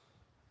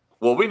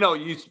 we know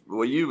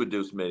what you would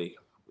do, Smitty.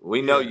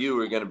 We know you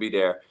were going to be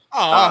there.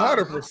 Oh,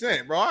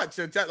 100%, bro.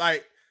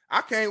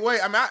 I can't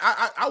wait. I mean,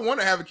 I want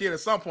to have a kid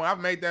at some point. I've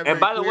made that. And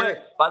by the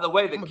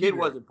way, the kid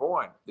wasn't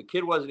born. The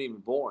kid wasn't even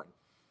born.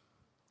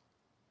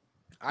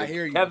 I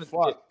hear you. Kevin's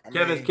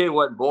kid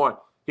wasn't born.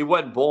 He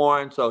wasn't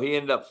born, so he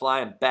ended up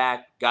flying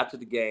back, got to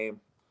the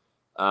game,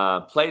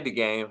 played the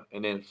game,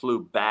 and then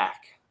flew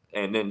back,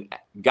 and then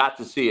got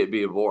to see it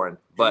be born.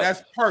 But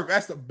that's perfect.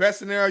 That's the best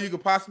scenario you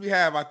could possibly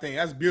have, I think.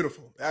 That's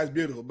beautiful.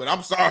 But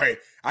I'm sorry.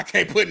 I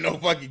can't put no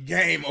fucking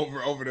game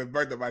over the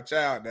birth of my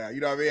child now.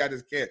 You know what I mean? I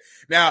just can't.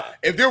 Now,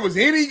 if there was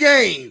any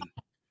game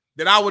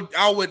that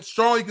I would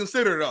strongly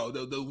consider, though,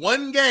 the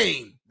one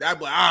game that I'd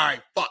be like, all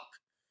right, fuck.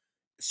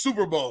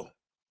 Super Bowl.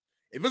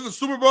 If it's a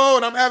Super Bowl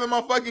and I'm having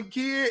my fucking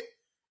kid,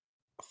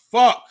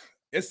 fuck.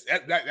 That's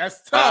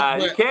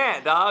tough. You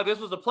can't, dog. This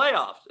was the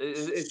playoffs.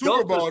 It's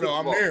Super Bowl, though.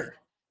 I'm there.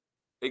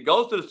 It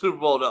goes to the Super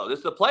Bowl, though. This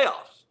is the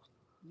playoffs.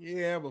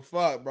 Yeah, but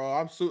fuck,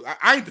 bro.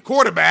 I ain't the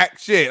quarterback.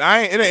 Shit,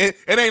 I ain't.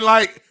 It ain't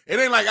like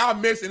I'll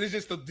miss and it's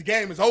just the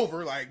game is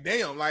over. Like,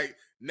 damn, like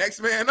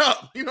next man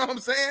up. You know what I'm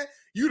saying?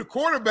 You the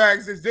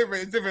quarterbacks is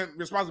different. It's different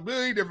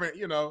responsibility, different.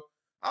 You know,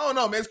 I don't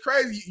know, man. It's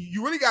crazy.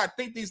 You really got to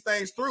think these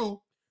things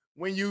through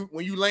when you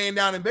laying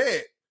down in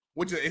bed.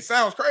 Which it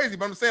sounds crazy,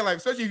 but I'm saying, like,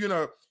 especially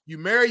if you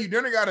marry, you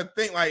then got to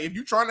think, like, if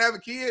you trying to have a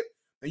kid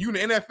and you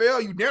in the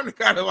NFL, you damn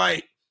got to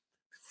like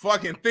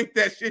fucking think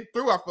that shit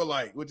through. I feel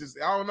like, which is,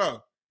 I don't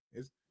know.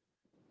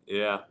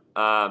 Yeah.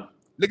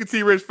 Look at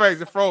T. Rich's face.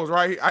 It froze,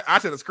 right? I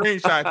should have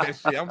screenshot that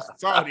shit. I'm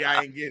sorry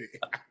I ain't get it.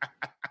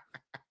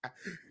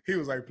 He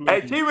was like, please. Hey,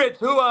 T.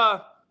 Rich,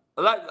 all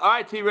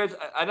right, T. Rich,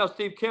 I know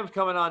Steve Kim's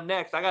coming on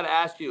next. I got to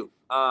ask you,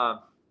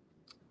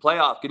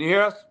 playoff, can you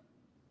hear us?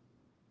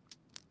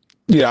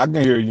 Yeah, I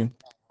can hear you.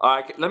 All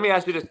right, let me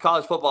ask you this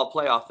college football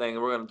playoff thing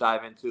that we're going to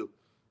dive into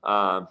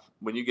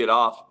when you get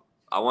off.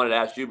 I wanted to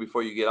ask you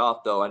before you get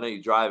off, though. I know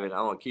you're driving. I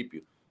don't want to keep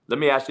you. Let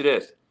me ask you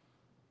this.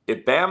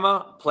 If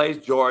Bama plays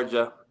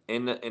Georgia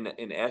in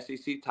the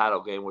SEC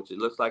title game, which it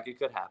looks like it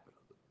could happen,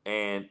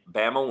 and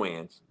Bama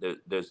wins,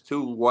 there's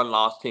 2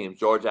 one-loss teams,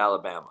 Georgia,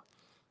 Alabama.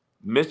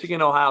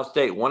 Michigan, Ohio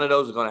State, one of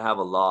those is going to have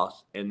a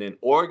loss. And then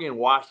Oregon,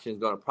 Washington is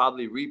going to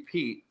probably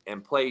repeat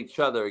and play each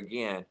other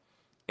again.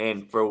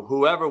 And for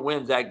whoever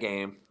wins that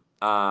game,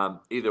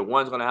 either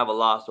one's going to have a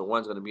loss or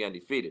one's going to be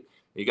undefeated.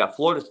 You got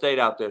Florida State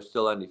out there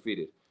still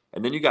undefeated.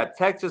 And then you got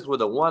Texas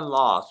with a 1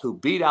 loss who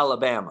beat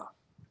Alabama.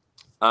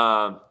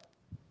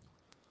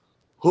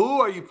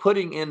 Who are you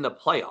putting in the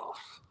playoffs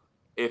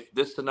if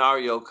this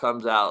scenario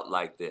comes out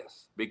like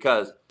this?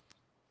 Because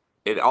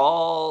in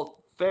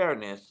all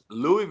fairness,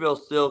 Louisville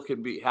still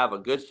can have a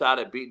good shot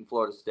at beating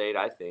Florida State,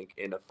 I think,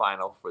 in the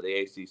final for the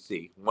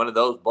ACC.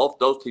 Both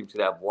those teams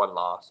could have 1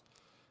 loss.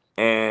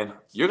 And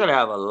you're going to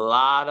have a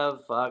lot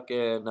of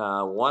fucking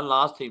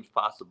 1-loss teams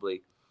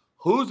possibly.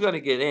 Who's going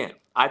to get in?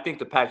 I think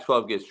the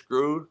Pac-12 gets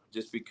screwed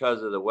just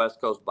because of the West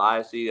Coast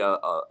bias,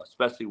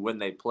 especially when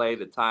they play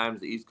the times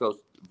the East Coast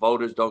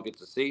voters don't get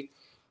to see.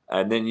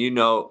 And then,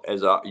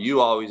 as you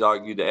always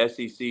argue, the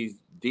SEC's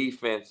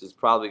defense is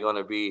probably going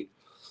to be,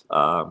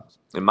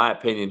 in my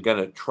opinion, going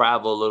to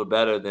travel a little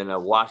better than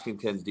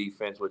Washington's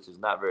defense, which is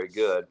not very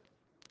good.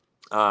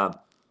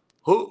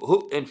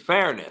 Who, in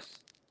fairness,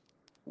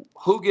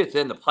 who gets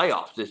in the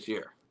playoffs this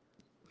year?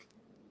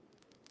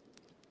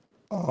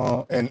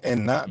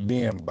 And not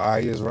being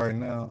biased right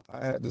now,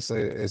 I had to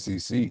say the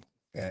SEC,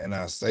 and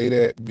I say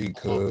that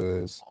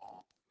because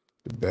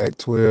the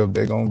Pac-12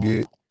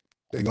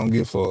 they're gonna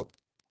get fucked.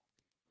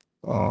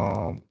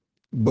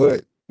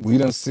 But we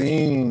done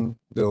seen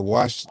the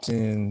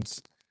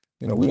Washingtons,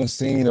 we done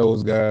seen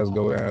those guys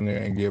go down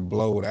there and get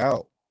blowed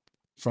out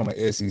from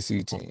an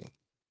SEC team.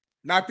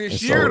 Not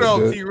this year,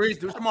 though, T-Reese.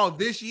 We're talking about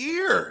this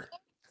year.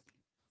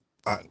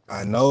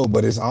 I know,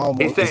 but it's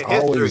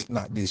always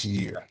not this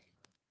year.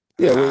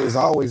 Yeah, well, it's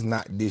always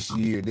not this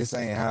year. This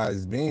ain't how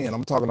it's been.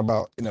 I'm talking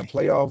about in a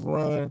playoff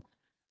run,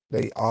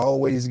 they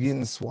always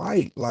getting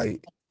swiped.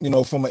 Like,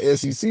 from an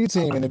SEC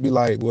team, and it'd be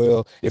like,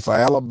 well, if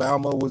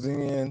Alabama was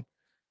in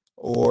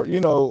or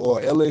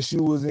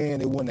LSU was in,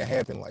 it wouldn't have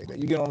happened like that.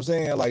 You get what I'm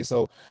saying? Like,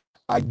 so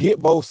I get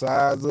both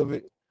sides of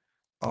it.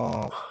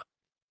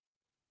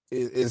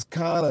 It's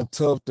kind of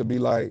tough to be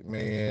like,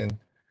 man,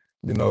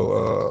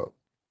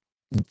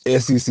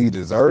 SEC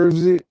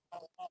deserves it,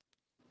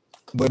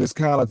 but it's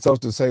kind of tough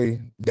to say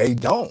they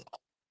don't.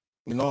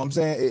 You know what I'm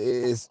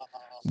saying?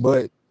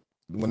 But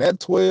when that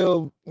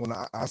 12, when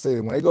I say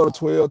when they go to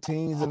 12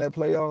 teams in that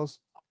playoffs,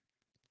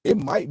 it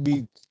might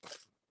be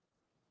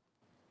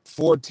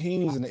 4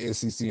 teams in the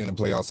SEC in the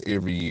playoffs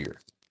every year.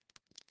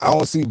 I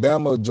don't see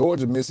Bama or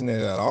Georgia missing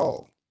it at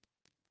all.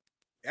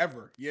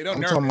 Ever. Yeah,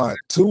 I'm talking about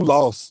 2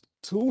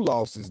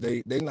 losses.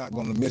 They not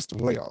going to miss the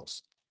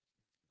playoffs.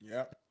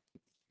 Yep.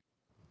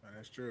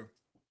 That's true.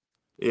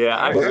 Yeah,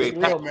 I agree.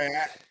 That's real, man.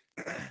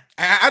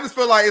 I just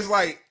feel like it's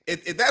like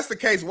if that's the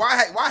case, why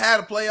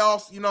have the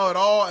playoffs, at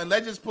all, and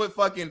let's just put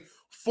fucking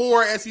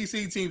 4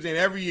 SEC teams in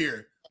every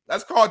year.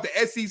 Let's call it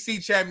the SEC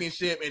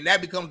championship, and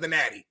that becomes the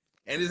Natty.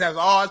 And this has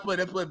all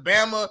let's put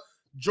Bama,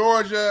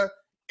 Georgia,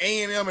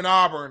 A&M, and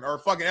Auburn, or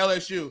fucking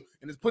LSU,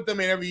 and just put them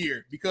in every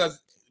year.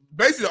 Because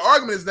basically the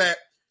argument is that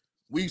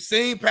we've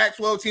seen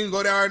Pac-12 teams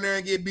go down there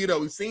and get beat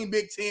up. We've seen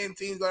Big Ten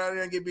teams go down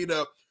there and get beat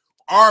up.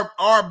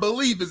 Our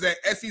belief is that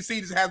SEC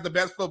just has the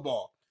best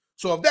football.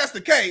 So if that's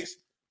the case,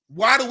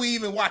 why do we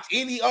even watch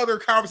any other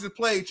conferences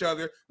play each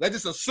other? Let's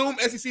just assume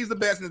SEC is the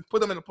best and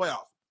put them in the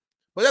playoffs.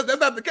 But that's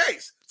not the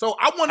case. So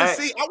I want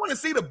to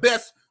see the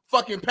best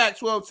fucking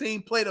Pac-12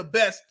 team play the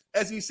best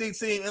SEC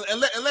team,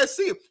 and let's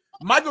see.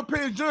 Michael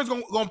Penix Jr. is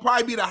going to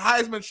probably be the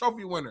Heisman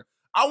Trophy winner.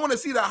 I want to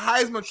see the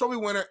Heisman Trophy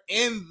winner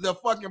in the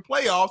fucking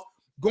playoffs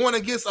going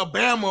against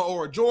Alabama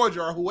or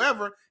Georgia or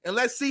whoever, and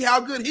let's see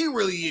how good he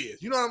really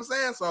is. You know what I'm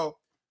saying? So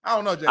I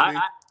don't know,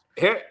 JB.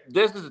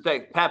 This is the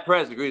thing. Pat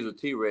Perez agrees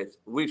with T-Ritz.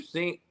 We've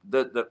seen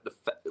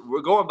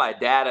we're going by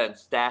data and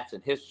stats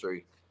and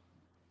history.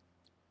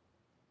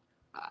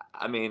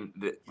 I mean,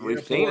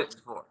 we've seen it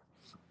before.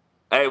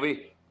 Hey,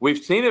 we've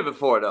seen it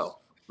before though.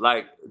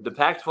 Like the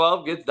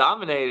Pac-12 gets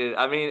dominated.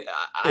 I mean,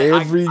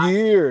 every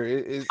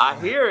year. I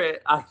hear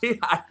it.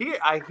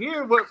 I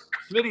hear what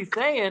Smitty's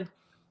saying,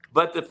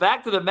 but the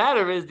fact of the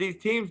matter is, these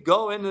teams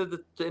go into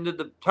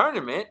the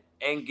tournament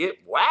and get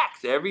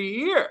waxed every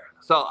year.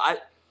 So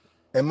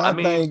my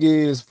thing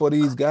is for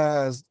these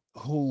guys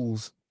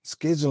who's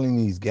scheduling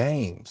these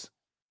games,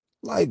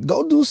 like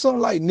go do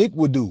something like Nick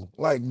would do.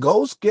 Like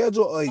go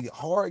schedule a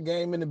hard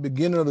game in the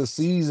beginning of the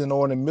season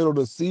or in the middle of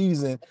the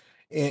season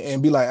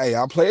and be like, hey,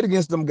 I played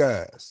against them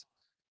guys.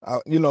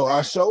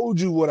 I showed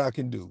you what I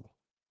can do.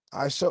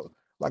 I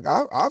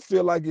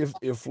feel like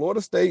if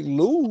Florida State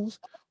lose,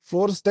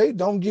 Florida State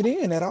don't get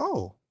in at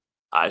all.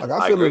 I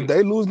feel agree. If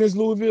they lose against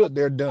Louisville,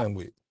 they're done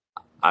with.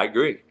 I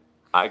agree.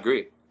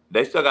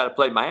 They still got to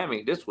play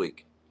Miami this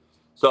week.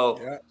 So,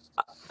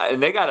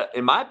 and they got to,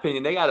 in my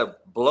opinion, they got to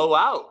blow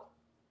out.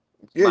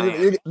 Yeah,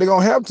 they're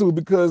going to have to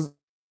because.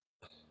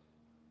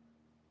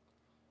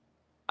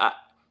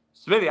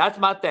 Smitty, that's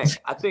my thing.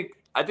 I think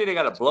they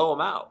got to blow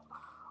them out.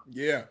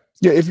 Yeah.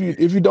 Yeah, if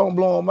you don't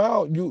blow them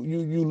out,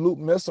 you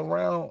mess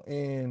around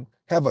and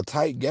have a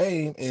tight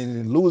game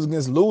and lose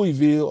against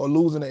Louisville or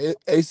losing the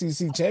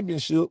ACC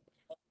championship,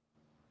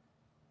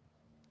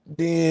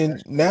 then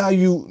now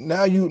you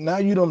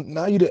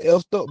the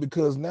effed up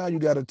because now you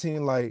got a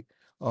team like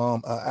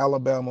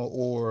Alabama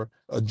or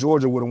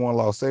Georgia would have won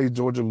loss. Say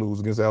Georgia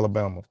lose against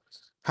Alabama.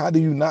 How do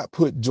you not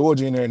put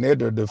Georgia in there and they're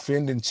the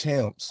defending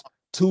champs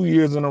 2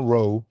 years in a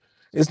row?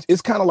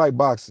 It's kind of like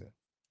boxing,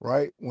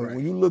 right? When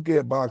you look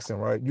at boxing,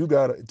 right, you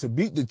gotta to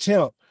beat the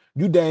champ,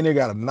 you dang near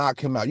gotta knock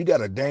him out. You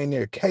gotta dang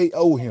near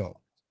KO him,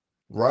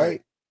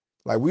 right?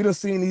 Like we done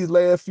seen these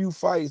last few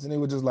fights and they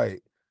were just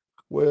like,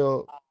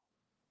 well,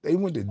 they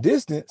went the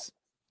distance,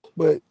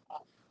 but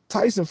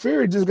Tyson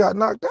Fury just got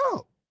knocked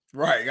out.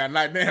 Right, got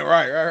knocked down.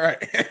 Right.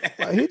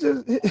 Like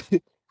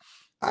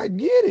I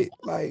get it.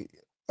 Like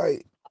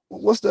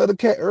what's the other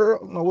cat?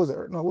 Earl? No, was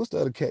it? No, what's the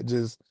other cat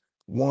just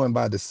won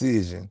by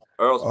decision?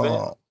 Earl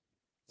Spence.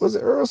 Was it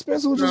Earl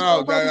Spence who just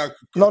No, it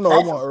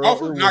wasn't Earl.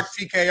 Crawford knocked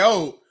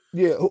TKO.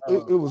 Yeah,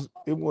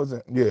 it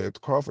wasn't. Yeah,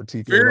 Crawford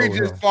TKO. Fury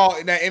just fought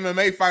in that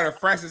MMA fighter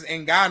Francis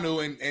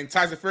Ngannou, and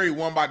Tyson Fury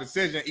won by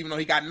decision, even though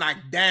he got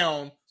knocked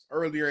down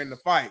earlier in the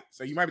fight.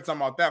 So you might be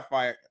talking about that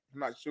fight. I'm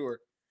not sure.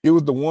 It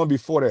was the one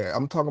before that.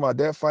 I'm talking about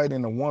that fight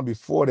and the one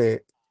before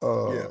that.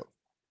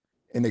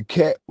 And the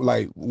cat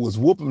like was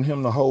whooping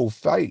him the whole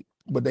fight,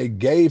 but they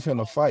gave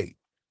him a fight.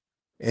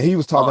 And he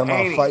was talking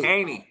about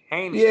fighting.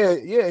 Haney.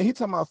 Yeah. He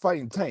talking about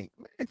fighting Tank.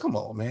 Man, come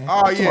on, man.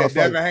 Oh, yeah,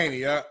 Devin Haney,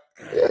 yeah.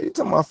 Yeah, you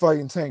talking about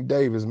fighting Tank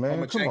Davis,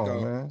 man. Come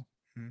on, man.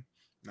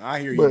 No, I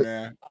hear you,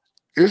 man.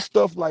 It's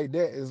stuff like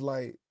that is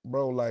like,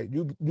 bro, like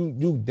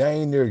you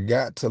dang near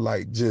got to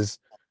like just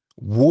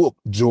whoop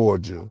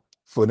Georgia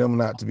for them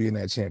not to be in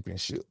that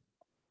championship.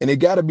 And it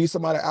got to be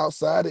somebody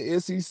outside the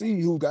SEC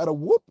who got to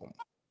whoop them.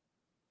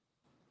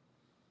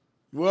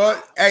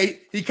 Well,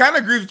 hey, he kind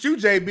of agrees with you,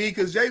 JB,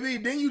 because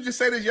JB, didn't you just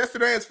say this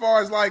yesterday as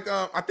far as like,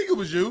 I think it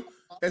was you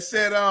that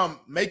said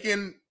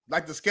making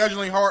like the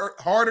scheduling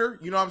harder,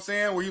 you know what I'm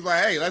saying? Where you're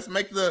like, hey, let's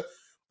make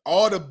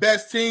all the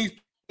best teams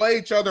play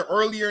each other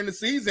earlier in the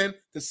season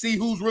to see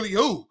who's really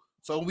who.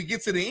 So when we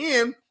get to the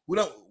end,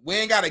 we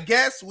ain't got to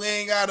guess,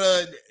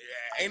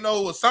 ain't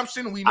no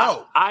assumption, we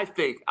know. I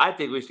think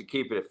we should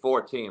keep it at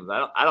 4 teams.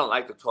 I don't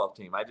like the 12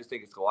 team. I just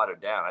think it's watered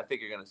down. I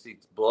think you're going to see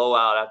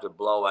blowout after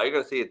blowout. You're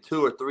going to see a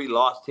 2 or 3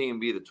 loss team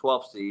be the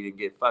 12th seed and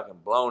get fucking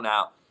blown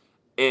out.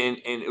 And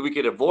we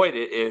could avoid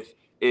it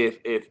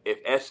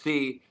if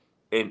SC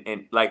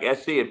and like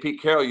SC and Pete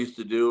Carroll used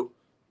to do,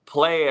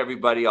 play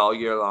everybody all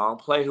year long,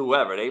 play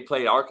whoever. They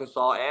played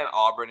Arkansas and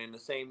Auburn in the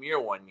same year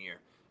one year.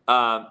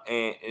 And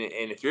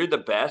if you're the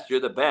best, you're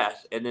the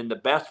best. And then the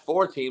best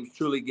 4 teams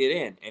truly get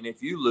in. And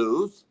if you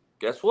lose,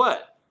 guess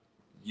what?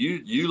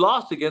 You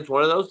lost against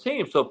one of those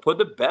teams. So put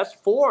the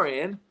best 4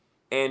 in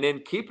and then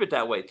keep it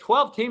that way.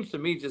 12 teams to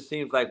me just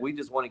seems like we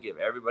just want to give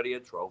everybody a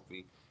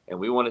trophy and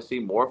we want to see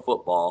more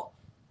football.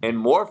 And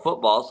more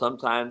football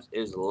sometimes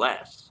is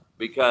less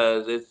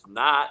because it's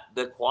not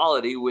the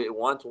quality it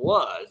once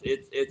was.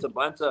 It's a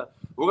bunch of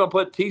 – we're going to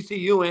put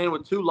TCU in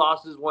with 2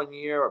 losses one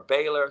year or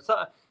Baylor or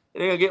something.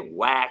 And they're going to get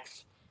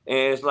waxed.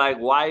 And it's like,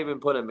 why even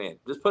put them in?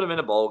 Just put them in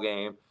a bowl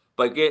game.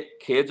 But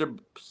kids are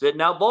sitting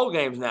out bowl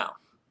games now.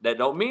 That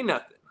don't mean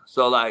nothing.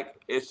 So,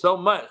 like, it's so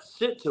much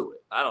shit to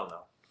it. I don't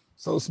know.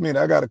 So, Smith,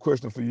 I got a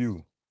question for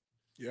you.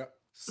 Yeah.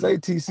 Say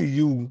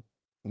TCU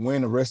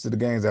win the rest of the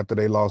games after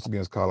they lost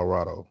against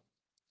Colorado.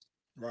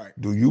 Right.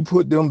 Do you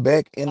put them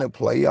back in the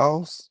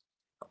playoffs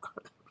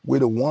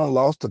with a 1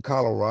 loss to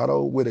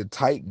Colorado with a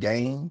tight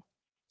game?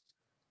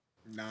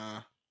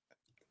 Nah.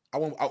 I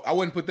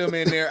wouldn't put them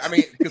in there. I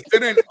mean,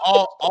 considering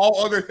all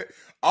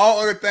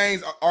other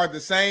things are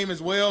the same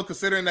as well,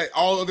 considering that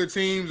all other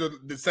teams are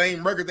the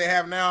same record they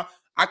have now,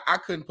 I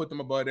couldn't put them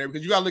above there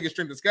because you got to look at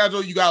strength of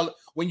schedule. You got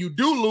when you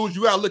do lose,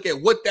 you got to look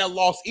at what that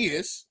loss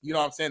is. You know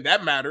what I'm saying?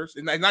 That matters.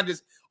 And not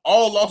just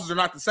all losses are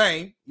not the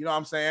same. You know what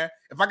I'm saying?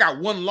 If I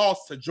got 1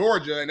 loss to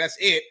Georgia and that's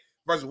it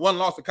versus 1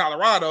 loss to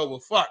Colorado, well,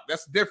 fuck,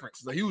 that's the difference.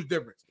 It's a huge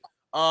difference.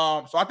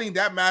 So I think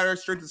that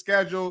matters. Strength of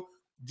schedule.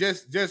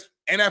 Just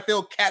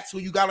NFL cats who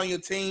you got on your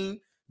team,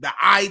 the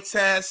eye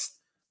test,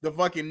 the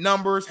fucking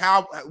numbers,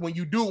 how when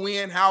you do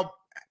win, how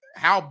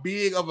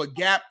big of a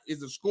gap is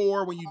the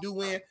score when you do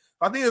win.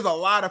 I think there's a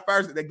lot of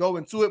factors that go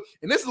into it.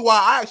 And this is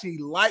why I actually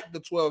like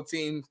the 12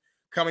 teams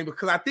coming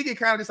because I think it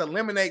kind of just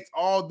eliminates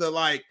all the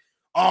like,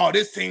 oh,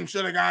 this team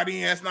should have got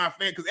in. That's not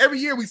fair. Because every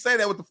year we say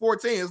that with the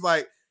 14, it's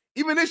like,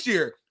 even this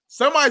year,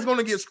 somebody's going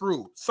to get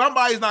screwed.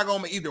 Somebody's not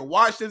going to either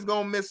Washington's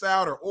going to miss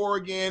out or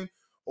Oregon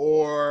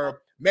or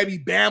maybe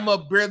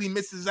Bama barely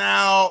misses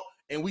out,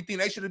 and we think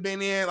they should have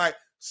been in. Like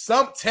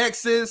some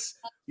Texas,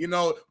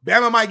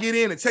 Bama might get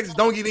in, and Texas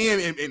don't get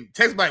in, and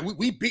Texas like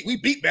we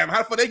beat Bama. How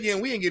the fuck they get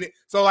in? We ain't get it.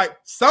 So like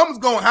something's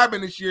gonna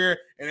happen this year,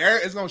 and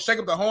it's gonna shake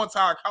up the whole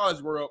entire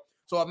college world.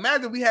 So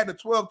imagine if we had the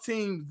 12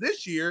 teams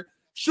this year.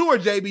 Sure,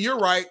 JB, you're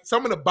right.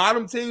 Some of the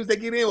bottom teams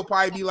that get in will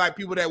probably be like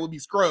people that would be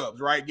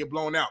scrubs, right? Get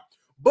blown out.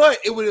 But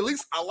it would at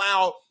least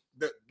allow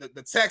the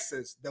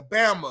Texas, the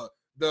Bama,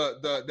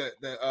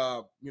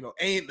 the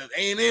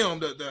A&M,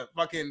 the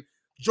fucking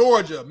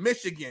Georgia,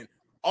 Michigan,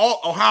 all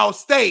Ohio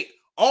State,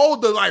 all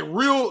the like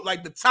real,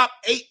 like the top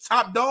 8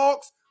 top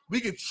dogs, we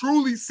can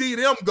truly see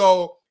them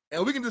go,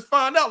 and we can just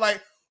find out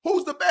like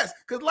who's the best.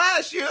 Because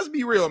last year, let's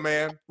be real,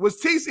 man,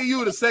 was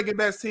TCU the second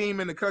best team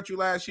in the country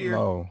last year?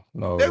 No,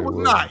 they was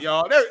not,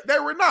 y'all. They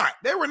were not.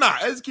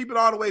 Let's keep it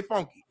all the way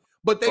funky.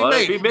 But they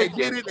made it. They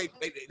did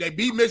it. They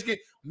beat Michigan.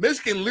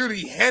 Michigan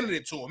literally handed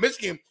it to them.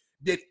 Michigan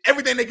did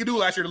everything they could do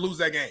last year to lose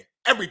that game.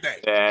 Everything.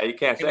 Yeah, you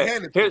can't say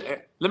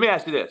it. Let me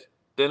ask you this.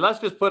 Then let's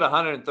just put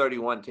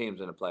 131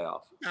 teams in the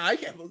playoffs. Nah, I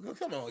can't.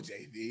 Come on,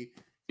 JV.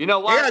 You know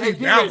what?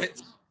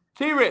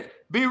 T-Rich,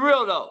 be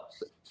real, though.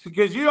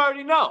 Because you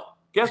already know.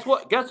 Guess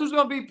what? Guess who's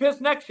going to be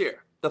pissed next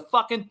year? The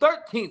fucking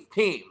 13th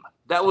team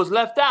that was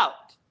left out.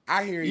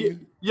 I hear you.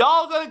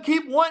 Y'all going to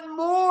keep wanting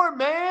more,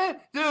 man.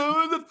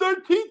 Dude, the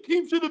 13th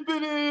team should have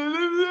been in.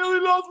 They only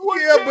lost one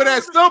game. But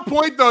at some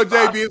point, though,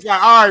 JB, it's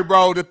like, all right,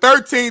 bro, the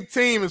 13th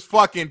team is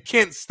fucking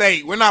Kent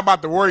State. We're not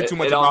about to worry too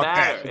much about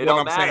that. It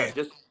don't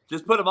matter.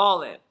 Just put them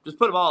all in. Just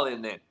put them all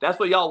in then. That's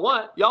what y'all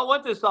want. Y'all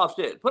want this soft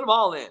shit. Put them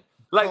all in.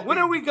 Like, when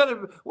are we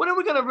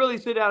gonna really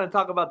sit down and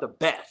talk about the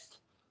best?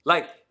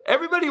 Like,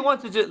 everybody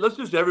wants to let's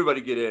just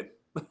everybody get in.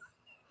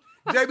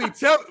 JB,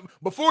 tell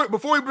before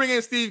we bring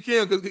in Steve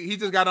Kim, because he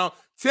just got on.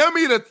 Tell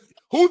me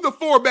who's the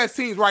 4 best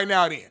teams right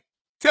now. Then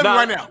tell me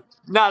right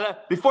now.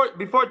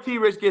 Before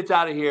T-Rich gets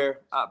out of here,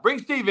 bring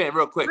Steve in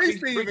real quick. Bring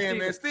Steve in,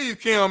 man. Steve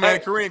Kim,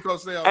 man. Kareem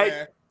Cosell,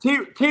 man.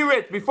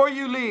 T-Rich, before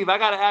you leave, I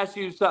gotta ask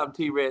you something,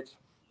 T-Rich.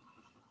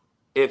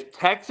 If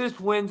Texas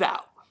wins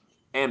out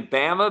and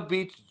Bama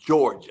beats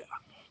Georgia,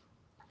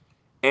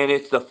 and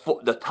it's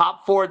the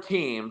top 4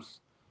 teams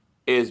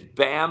is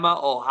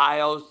Bama,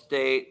 Ohio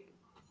State,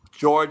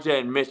 Georgia,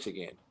 and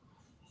Michigan,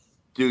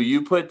 do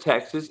you put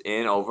Texas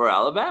in over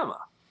Alabama?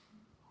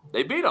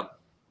 They beat them.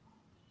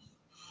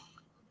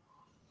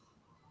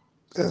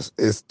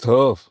 It's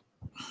tough.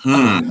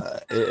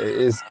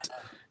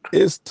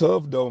 It's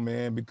tough though,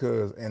 man,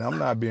 because, and I'm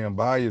not being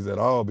biased at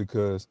all,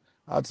 because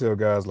I tell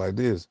guys like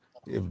this: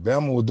 if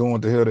Bama was doing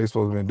what the hell they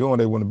supposed to be doing,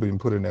 they wouldn't have been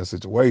put in that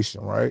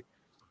situation, right?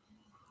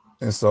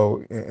 And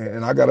so,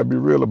 and I got to be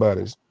real about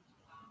it.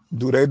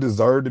 Do they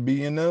deserve to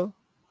be in there?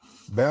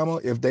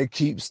 Bama, if they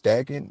keep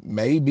stacking,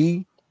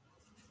 maybe.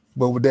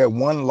 But with that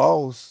one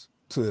loss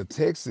to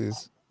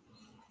Texas,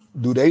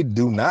 do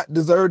not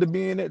deserve to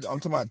be in it? I'm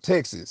talking about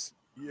Texas.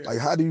 Yeah. Like,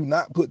 how do you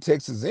not put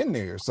Texas in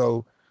there?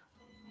 So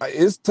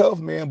it's tough,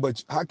 man,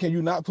 but how can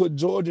you not put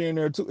Georgia in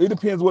there too? It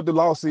depends what the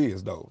loss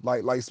is, though.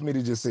 Like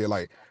Smitty just said,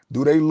 like,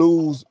 do they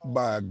lose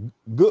by a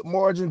good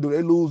margin? Do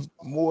they lose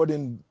more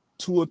than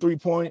 2 or 3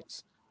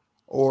 points?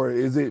 Or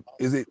is it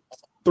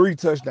 3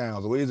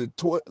 touchdowns? Or is it,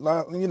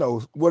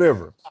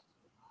 whatever?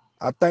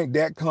 I think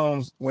that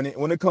comes when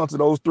it comes to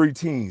those 3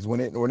 teams, when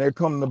they're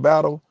coming to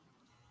battle,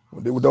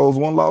 with those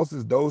 1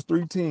 losses, those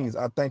 3 teams,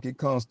 I think it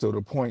comes to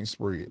the point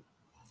spread.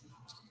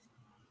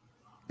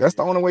 That's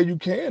the only way you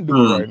can do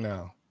it right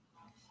now.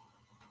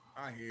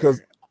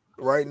 Because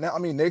right now, I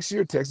mean, next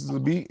year Texas will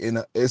be in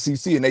the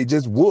SEC, and they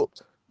just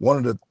whooped one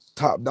of the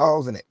top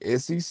dogs in the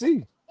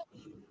SEC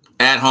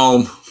at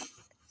home.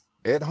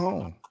 At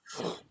home.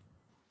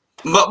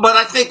 But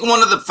I think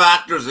one of the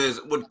factors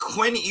is, would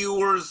Quinn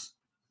Ewers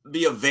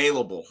be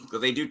available? Because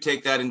they do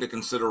take that into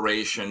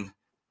consideration.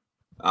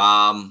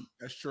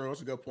 That's true.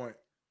 That's a good point.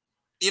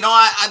 You know,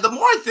 I the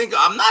more I think,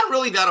 I'm not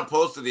really that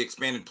opposed to the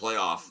expanded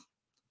playoff.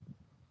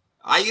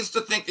 I used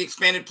to think the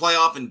expanded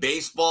playoff in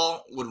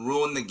baseball would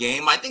ruin the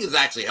game. I think it's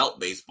actually helped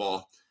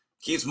baseball.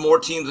 Keeps more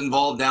teams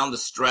involved down the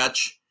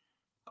stretch.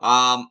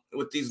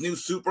 With these new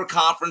super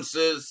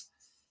conferences,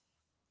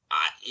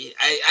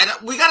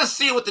 we got to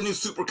see what the new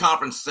super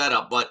conference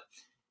setup. But,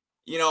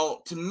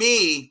 to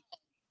me,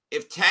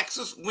 if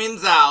Texas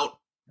wins out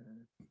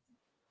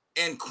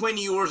and Quinn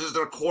Ewers is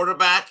their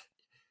quarterback,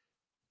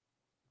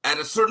 at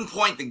a certain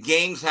point, the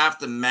games have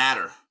to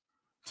matter.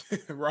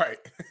 Right.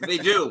 They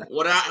do.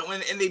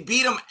 And they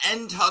beat them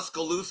in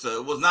Tuscaloosa.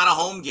 It was not a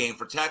home game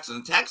for Texas.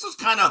 And Texas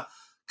kind of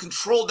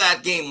controlled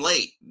that game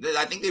late.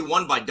 I think they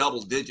won by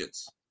double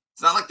digits.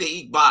 It's not like they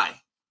eked by.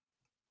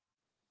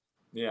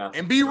 Yeah.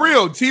 And be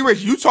real,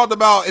 T-Rich, you talked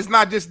about it's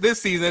not just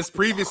this season, it's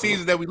previous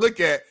seasons that we look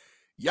at.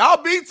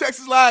 Y'all beat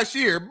Texas last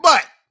year,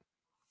 but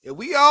if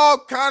we all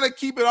kind of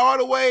keep it all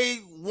the way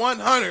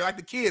 100, like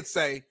the kids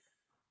say,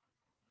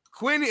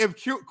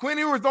 if Quinn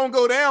Ewers don't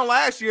go down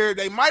last year,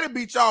 they might have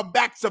beat y'all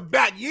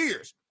back-to-back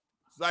years.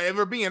 So, if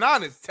we're being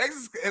honest,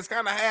 Texas has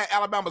kind of had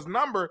Alabama's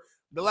number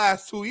the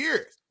last 2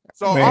 years.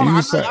 So Man,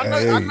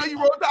 I know you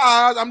rolled the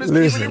eyes. I'm just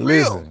keeping it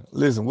real.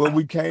 Listen. What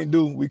we can't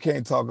do, we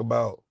can't talk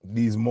about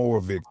these moral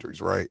victories,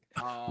 right?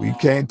 We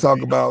can't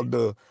talk about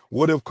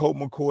what if Colt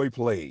McCoy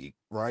played,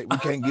 right? We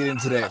can't get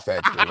into that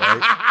factor,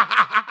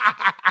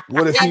 right?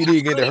 What if he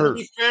didn't get hurt?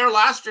 To be fair,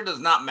 last year does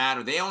not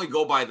matter. They only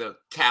go by the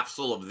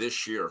capsule of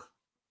this year.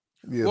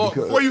 Yeah, well,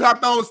 before you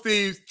hopped on,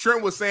 Steve,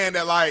 Trent was saying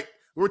that, like,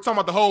 we were talking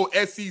about the whole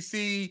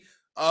SEC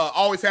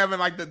always having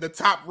like the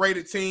top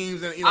rated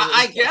teams, and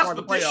I guess,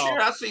 but this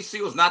year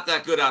SEC was not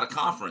that good out of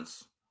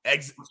conference.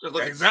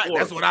 Exactly,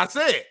 that's what I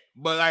said.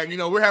 But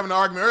we're having an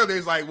argument earlier.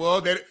 It's like,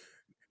 well,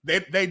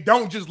 They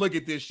don't just look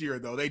at this year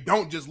though. They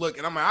don't just look,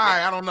 and I'm like, all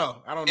right, I don't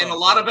know. And a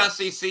lot of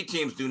SEC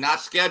teams do not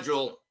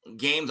schedule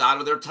games out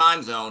of their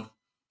time zone.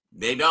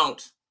 They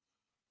don't.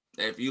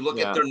 If you look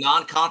at their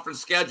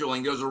non-conference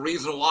scheduling, there's a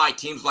reason why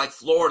teams like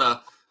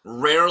Florida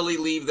rarely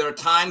leave their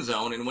time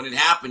zone. And when it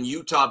happened,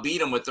 Utah beat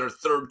them with their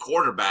third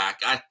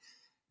quarterback.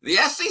 The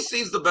SEC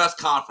is the best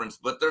conference,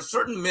 but there's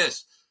certain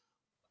myths.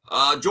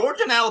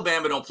 Georgia and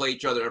Alabama don't play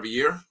each other every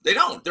year. They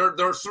don't. There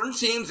are certain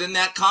teams in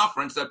that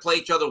conference that play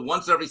each other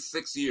once every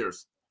 6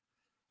 years.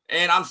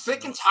 And I'm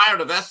sick and tired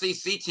of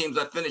SEC teams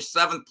that finish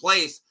 7th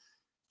place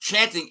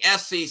chanting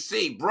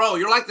SEC. Bro,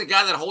 you're like the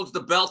guy that holds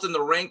the belt in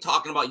the ring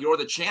talking about you're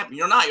the champion.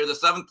 You're not. You're the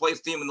 7th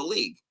place team in the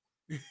league.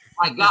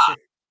 My God.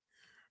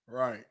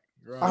 Right.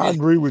 I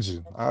agree with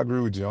you. I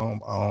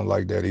don't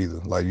like that either.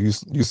 Like you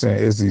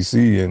saying SEC,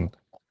 and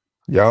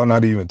y'all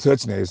not even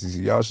touching the SEC.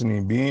 Y'all shouldn't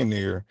even be in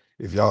there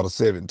if y'all the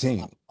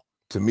 17.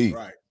 To me,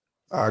 right.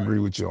 I agree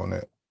with you on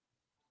that.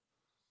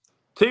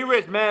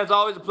 T-Rich, man, it's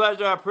always a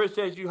pleasure. I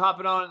appreciate you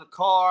hopping on in the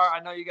car. I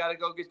know you got to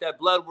go get that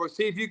blood work.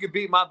 See if you can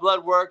beat my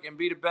blood work and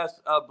be the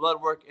best blood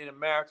work in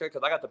America,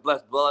 because I got the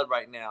best blood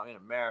right now in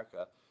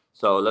America.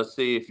 So let's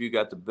see if you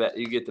got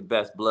you get the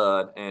best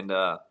blood. And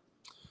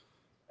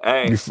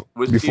hey,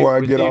 before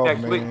I get off,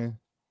 man.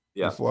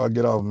 Yeah. Before I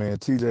get off, man,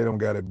 TJ don't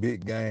got a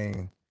big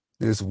game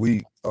this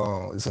week.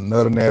 It's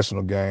another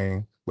national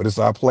game, but it's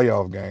our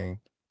playoff game,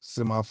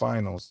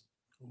 semifinals.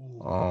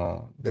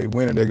 They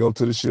win and they go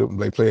to the ship and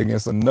they play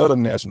against another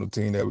national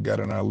team that we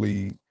got in our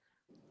league.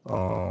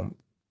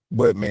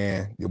 But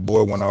man, your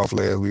boy went off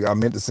last week. I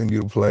meant to send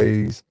you the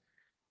plays.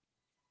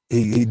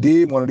 He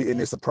did one of the,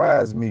 and it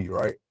surprised me,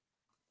 right?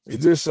 It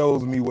just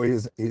shows me where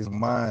his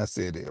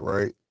mindset is,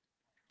 right?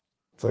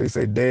 So he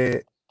said,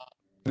 Dad,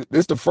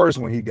 this the first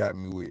one he got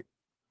me with.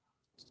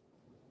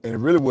 And it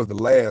really was the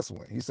last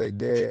one. He said,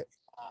 Dad,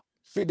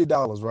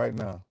 $50 right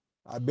now.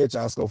 I bet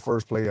y'all score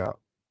first play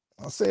out.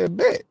 I said,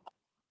 bet.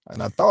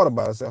 And I thought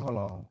about it. I said, hold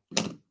on.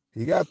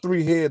 He got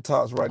 3 head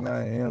tops right now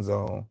in the end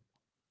zone.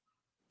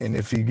 And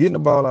if he getting the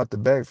ball out the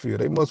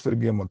backfield, they must fit to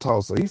give him a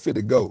toss. So he fit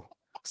to go.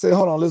 I said,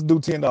 hold on, let's do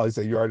 $10. He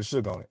said, you already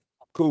shook on it.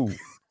 Cool.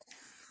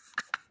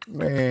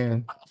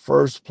 Man,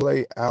 first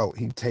play out,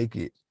 he take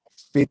it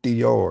 50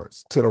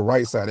 yards to the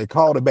right side. They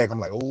called it back. I'm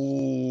like,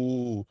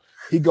 oh,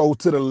 he go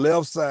to the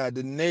left side.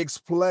 The next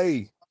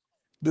play,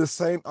 the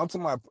same. I'm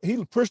talking about,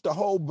 he pushed the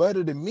hole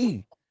better than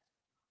me.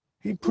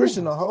 He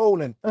pushing the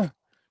hole and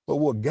but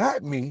what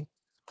got me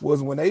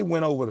was when they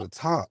went over the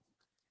top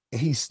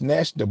and he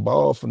snatched the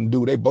ball from the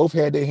dude. They both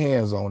had their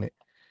hands on it.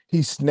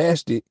 He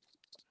snatched it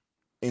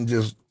and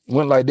just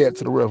went like that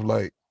to the ref,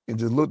 like, and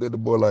just looked at the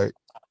boy like,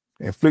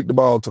 and flicked the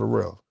ball to the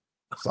ref.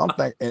 So I'm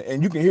thinking,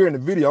 and you can hear in the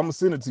video, I'm gonna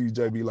send it to you,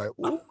 JB, like,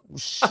 ooh,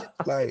 shit.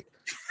 Like,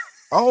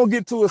 I don't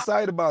get too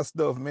excited about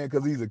stuff, man,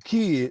 because he's a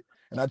kid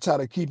and I try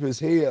to keep his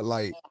head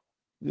like,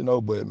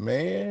 but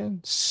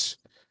man,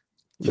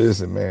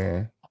 listen,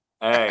 man.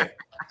 Hey,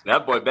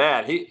 that boy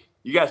bad.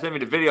 You guys send me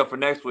the video for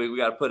next week. We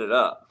got to put it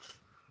up.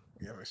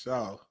 Yeah, for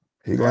sure.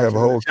 He's going to have a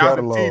whole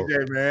catalog.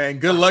 TJ, man.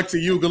 Good luck to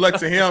you. Good luck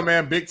to him,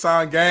 man. Big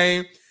time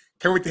game.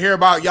 Can't wait to hear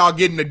about y'all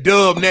getting the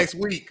dub next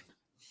week.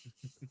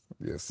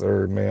 Yes,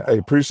 sir, man. Hey,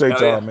 appreciate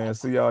y'all, man.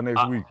 See y'all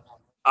next week.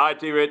 All right,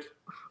 T-Rich.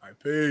 All right,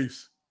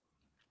 peace.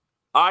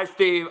 All right,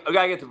 Steve. I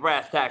got to get to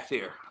brass tacks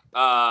here.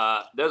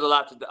 There's a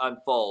lot to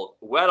unfold.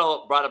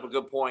 Weddle brought up a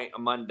good point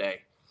on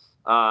Monday.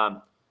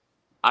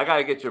 I got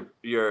to get your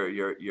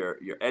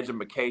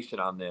education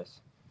on this.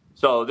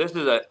 So this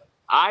is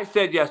I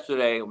said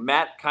yesterday,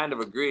 Matt kind of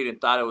agreed and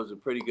thought it was a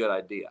pretty good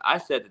idea. I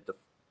said that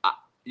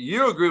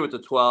you agree with the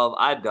 12.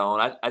 I don't.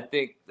 I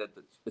think that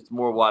it's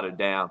more watered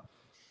down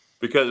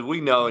because we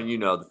know, and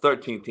the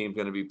 13th team's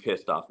going to be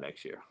pissed off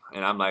next year.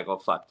 And I'm like, oh,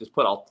 fuck, just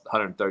put all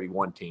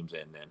 131 teams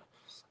in then.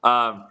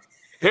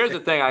 Here's the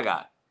thing I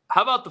got.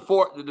 How about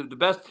the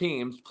best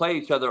teams play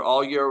each other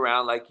all year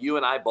round like you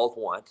and I both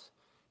want?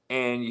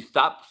 And you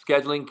stop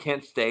scheduling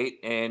Kent State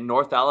and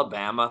North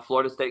Alabama.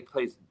 Florida State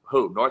plays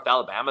who? North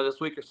Alabama this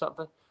week or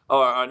something?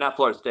 Or not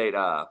Florida State.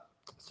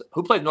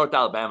 Who plays North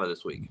Alabama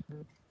this week?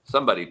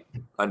 Somebody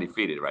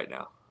undefeated right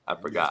now. I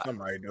forgot.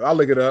 Somebody do. I'll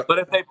look it up. But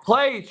if they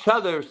play each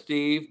other,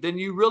 Steve, then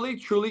you really,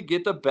 truly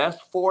get the best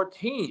 4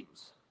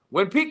 teams.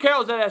 When Pete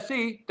Carroll's at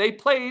SC, they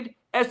played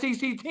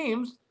SEC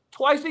teams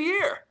twice a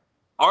year.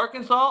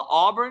 Arkansas,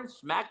 Auburn,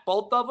 smacked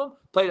both of them.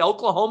 Played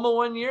Oklahoma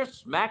one year,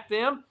 smacked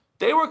them.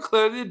 They were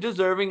clearly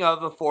deserving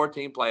of a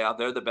 4-team playoff.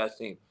 They're the best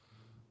team.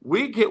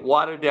 We get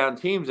watered-down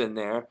teams in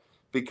there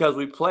because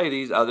we play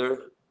these other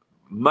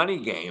money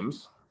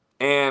games.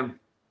 And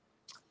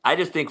I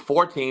just think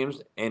 4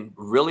 teams and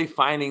really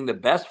finding the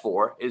best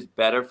 4 is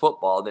better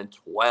football than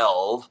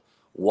 12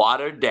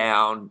 watered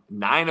down.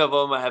 9 of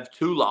them have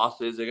 2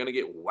 losses. They're going to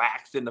get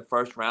waxed in the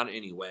first round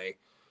anyway.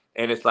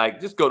 And it's like,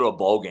 just go to a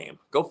bowl game.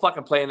 Go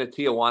fucking play in the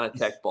Tijuana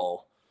Tech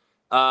Bowl.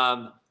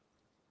 I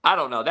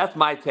don't know. That's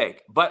my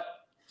take. But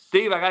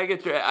Steve, I gotta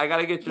get your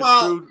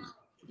true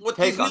with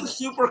take these on new this.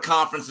 super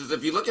conferences.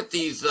 If you look at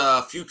these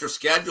future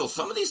schedules,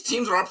 some of these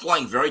teams are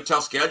playing very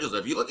tough schedules.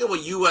 If you look at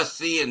what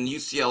USC and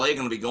UCLA are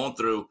going to be going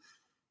through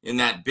in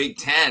that Big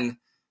Ten.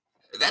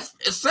 That's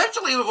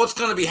essentially what's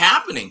going to be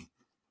happening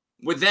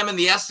with them in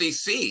the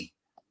SEC.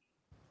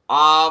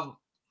 But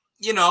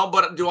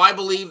do I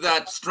believe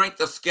that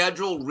strength of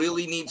schedule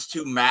really needs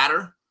to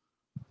matter?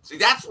 See,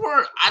 that's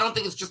where I don't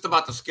think it's just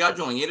about the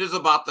scheduling. It is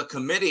about the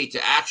committee to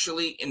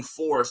actually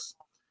enforce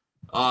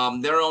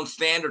their own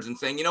standards and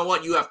saying, you know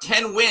what, you have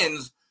 10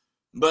 wins,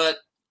 but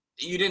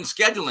you didn't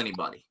schedule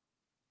anybody.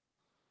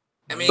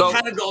 I mean, it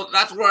kind of goes,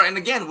 that's where, and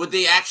again, would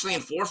they actually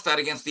enforce that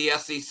against the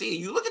SEC?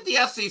 You look at the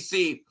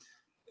SEC,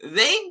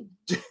 they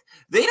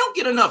don't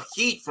get enough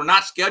heat for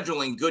not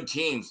scheduling good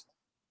teams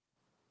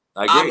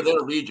out of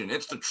their region.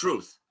 It's the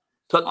truth.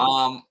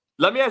 So,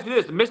 let me ask you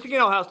this. Michigan,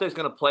 Ohio State is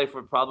going to play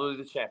for probably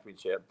the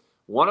championship.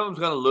 One of them is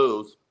going to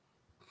lose,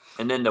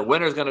 and then the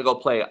winner is going to go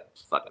play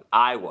fucking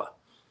Iowa.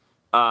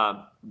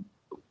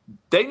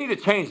 They need to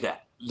change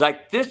that.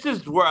 Like, this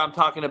is where I'm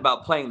talking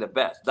about playing the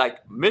best. Like,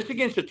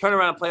 Michigan should turn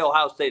around and play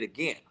Ohio State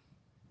again.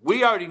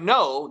 We already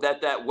know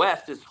that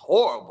West is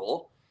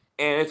horrible,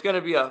 and it's going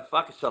to be a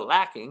fucking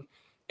shellacking.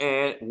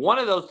 And one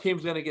of those teams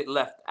is going to get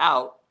left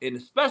out, and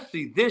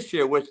especially this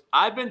year, which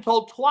I've been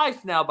told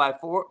twice now by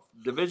 4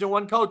 Division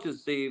I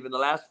coaches, Steve, in the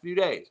last few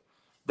days,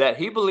 that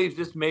he believes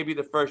this may be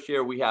the first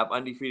year we have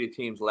undefeated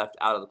teams left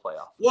out of the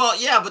playoffs. Well,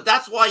 yeah, but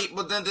that's why.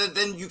 But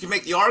then you can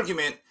make the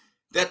argument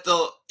that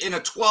in a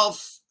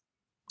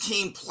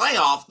 12-team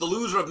playoff, the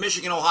loser of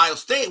Michigan, Ohio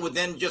State would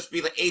then just be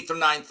the 8th or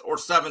 9th or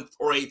 7th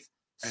or 8th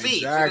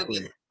seed. Exactly.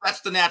 So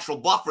that's the natural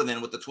buffer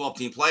then with the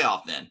 12-team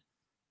playoff then.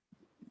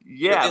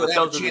 Yeah, but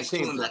those are the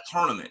teams in that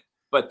tournament.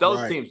 But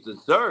those teams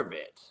deserve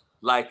it.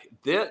 Like,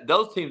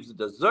 those teams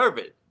deserve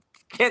it.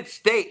 Kent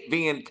State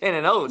being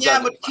 10-0.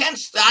 Yeah, but Kent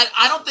State,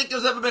 I don't think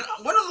there's ever been.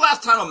 When was the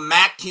last time a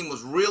MAC team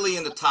was really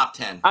in the top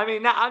 10? I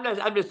mean,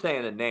 I'm just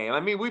saying the name.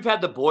 I mean, we've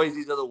had the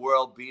Boise's of the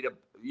world beat a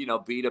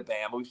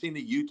Bama. We've seen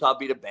the Utah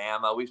beat a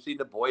Bama. We've seen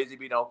the Boise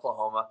beat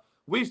Oklahoma.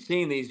 We've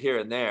seen these here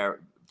and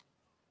there,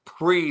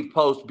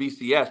 post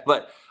BCS.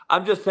 But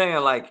I'm just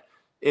saying, like,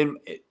 in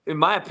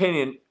my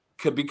opinion,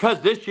 because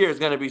this year is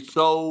going to be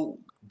so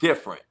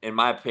different, in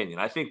my opinion.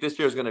 I think this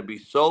year is going to be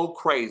so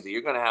crazy.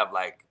 You're going to have,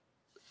 like,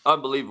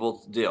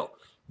 unbelievable deal.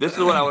 This is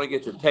what I want to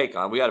get your take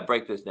on. We got to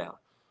break this down.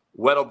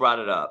 Weddle brought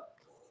it up.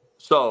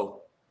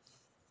 So,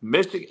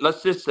 Michigan,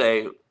 let's just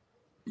say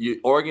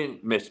Oregon,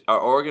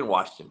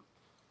 Washington.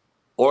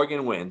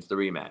 Oregon wins the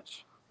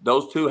rematch.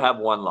 Those two have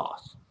one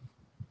loss.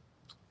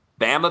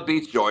 Bama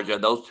beats Georgia.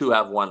 Those two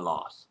have one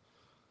loss.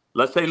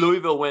 Let's say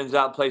Louisville wins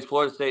out, plays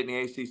Florida State in the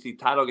ACC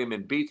title game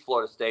and beats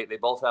Florida State. They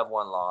both have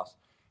one loss.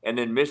 And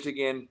then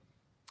Michigan,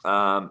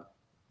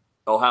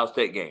 Ohio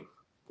State game.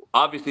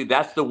 Obviously,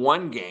 that's the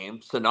one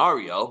game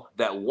scenario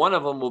that one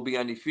of them will be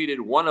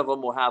undefeated, one of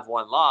them will have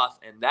one loss,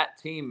 and that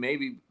team may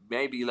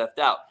be left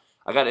out.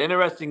 I got an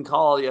interesting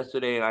call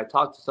yesterday, and I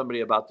talked to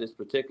somebody about this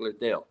particular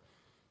deal.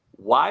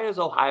 Why is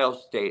Ohio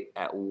State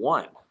at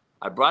 1?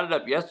 I brought it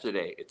up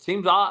yesterday. It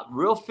seems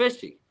real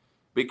fishy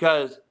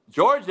because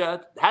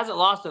Georgia hasn't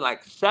lost in like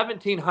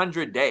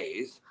 1,700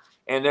 days,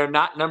 and they're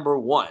not number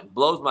 1.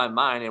 Blows my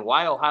mind. And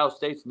why Ohio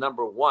State's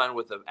number 1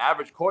 with an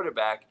average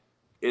quarterback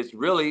is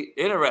really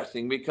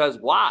interesting because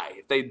why?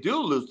 If they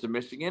do lose to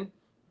Michigan,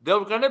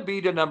 they're going to be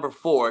the number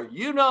 4.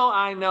 You know,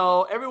 I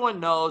know, everyone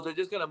knows they're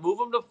just going to move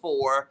them to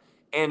 4.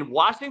 And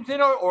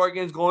Washington or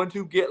Oregon is going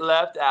to get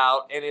left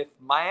out. And if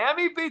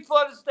Miami beats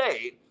Florida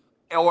State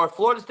or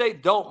Florida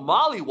State don't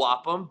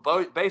mollywop them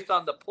based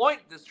on the point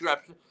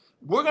discrepancy,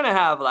 we're going to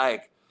have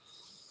like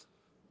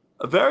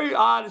a very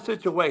odd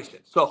situation.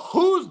 So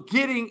who's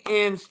getting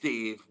in,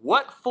 Steve?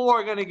 What 4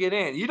 are going to get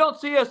in? You don't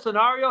see a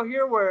scenario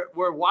here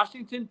where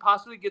Washington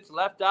possibly gets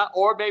left out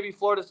or maybe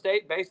Florida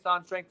State based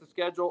on strength of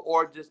schedule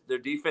or just their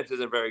defense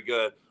isn't very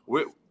good.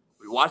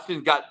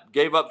 Washington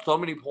gave up so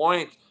many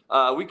points.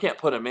 We can't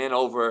put them in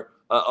over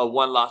a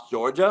one-loss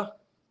Georgia.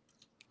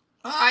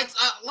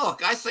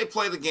 Look, I say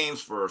play the games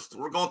first.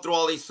 We're going through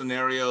all these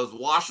scenarios.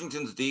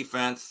 Washington's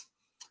defense,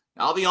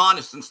 I'll be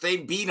honest, since they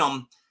beat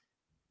them,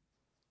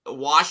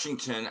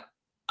 Washington,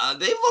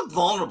 they've looked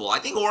vulnerable. I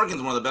think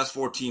Oregon's one of the best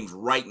 4 teams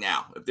right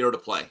now if they were to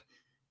play.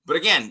 But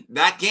again,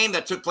 that game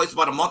that took place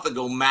about a month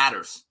ago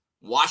matters.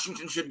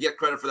 Washington should get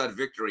credit for that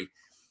victory.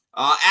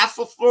 As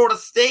for Florida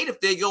State, if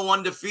they go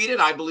undefeated,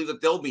 I believe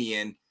that they'll be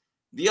in.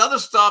 The other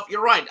stuff,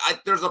 you're right.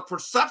 There's a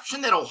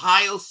perception that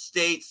Ohio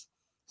State's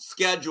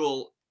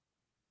schedule,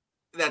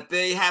 that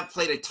they have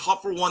played a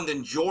tougher one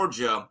than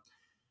Georgia,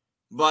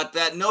 but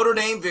that Notre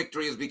Dame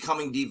victory is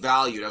becoming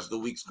devalued as the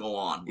weeks go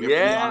on. We have to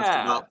be honest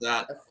about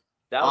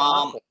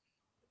that.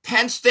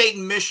 Penn State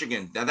and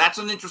Michigan. Now, that's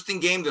an interesting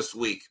game this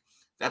week.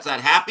 That's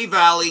at Happy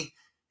Valley.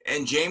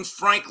 And James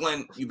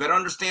Franklin, you better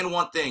understand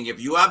one thing.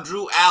 If you have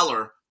Drew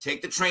Aller,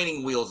 take the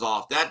training wheels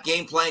off. That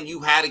game plan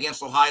you had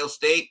against Ohio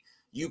State,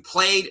 you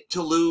played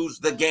to lose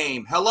the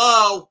game.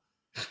 Hello.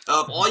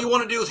 All you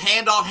want to do is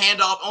hand off.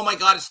 Oh, my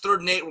God, it's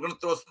 3rd and 8. We're going to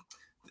throw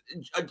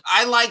 –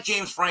 I like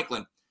James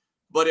Franklin.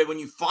 But when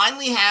you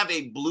finally have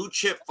a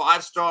blue-chip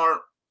 5-star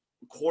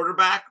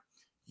quarterback,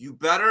 you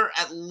better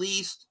at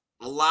least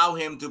allow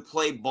him to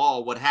play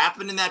ball. What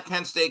happened in that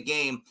Penn State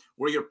game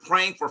where you're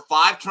praying for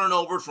 5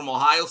 turnovers from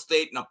Ohio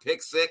State and a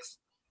pick 6,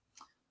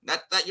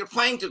 that you're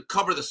playing to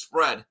cover the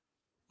spread.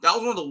 That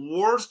was one of the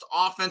worst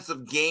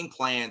offensive game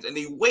plans, and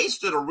they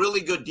wasted a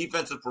really good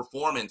defensive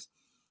performance.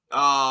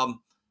 And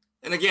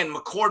again,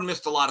 McCord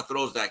missed a lot of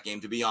throws that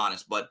game, to be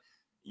honest. But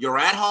you're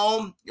at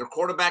home. Your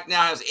quarterback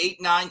now has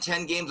 8, 9,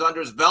 10 games under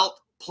his belt.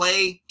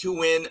 Play to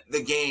win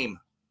the game.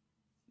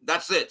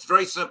 That's it. It's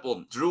very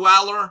simple. Drew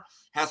Aller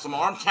has some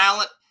arm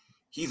talent.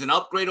 He's an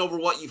upgrade over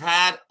what you've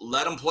had.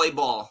 Let him play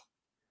ball.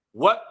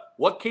 What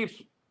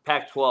keeps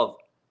Pac-12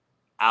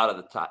 out of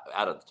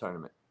the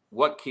tournament?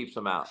 What keeps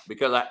them out?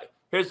 Because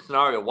here's the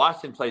scenario.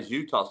 Washington plays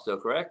Utah still,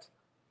 correct?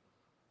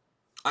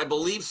 I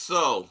believe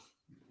so.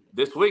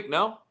 This week,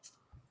 no?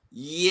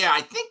 Yeah, I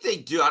think they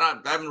do. I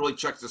haven't really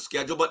checked the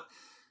schedule, but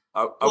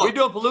are we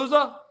doing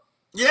Palooza?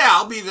 Yeah,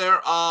 I'll be there.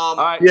 All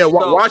right. Yeah,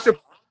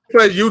 Washington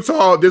plays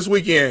Utah this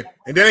weekend,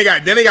 and then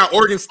they got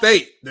Oregon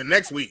State the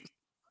next week.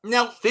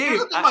 Now, Steve,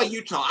 the thing about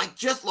Utah,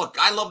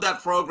 I love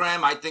that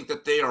program. I think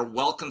that they are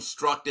well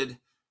constructed,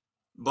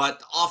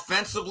 but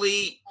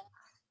offensively,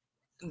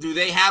 do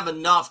they have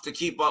enough to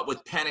keep up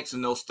with Penix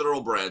and those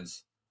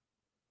thoroughbreds?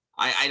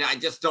 I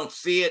just don't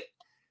see it.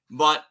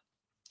 But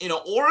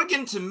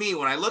Oregon, to me,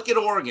 when I look at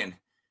Oregon,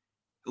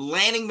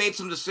 Lanning made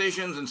some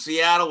decisions in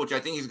Seattle, which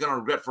I think he's going to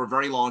regret for a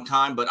very long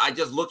time. But I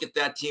just look at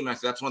that team and I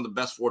say that's one of the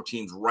best 4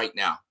 teams right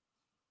now.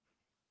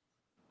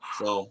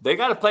 So they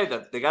got to play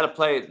the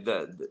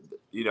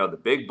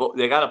big bull.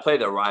 They got to play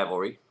the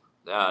rivalry.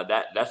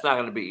 That's not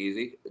going to be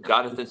easy.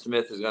 Jonathan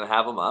Smith is going to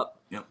have them up.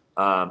 Yep.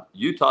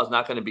 Utah's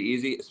not going to be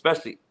easy,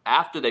 especially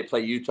after they play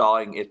Utah.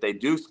 And if they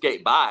do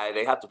skate by,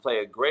 they have to play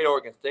a great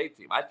Oregon State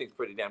team. I think it's a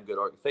pretty damn good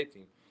Oregon State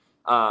team.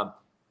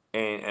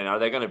 And are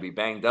they going to be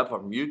banged up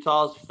from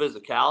Utah's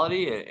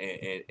physicality?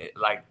 And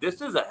like, this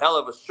is a hell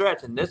of a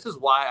stretch. And this is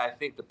why I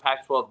think the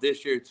Pac-12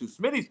 this year, to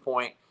Smitty's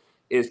point,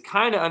 is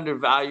kind of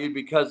undervalued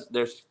because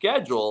their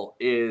schedule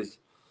is,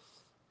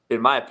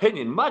 in my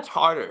opinion, much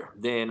harder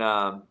than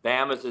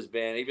Bama's has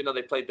been, even though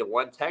they played the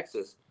one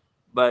Texas.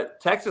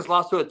 But Texas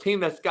lost to a team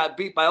that's got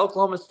beat by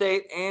Oklahoma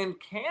State and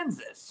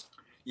Kansas.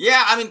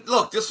 Yeah, I mean,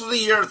 look, this was the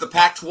year that the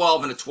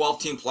Pac-12 and a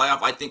 12-team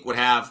playoff, I think, would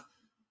have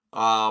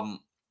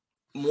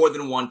more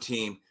than one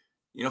team.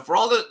 For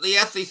all the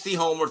SEC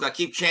homers that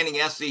keep chanting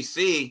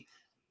SEC,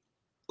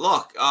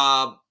 look,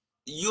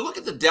 you look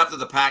at the depth of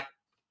the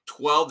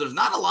Pac-12, there's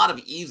not a lot of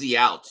easy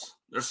outs.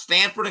 There's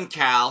Stanford and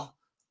Cal.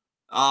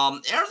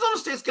 Arizona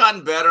State's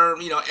gotten better.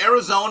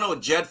 Arizona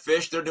with Jed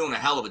Fish, they're doing a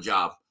hell of a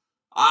job.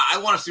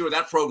 I want to see where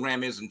that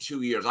program is in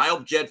 2 years. I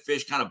hope Jed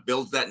Fish kind of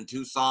builds that in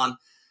Tucson.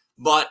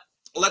 But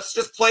let's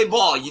just play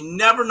ball. You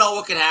never know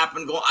what can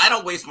happen. I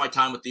don't waste my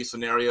time with these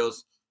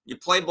scenarios. You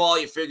play ball,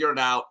 you figure it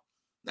out.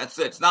 That's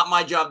it. It's not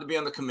my job to be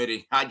on the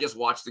committee. I just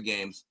watch the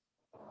games.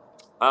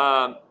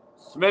 Smitty,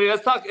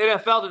 let's talk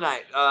NFL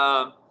tonight.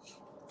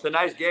 It's a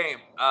nice game.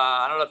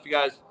 I don't know if you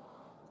guys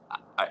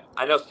 –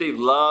 I know Steve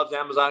loves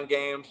Amazon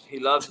games. He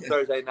loves the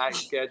Thursday night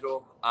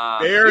schedule.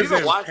 Bears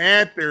and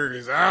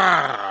Panthers.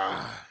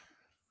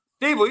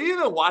 Steve, will you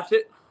even watch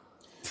it?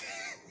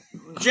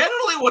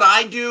 Generally, what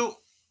I do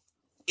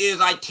is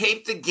I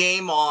tape the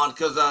game on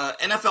because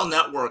NFL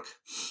Network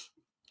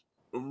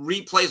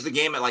replays the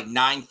game at like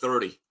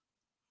 9:30.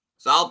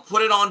 So I'll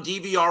put it on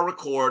DVR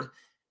record,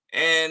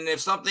 and if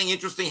something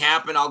interesting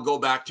happened, I'll go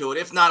back to it.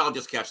 If not, I'll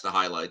just catch the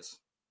highlights.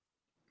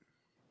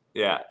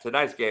 Yeah,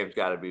 tonight's game's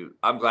got to be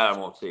 – I'm glad I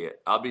won't see it.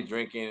 I'll be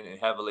drinking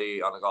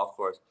heavily on the golf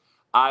course.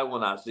 I will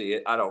not see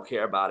it. I don't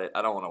care about it.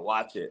 I don't want to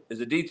watch it. Is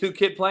the D2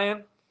 kid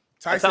playing?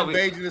 Tyson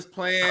Bagent is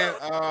playing.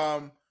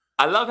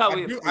 I love how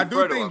I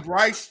do think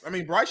Bryce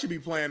should be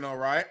playing though,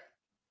 right?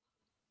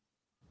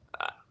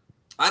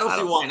 I don't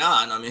see why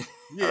not. I mean,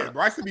 yeah,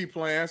 Bryce should be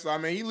playing. So I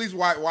mean, he at least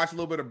watch a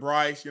little bit of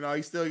Bryce.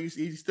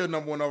 He's still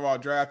number 1 overall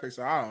draft pick.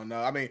 So I don't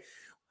know. I mean,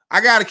 I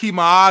got to keep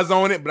my eyes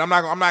on it, but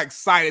I'm not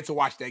excited to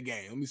watch that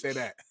game. Let me say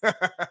that.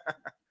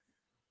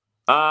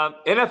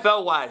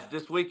 NFL wise,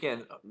 this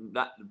weekend,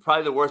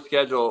 probably the worst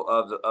schedule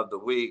of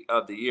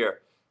the year.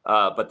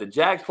 But the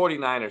Jags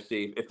 49ers,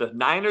 Steve, if the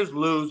Niners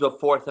lose a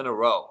 4th in a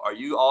row, are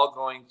you all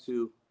going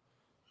to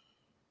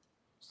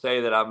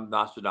say that I'm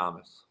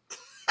Nostradamus?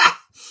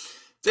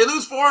 If they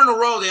lose 4 in a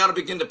row, they ought to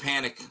begin to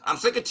panic. I'm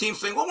sick of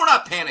teams saying, well, we're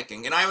not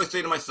panicking. And I always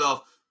say to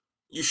myself,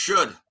 you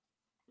should.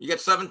 You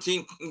get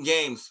 17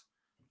 games.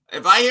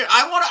 If I hear,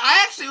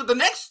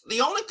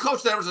 the only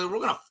coach that ever said, we're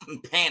going to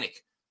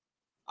panic.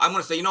 I'm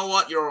going to say, you know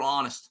what? You're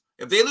honest.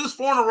 If they lose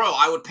 4 in a row,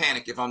 I would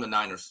panic if I'm the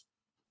Niners.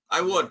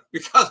 I would,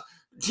 because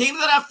teams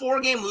that have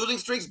 4-game losing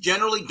streaks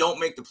generally don't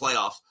make the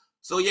playoffs.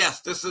 So, yes,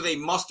 this is a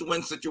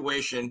must-win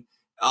situation,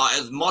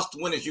 as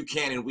must-win as you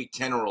can in week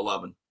 10 or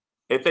 11.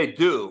 If they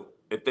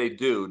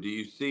do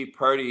you see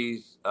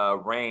Purdy's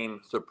reign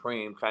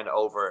supreme kind of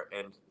over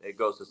and it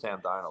goes to Sam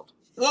Darnold?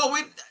 Well,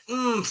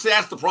 see,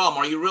 that's the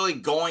problem. Are you really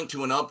going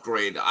to an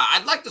upgrade?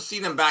 I'd like to see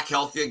them back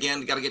healthy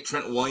again. Got to get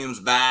Trent Williams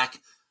back.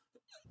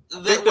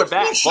 They're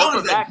back. Shown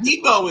is that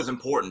Debo is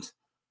important.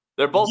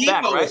 They're both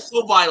back, Debo right? is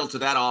so vital to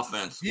that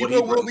offense.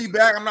 Debo will be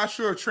back. I'm not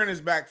sure if Trent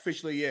is back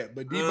officially yet,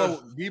 but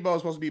Debo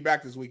is supposed to be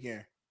back this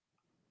weekend.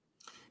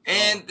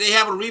 And they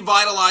have a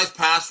revitalized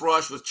pass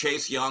rush with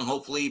Chase Young.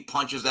 Hopefully he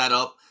punches that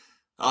up.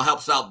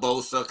 Helps out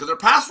Bosa, because their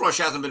pass rush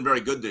hasn't been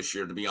very good this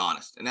year, to be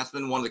honest. And that's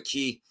been one of the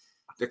key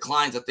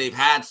declines that they've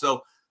had.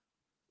 So,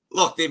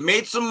 look, they've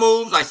made some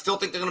moves. I still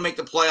think they're going to make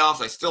the playoffs.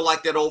 I still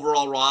like that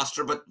overall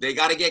roster, but they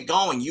got to get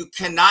going. You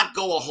cannot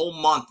go a whole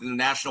month in the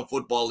National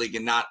Football League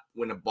and not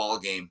win a ball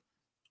game.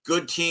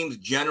 Good teams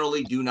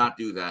generally do not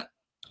do that.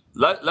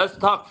 Let's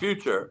talk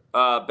future.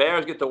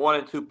 Bears get the 1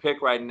 and 2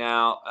 pick right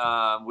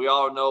now. We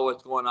all know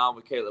what's going on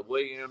with Caleb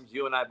Williams.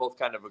 You and I both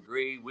kind of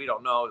agree. We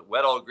don't know.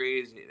 Weddle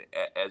agrees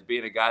as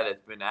being a guy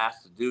that's been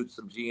asked to do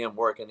some GM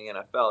work in the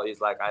NFL.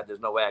 He's like, there's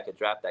no way I could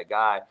draft that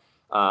guy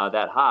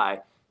that high.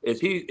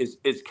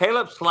 Is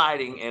Caleb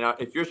sliding? And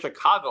if you're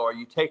Chicago, are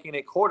you taking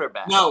a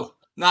quarterback? No,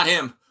 not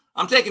him.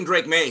 I'm taking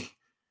Drake May.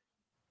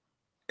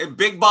 A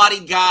big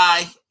body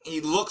guy. He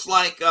looks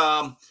like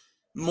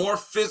more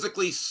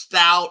physically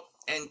stout.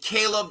 And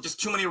Caleb, just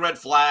too many red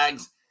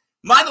flags.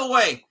 By the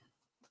way,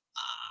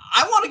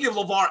 I want to give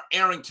LeVar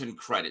Arrington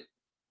credit.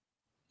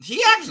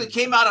 He actually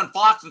came out on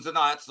Fox and said,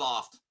 no, that's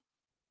soft.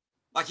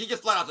 Like, he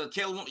just flat out said,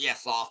 Caleb, yeah,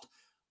 soft.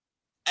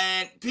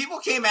 And people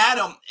came at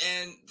him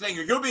and saying,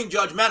 you're being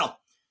judgmental.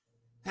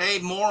 Hey,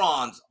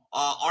 morons,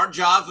 our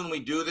jobs when we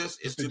do this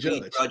is to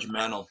be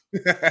judgmental.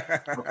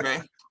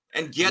 Okay?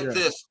 And get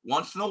this,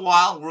 once in a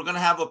while, we're going to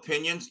have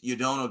opinions you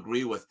don't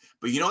agree with.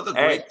 But you know what the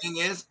great thing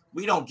is?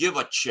 We don't give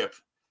a chip.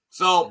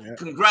 So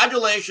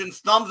congratulations,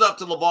 thumbs up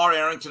to LeVar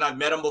Arrington. I've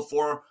met him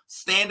before,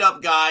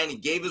 stand-up guy, and he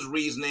gave his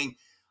reasoning.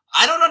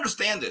 I don't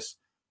understand this.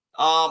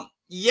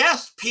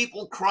 Yes,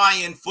 people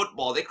cry in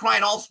football. They cry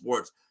in all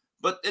sports.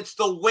 But it's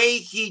the way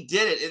he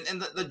did it.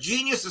 And the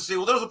genius to say,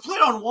 well, there's a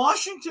player on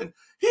Washington.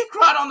 He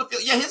cried on the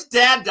field. Yeah, his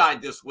dad died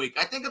this week.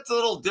 I think it's a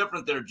little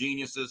different there,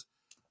 geniuses.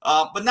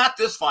 But not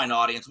this fine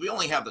audience. We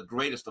only have the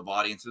greatest of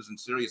audiences and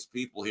serious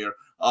people here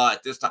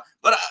at this time.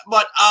 But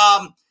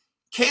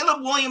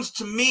Caleb Williams,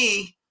 to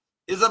me,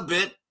 is a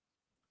bit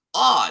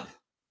odd.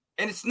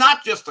 And it's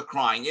not just the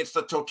crying. It's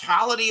the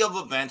totality of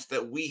events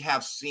that we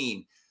have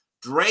seen.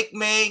 Drake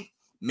may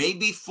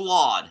be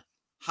flawed.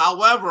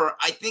 However,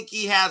 I think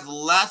he has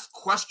less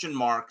question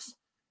marks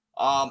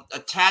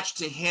attached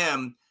to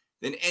him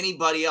than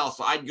anybody else.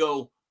 So I'd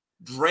go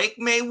Drake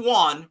May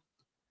 1.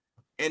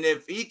 And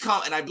if he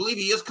come, and I believe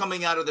he is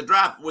coming out of the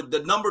draft with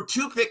the number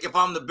 2 pick, if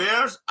I'm the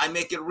Bears, I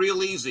make it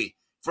real easy.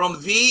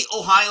 From the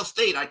Ohio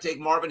State, I take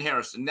Marvin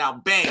Harrison. Now,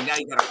 bang, now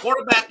you got a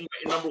quarterback, you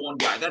got your number 1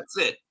 guy. That's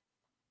it.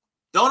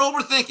 Don't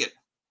overthink it.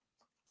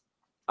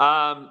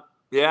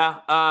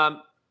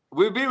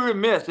 We'd be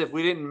remiss if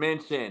we didn't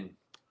mention,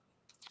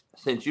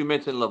 since you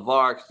mentioned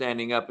LeVar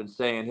standing up and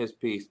saying his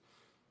piece,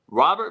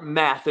 Robert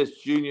Mathis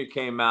Jr.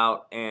 came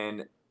out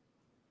and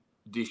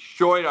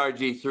destroyed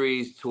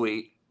RG3's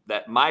tweet.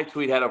 That my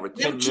tweet had over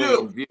 10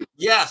 million views.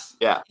 Yes.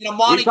 Yeah. You know,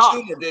 Monty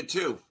Jr. did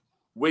too.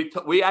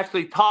 We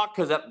actually talked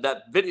because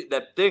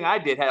that thing I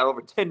did had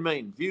over 10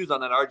 million views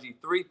on that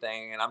RG3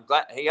 thing, and I'm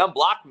glad he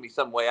unblocked me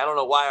some way. I don't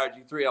know why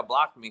RG3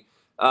 unblocked me,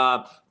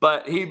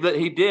 but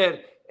he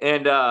did.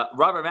 And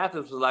Robert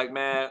Mathis was like,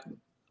 man,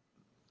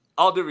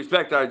 all due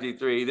respect,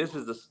 RG3, this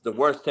is the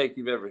worst take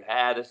you've ever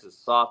had. This is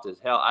soft as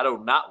hell. I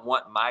do not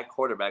want my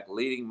quarterback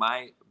leading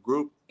my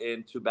group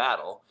into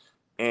battle.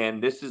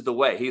 And this is the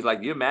way. He's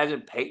like, you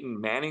imagine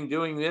Peyton Manning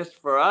doing this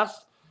for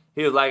us?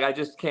 He was like, I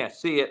just can't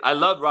see it. I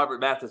love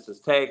Robert Mathis's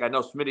take. I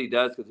know Smitty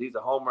does because he's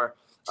a homer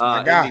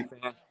Indy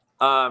fan.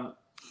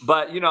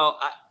 But, you know,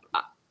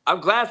 I'm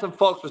glad some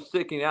folks were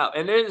sticking out.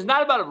 And it's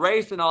not about a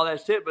race and all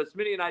that shit, but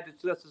Smitty and I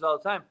discuss this all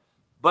the time.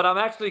 But I'm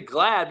actually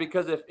glad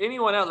because if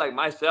anyone else, like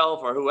myself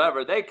or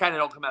whoever, they kind of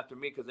don't come after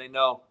me because they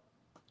know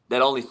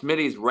that only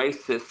Smitty's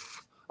racist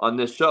on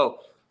this show.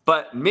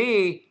 But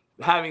me,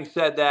 having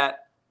said that,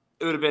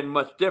 it would have been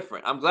much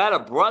different. I'm glad a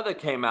brother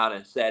came out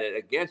and said it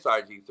against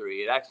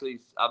RG3. It actually,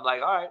 I'm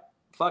like, all right,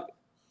 fuck it.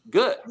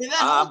 Good. I mean, that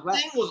whole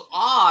thing was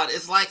odd.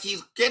 It's like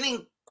he's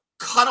getting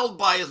cuddled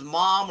by his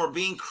mom or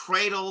being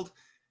cradled.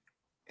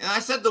 And I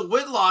said to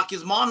Whitlock,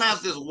 his mom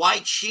has this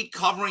white sheet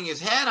covering his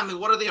head. I mean,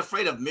 what are they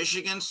afraid of?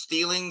 Michigan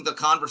stealing the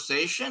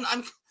conversation?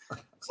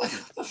 It's like,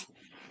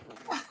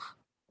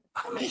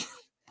 I mean...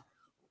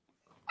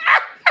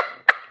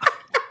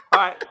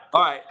 All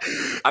right.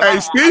 Hey,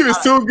 Steve is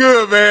too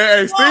good, man.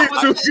 Hey,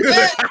 Steve's too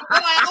good. And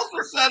I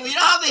also said, you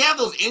know how they have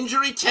those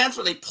injury tents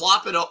where they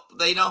plop it up?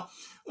 They know.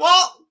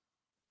 Well,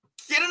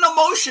 get an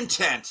emotion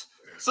tent.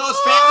 So his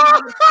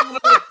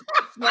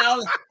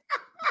family.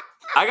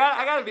 I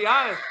got to be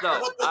honest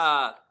though.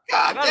 God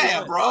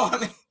damn, bro. I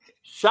mean,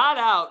 shout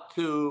out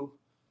to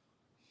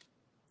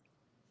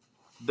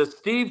the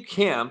Steve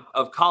Kim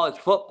of college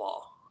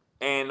football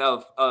and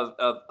of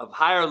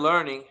higher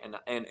learning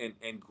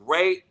and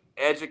great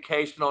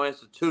educational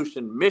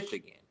institution,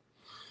 Michigan.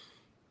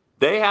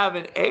 They have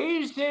an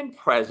Asian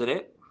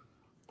president,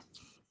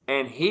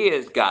 and he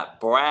has got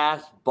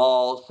brass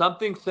balls,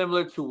 something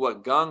similar to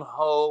what Gung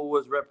Ho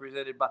was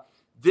represented by.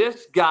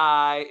 This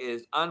guy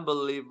is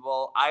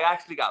unbelievable. I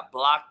actually got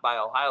blocked by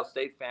Ohio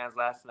State fans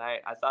last night.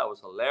 I thought it was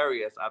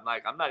hilarious. I'm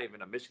like, I'm not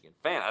even a Michigan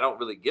fan. I don't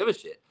really give a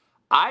shit.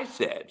 I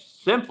said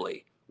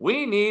simply,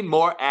 we need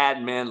more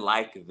admin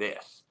like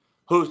this,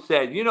 who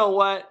said, you know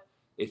what?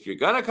 If you're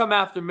going to come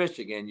after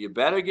Michigan, you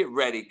better get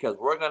ready because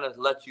we're going to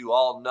let you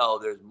all know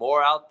there's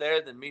more out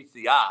there than meets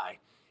the eye.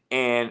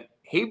 And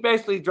he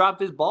basically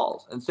dropped his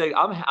balls and said,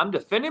 I'm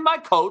defending my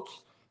coach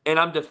and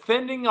I'm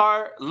defending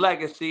our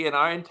legacy and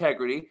our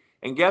integrity.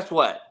 And guess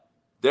what?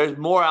 There's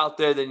more out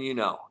there than you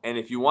know. And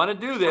if you want to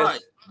do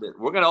this,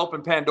 we're going to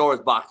open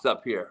Pandora's box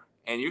up here.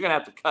 And you're going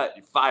to have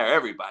to fire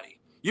everybody.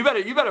 You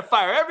better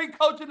fire every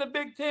coach in the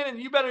Big Ten, and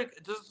you better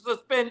just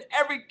suspend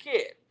every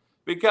kid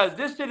because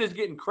this shit is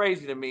getting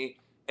crazy to me.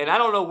 And I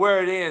don't know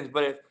where it ends,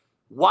 but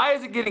why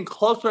is it getting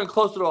closer and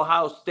closer to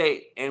Ohio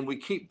State, and we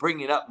keep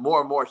bringing up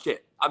more and more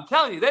shit? I'm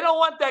telling you, they don't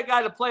want that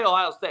guy to play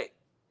Ohio State.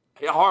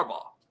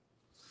 Harbaugh.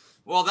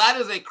 Well, that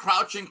is a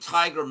crouching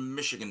tiger,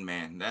 Michigan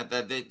man. That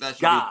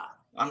should be,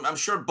 I'm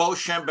sure Bo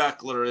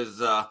Schembechler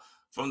is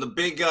from the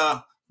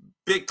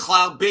big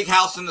cloud, big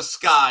house in the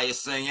sky is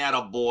saying,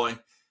 "Atta boy."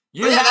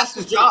 That's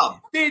his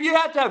job. Steve, you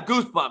have to have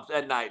goosebumps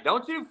at night,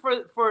 don't you?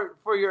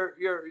 For your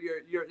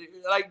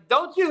like,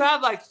 don't you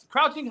have like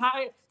crouching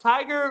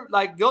tiger,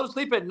 like go to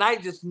sleep at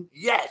night? Just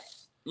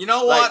yes. You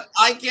know what?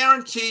 I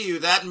guarantee you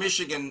that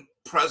Michigan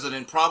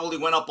president probably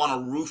went up on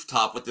a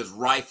rooftop with his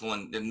rifle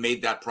and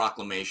made that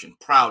proclamation.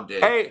 Proud day.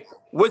 Hey,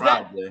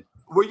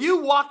 were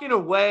you walking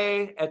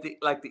away at the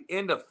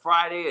end of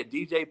Friday at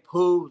DJ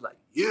Pooh's like,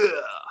 yeah,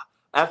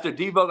 after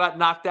Debo got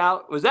knocked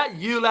out? Was that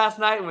you last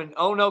night when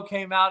Ono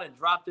came out and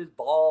dropped his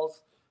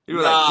balls? You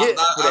were I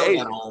was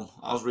at home.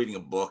 I was reading a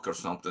book or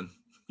something,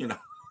 you know.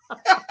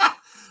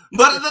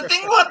 But the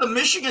thing about the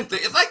Michigan thing,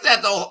 it's like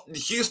that the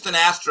Houston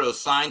Astros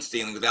sign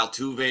stealing with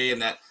Altuve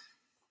and that.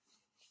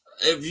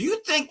 If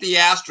you think the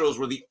Astros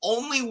were the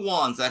only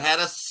ones that had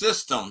a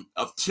system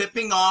of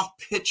tipping off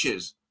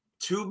pitches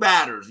to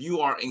batters,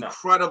 you are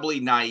incredibly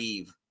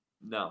naive.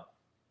 No.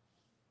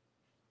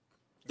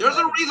 There's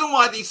a reason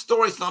why these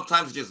stories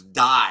sometimes just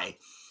die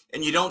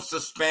and you don't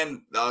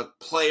suspend a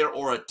player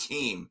or a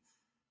team.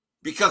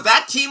 Because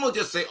that team will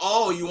just say,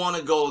 oh, you want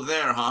to go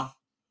there, huh?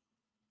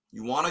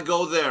 You want to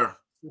go there.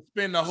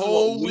 Suspend the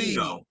whole league.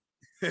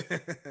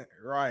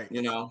 Right.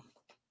 You know?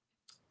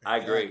 I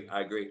agree.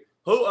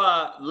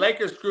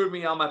 Lakers screwed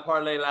me on my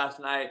parlay last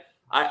night.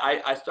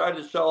 I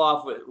started to show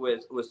off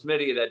with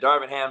Smitty that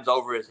Darvin Ham's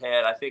over his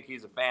head. I think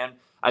he's a fan.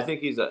 I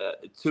think he's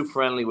too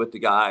friendly with the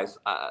guys.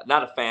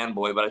 Not a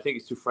fanboy, but I think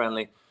he's too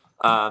friendly.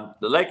 The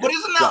Lakers. But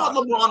isn't that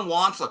what LeBron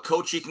wants? A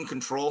coach he can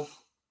control.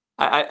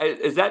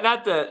 Is that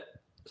not the?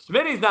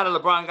 Smitty's not a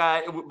LeBron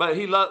guy, but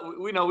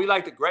we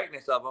like the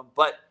greatness of him.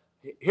 But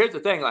here's the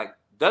thing: like,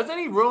 hasn't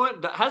he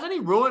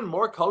ruined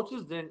more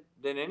coaches than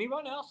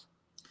anyone else?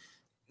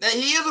 Now,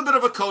 he is a bit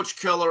of a coach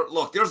killer.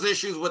 Look, there's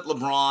issues with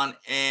LeBron,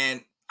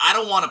 and I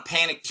don't want to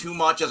panic too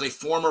much as a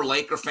former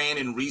Laker fan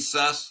in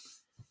recess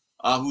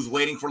who's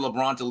waiting for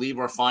LeBron to leave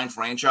our fine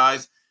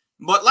franchise.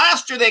 But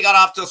last year they got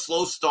off to a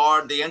slow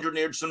start. They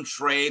engineered some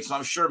trades, so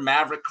I'm sure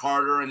Maverick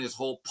Carter and his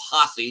whole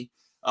posse,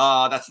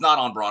 that's not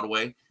on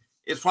Broadway,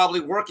 is probably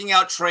working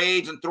out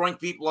trades and throwing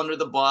people under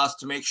the bus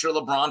to make sure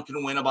LeBron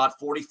can win about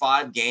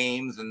 45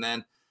 games, and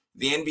then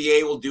the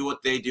NBA will do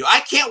what they do. I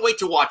can't wait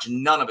to watch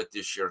none of it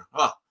this year.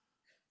 Oh,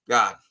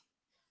 God.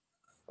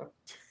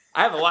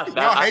 I haven't watched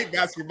that. I hate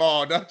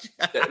basketball, don't you?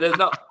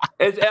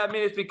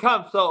 It's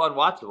become so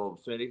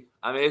unwatchable, Smitty.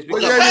 I mean, it's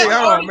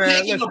become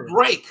taking a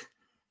break.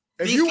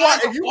 If you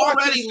watch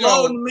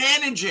load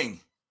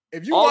managing.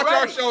 If you watch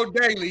our show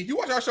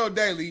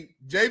daily,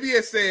 JB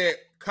has said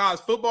college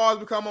football has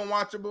become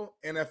unwatchable,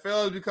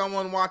 NFL has become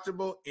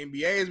unwatchable,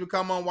 NBA has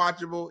become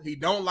unwatchable. He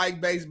don't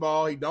like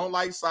baseball, he don't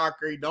like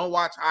soccer, he don't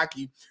watch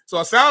hockey. So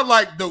it sounds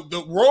like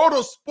the world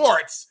of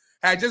sports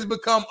had just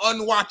become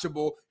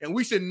unwatchable, and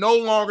we should no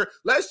longer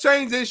let's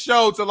change this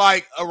show to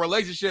like a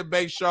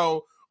relationship-based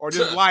show or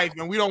just life,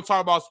 and we don't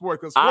talk about sports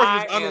because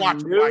sports is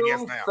unwatchable. I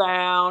guess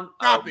now.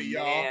 Stop it,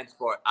 y'all.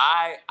 Sport.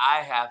 I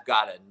have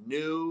got a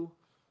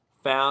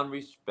newfound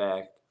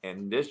respect,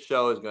 and this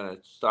show is going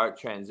to start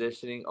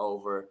transitioning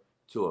over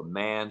to a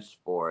man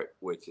sport,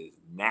 which is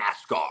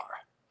NASCAR.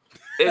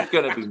 It's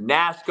going to be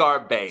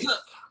NASCAR based.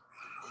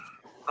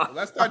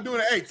 Let's start doing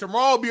it. Hey,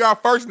 tomorrow will be our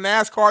first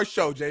NASCAR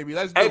show, JB.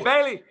 Let's do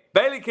it.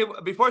 Bailey,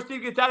 before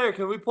Steve gets out of here,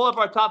 can we pull up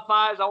our top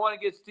fives? I want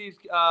to get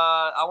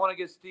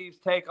Steve's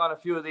take on a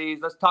few of these.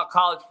 Let's talk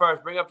college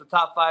first. Bring up the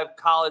top 5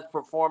 college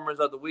performers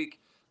of the week,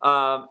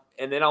 and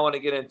then I want to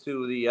get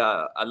into the.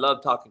 I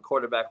love talking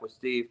quarterback with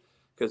Steve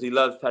because he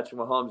loves Patrick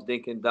Mahomes'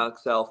 dink and dunk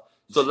self.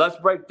 So let's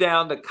break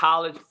down the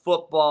college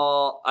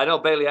football. I know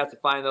Bailey has to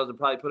find those and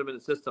probably put them in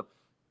the system.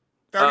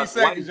 30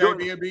 seconds,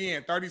 JB. It'll be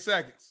in 30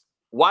 seconds.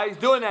 Why he's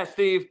doing that,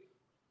 Steve?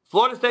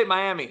 Florida State,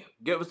 Miami.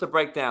 Give us a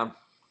breakdown.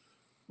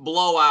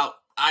 Blowout.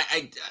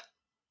 I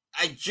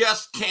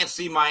just can't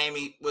see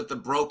Miami with the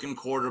broken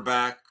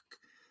quarterback.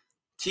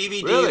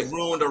 TVD has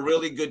ruined a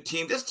really good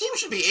team. This team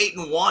should be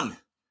 8-1.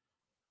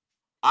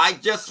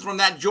 From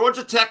that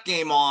Georgia Tech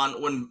game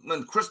on,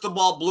 when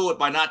Cristobal blew it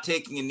by not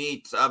taking a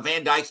knee,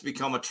 Van Dyke's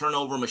become a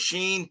turnover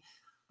machine.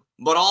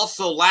 But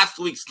also last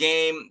week's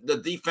game, the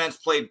defense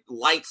played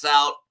lights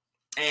out.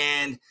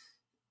 And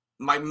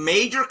my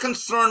major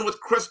concern with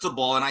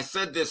Cristobal, and I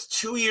said this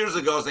 2 years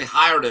ago as they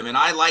hired him, and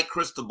I like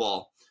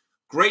Cristobal.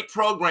 Great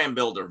program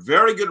builder,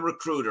 very good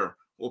recruiter,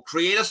 will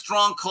create a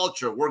strong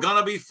culture. We're going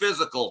to be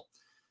physical.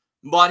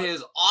 But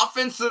his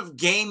offensive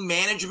game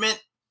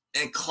management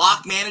and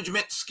clock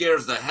management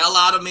scares the hell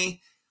out of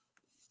me.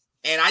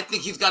 And I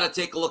think he's got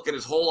to take a look at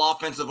his whole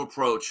offensive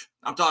approach.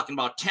 I'm talking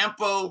about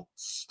tempo,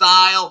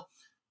 style,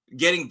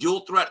 getting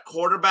dual threat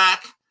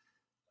quarterback.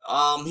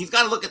 He's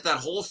got to look at that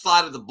whole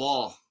side of the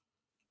ball.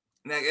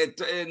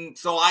 And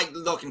so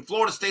in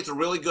Florida State's a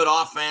really good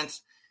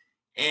offense.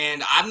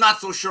 And I'm not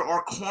so sure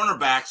our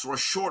cornerbacks or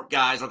short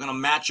guys are going to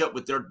match up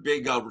with their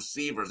big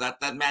receivers.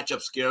 That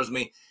matchup scares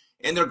me.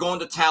 And they're going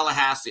to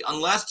Tallahassee.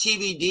 Unless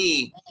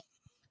TVD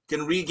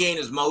can regain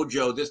his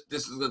mojo, this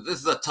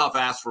is a tough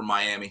ask for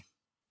Miami.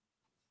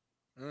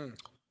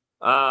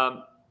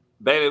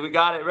 Bailey, we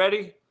got it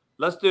ready?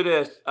 Let's do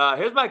this.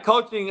 Here's my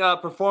coaching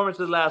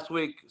performances last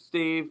week,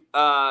 Steve.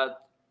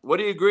 What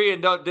do you agree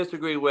and don't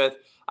disagree with?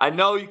 I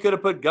know you could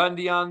have put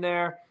Gundy on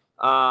there,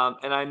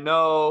 and I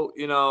know,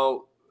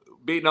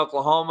 beating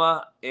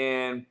Oklahoma,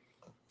 and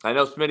I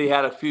know Smitty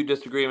had a few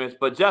disagreements,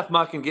 but Jeff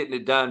Monken getting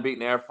it done,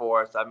 beating Air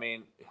Force. I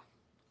mean,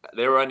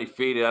 they were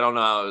undefeated. I don't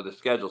know how the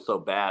schedule's so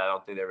bad. I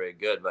don't think they're very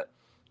good, but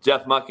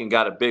Jeff Monken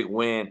got a big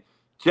win.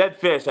 Jed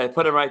Fish, I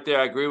put him right there.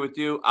 I agree with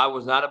you. I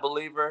was not a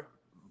believer.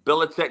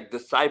 Belichick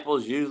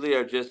disciples usually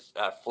are just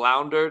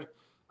floundered.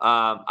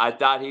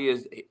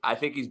 I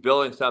think he's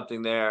building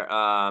something there.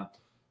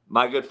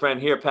 My good friend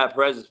here, Pat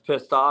Perez, is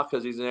pissed off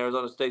because he's an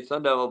Arizona State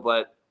Sun Devil,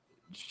 but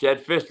Jed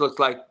Fish looks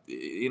like,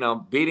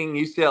 beating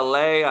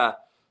UCLA.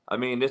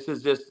 This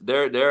is just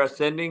they're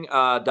ascending.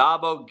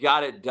 Dabo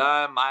got it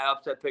done. My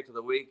upset pick of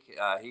the week.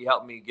 He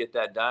helped me get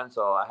that done,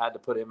 so I had to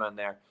put him in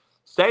there.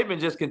 Saban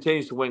just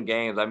continues to win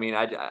games.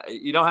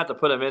 You don't have to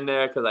put him in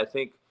there because I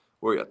think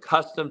we're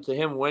accustomed to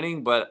him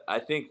winning, but I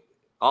think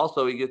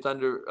also he gets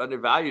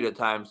undervalued at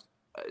times.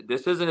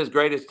 This isn't his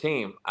greatest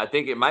team. I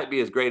think it might be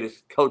his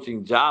greatest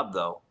coaching job,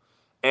 though.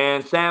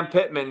 And Sam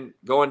Pittman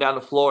going down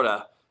to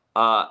Florida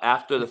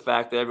after the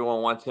fact that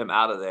everyone wants him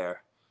out of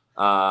there.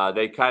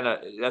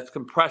 That's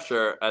some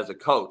pressure as a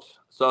coach.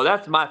 So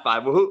that's my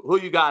five. Who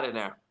you got in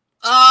there?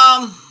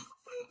 I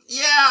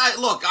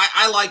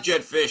like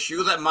Jed Fish. He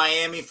was at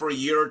Miami for a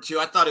year or two.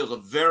 I thought he was a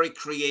very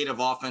creative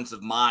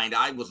offensive mind.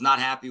 I was not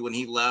happy when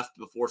he left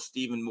before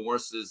Stephen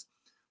Morris's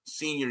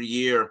senior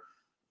year.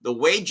 The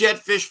way Jed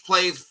Fish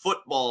plays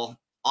football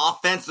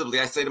offensively,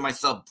 I say to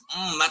myself,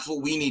 that's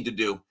what we need to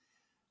do.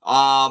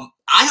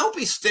 I hope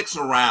he sticks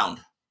around.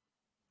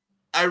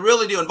 I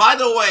really do. And by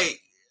the way,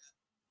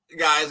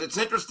 guys, it's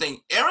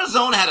interesting.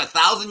 Arizona had a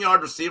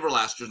 1,000-yard receiver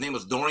last year. His name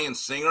was Dorian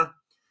Singer,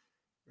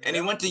 and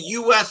he went to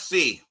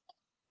USC.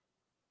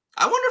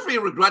 I wonder if he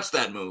regrets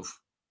that move.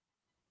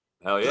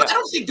 Hell yeah. I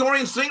don't see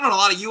Dorian Singer on a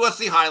lot of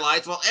USC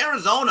highlights. Well,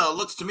 Arizona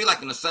looks to me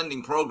like an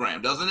ascending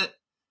program, doesn't it?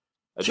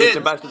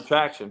 Addition by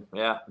subtraction.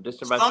 Yeah,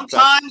 addition by subtraction.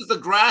 Sometimes the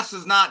grass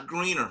is not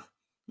greener.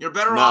 You're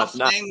better off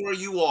staying where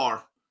you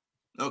are.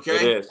 Okay?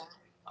 It is.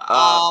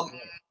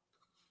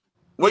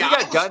 You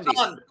got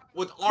Gundy?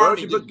 With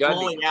Army just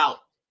blowing out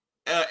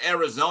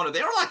Arizona.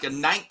 They were like a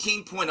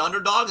 19-point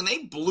underdog, and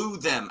they blew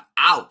them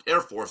out,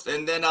 Air Force.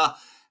 And then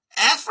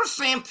as for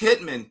Sam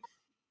Pittman,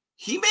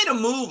 he made a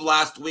move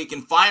last week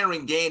in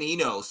firing Dan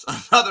Enos,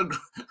 another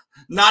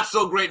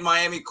not-so-great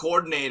Miami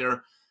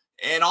coordinator.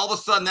 And all of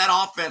a sudden, that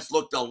offense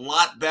looked a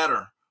lot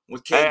better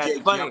with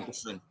KJ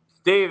Jefferson.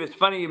 Steve, it's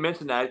funny you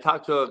mentioned that. I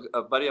talked to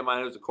a buddy of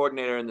mine who's a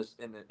coordinator in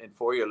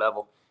 4-year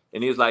level,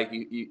 and he was like,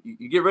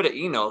 you get rid of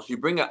Enos, you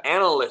bring an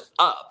analyst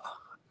up,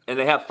 and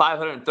they have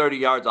 530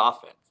 yards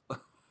offense. Isn't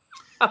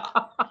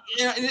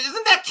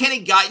that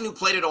Kenny Guyton who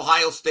played at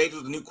Ohio State,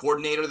 was the new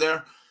coordinator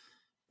there?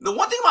 The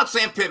one thing about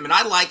Sam Pittman,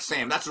 I like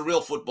Sam. That's a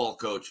real football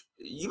coach.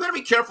 You better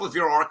be careful if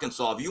you're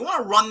Arkansas. If you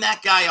want to run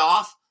that guy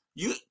off,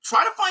 you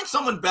try to find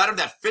someone better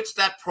that fits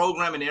that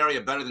program and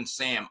area better than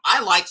Sam.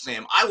 I like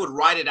Sam. I would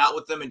ride it out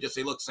with them and just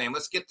say, look, Sam,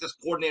 let's get this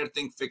coordinator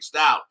thing fixed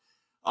out.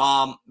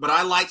 But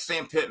I like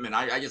Sam Pittman.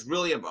 I just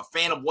really am a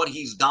fan of what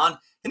he's done.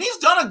 And he's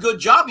done a good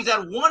job. He's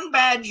had one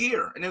bad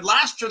year. And then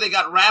last year they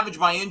got ravaged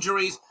by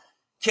injuries.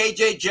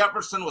 KJ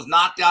Jefferson was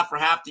knocked out for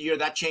half the year.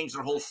 That changed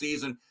their whole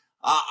season.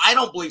 I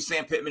don't believe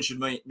Sam Pittman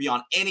should be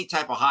on any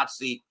type of hot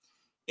seat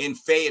in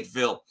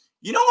Fayetteville.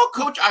 You know what,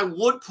 Coach, I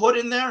would put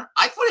in there?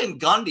 I put in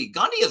Gundy.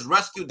 Gundy has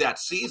rescued that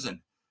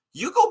season.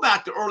 You go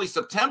back to early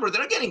September,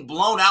 they're getting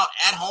blown out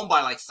at home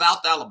by like South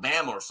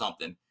Alabama or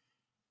something.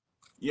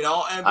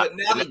 But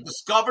now they've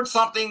discovered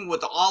something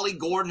with the Ollie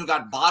Gordon, who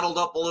got bottled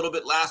up a little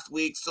bit last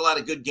week, still had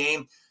a good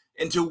game.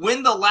 And to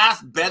win the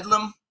last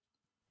Bedlam,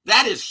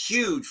 that is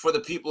huge for the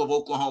people of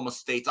Oklahoma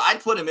State. So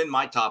I'd put him in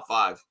my top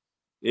 5.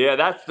 Yeah,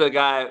 that's the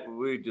guy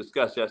we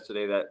discussed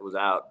yesterday that was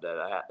out. That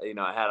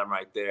I had him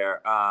right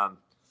there.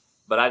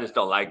 but I just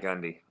don't like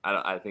Gundy.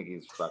 I think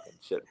he's fucking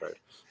shitbird.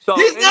 So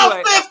he's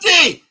anyway, now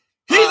 50.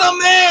 He's a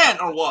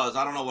man, or was.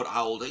 I don't know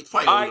how old he's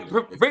probably. All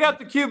right, bring up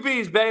the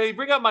QBs, Bailey.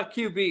 Bring up my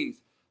QBs.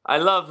 I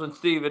love when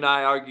Steve and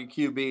I argue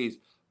QBs.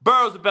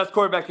 Burrow's the best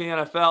quarterback in the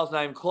NFL. It's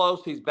not even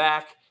close. He's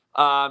back.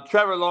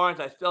 Trevor Lawrence,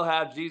 I still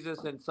have Jesus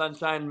and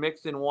Sunshine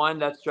mixed in one.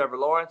 That's Trevor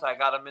Lawrence. I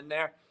got him in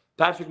there.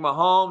 Patrick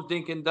Mahomes,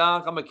 dink and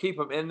dunk. I'm going to keep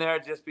him in there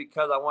just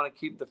because I want to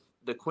keep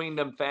the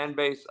Queendom fan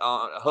base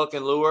on hook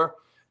and lure.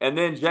 And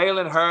then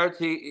Jalen Hurts,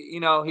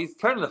 he's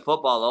turning the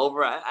football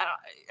over. I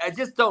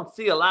just don't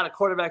see a lot of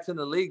quarterbacks in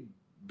the league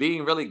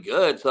being really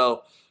good.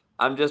 So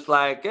I'm just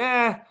like,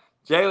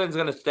 Jalen's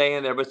going to stay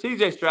in there. But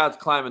C.J. Stroud's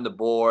climbing the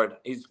board.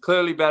 He's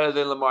clearly better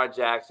than Lamar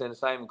Jackson.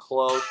 It's not even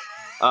close.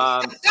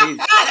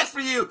 That's for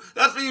you.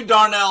 That's for you,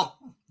 Darnell.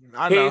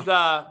 I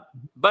know.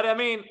 But I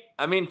mean,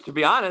 to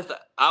be honest,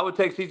 I would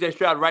take C.J.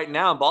 Stroud right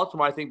now in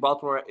Baltimore. I think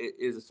Baltimore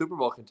is a Super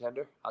Bowl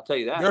contender. I'll tell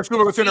you that. They're a Super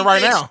Bowl contender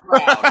right now.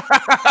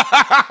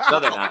 No,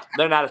 they're not.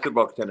 They're not a Super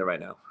Bowl contender right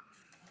now.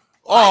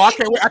 Oh, I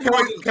can't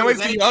wait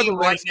to see the other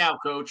right ones. now,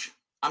 Coach.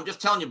 I'm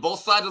just telling you,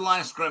 both sides of the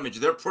line of scrimmage,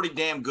 they're pretty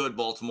damn good,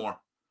 Baltimore.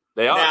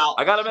 They are. Now,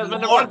 I got them as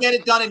number one. one. Get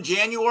it done in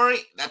January.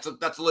 That's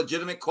a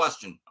legitimate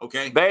question.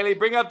 Okay, Bailey,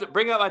 bring up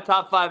my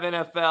top 5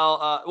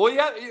 NFL.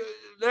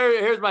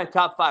 Here's my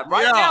top 5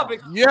 right now. Right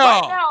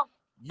now,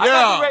 I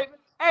got the Ravens.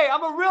 Hey,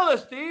 I'm a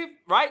realist, Steve.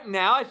 Right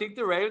now, I think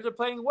the Ravens are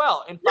playing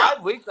well. In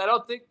 5 weeks, I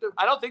don't think the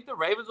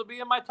Ravens will be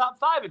in my top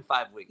 5 in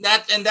 5 weeks.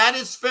 That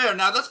is fair.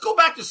 Now let's go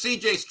back to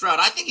C.J. Stroud.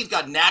 I think he's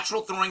got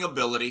natural throwing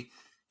ability.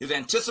 His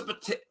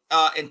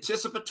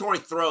anticipatory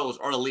throws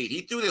are elite.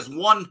 He threw this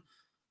one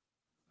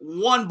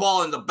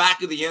ball in the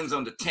back of the end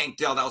zone to Tank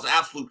Dell. That was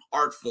absolute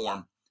art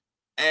form.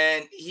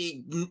 And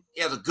he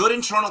has a good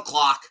internal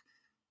clock.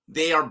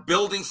 They are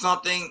building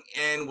something.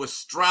 And with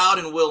Stroud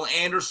and Will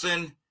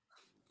Anderson,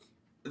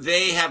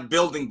 they have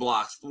building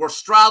blocks. Where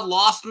Stroud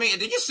lost me, and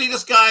did you see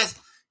this, guys?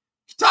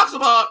 He talks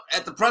about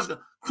at the press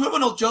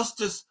criminal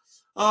justice,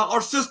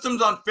 our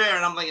system's unfair.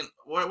 And I'm thinking,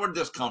 where'd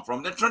this come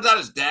from? It turns out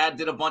his dad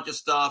did a bunch of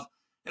stuff.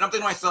 And I'm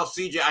thinking to myself,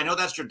 CJ, I know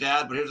that's your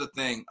dad, but here's the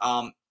thing.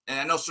 And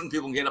I know certain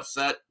people can get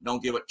upset.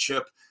 Don't give a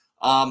chip.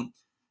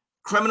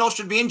 Criminals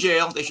should be in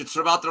jail. They should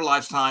serve out their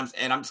lifetimes.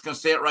 And I'm just going to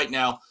say it right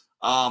now.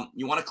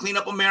 You want to clean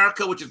up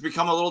America, which has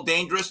become a little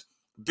dangerous.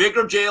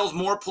 Bigger jails,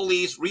 more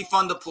police,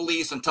 refund the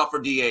police, and tougher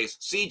DAs.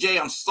 CJ,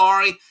 I'm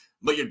sorry,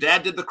 but your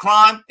dad did the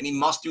crime, and he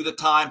must do the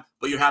time.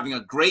 But you're having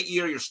a great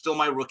year. You're still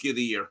my rookie of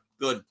the year.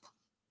 Good.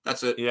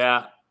 That's it.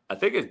 Yeah. I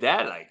think his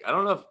dad, I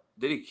don't know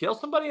did he kill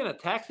somebody in a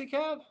taxi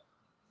cab?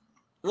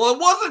 Well,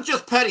 it wasn't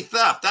just petty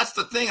theft. That's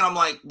the thing. And I'm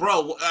like,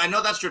 bro, I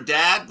know that's your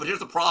dad, but here's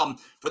the problem.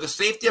 For the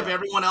safety of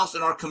everyone else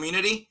in our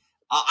community,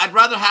 I'd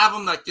rather have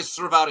him just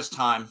serve out his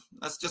time.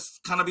 Let's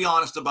just kind of be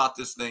honest about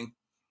this thing.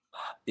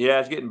 Yeah,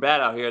 it's getting bad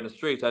out here in the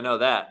streets. I know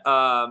that.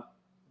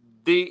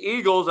 The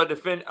Eagles are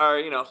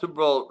Super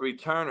Bowl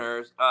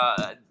returners.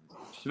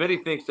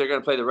 Smitty thinks they're going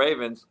to play the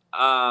Ravens.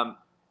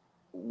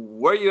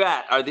 Where are you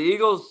at? Are the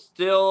Eagles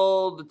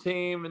still the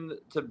team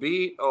to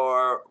beat,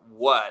 or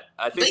what?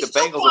 I think they the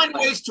still Bengals find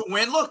ways to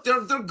win. Look,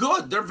 they're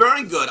good. They're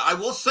very good. I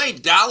will say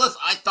Dallas,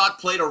 I thought,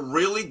 played a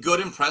really good,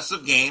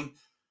 impressive game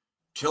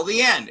till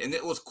the end, and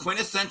it was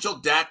quintessential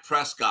Dak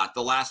Prescott.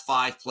 The last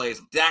 5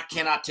 plays, Dak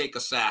cannot take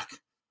a sack.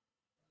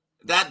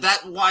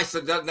 That why I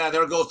said that. Now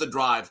there goes the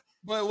drive.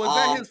 But was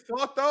that his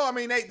fault though? I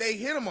mean, they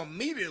hit him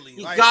immediately.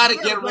 You got to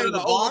get rid of the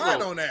ball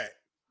on that.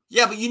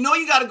 Yeah, but you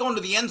got to go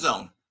into the end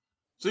zone.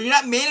 So you're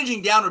not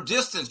managing down or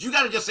distance. You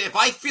got to just say, if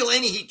I feel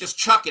any heat, just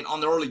chuck it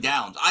on the early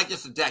downs.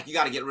 Dak, you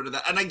got to get rid of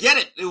that. And I get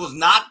it. It was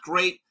not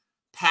great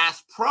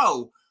pass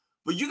pro,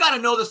 but you got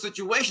to know the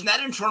situation.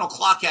 That internal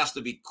clock has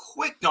to be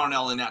quick,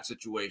 Darnell, in that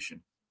situation.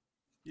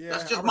 Yeah,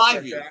 that's just my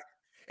view.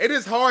 It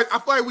is hard. I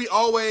feel like we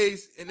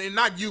always, and then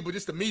not you, but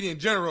just the media in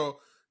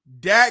general,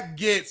 Dak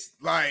gets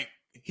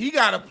he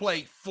got to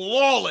play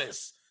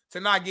flawless to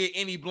not get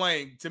any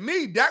blame. To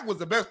me, Dak was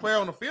the best player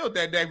on the field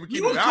that day.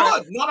 He was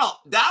good. No.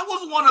 That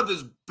was one of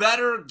his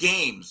better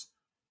games.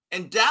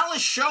 And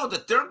Dallas showed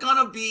that they're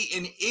going to be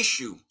an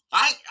issue.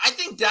 I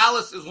think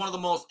Dallas is one of the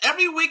most,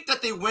 every week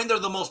that they win, they're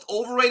the most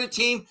overrated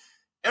team.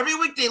 Every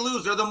week they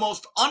lose, they're the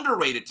most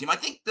underrated team. I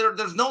think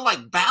there's no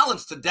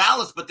balance to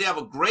Dallas, but they have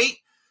a great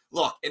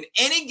look. In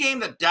any game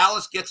that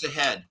Dallas gets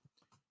ahead,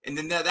 and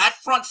then that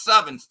front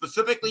 7,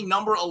 specifically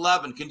number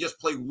 11, can just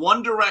play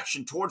one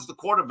direction towards the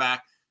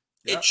quarterback,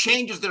 it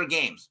changes their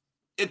games.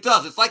 It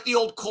does. It's like the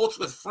old Colts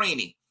with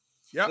Freeney.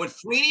 Yep. When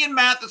Freeney and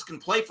Mathis can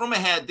play from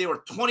ahead, they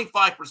were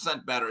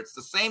 25% better. It's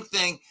the same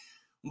thing,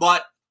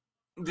 but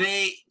to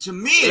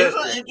me, it's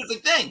an interesting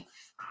thing.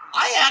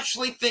 I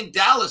actually think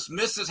Dallas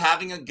misses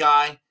having a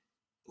guy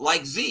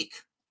like Zeke.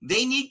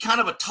 They need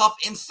kind of a tough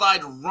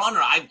inside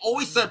runner. I've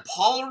always said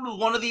Pollard was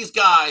one of these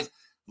guys.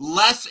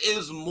 Less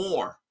is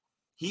more.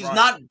 He's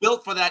not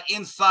built for that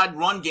inside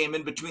run game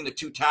in between the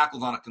 2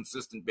 tackles on a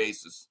consistent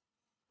basis.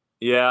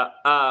 Yeah,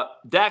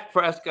 Dak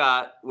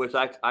Prescott, which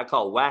I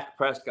call Whack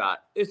Prescott,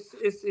 he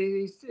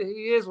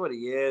is what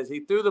he is.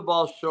 He threw the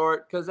ball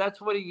short because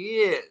that's what he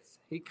is.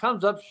 He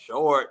comes up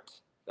short.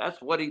 That's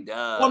what he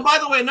does. Well, by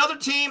the way, another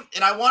team,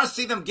 and I want to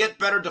see them get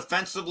better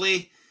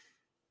defensively.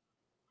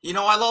 You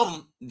know, I love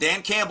them.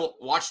 Dan Campbell,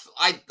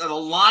 the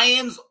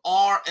Lions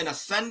are an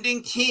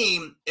ascending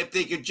team if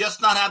they could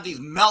just not have these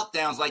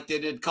meltdowns like they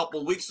did a couple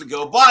of weeks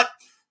ago. But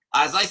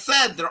as I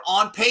said, they're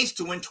on pace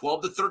to win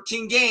 12 to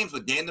 13 games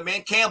with Dan the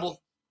Man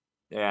Campbell.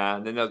 Yeah,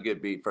 and then they'll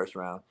get beat first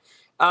round.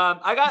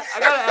 I got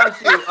to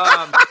ask you.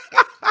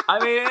 I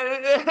mean,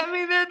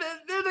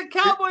 they're the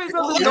Cowboys of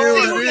the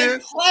North. They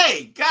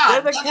play. God,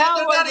 they're the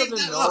Cowboys of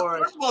the North.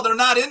 First of all, they're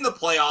not in the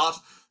playoffs.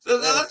 So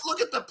let's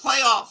look at the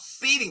playoff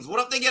seedings. What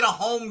if they get a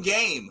home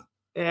game?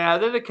 Yeah,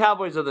 they're the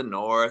Cowboys of the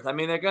North. I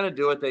mean, they're going to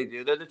do what they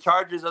do. They're the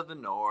Chargers of the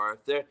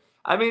North. They're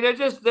by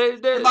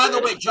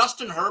the way,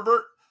 Justin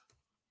Herbert,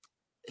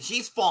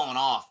 he's fallen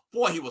off.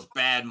 Boy, he was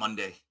bad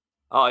Monday.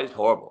 Oh, he's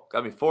horrible.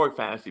 Got me 4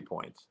 fantasy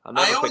points.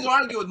 I always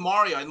argue with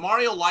Mario, and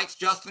Mario likes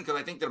Justin because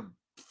I think they're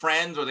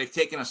friends or they've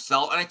taken a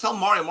self. And I tell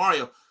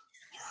Mario,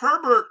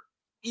 Herbert,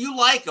 you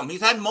like him.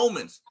 He's had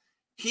moments.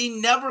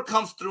 He never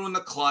comes through in the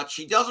clutch.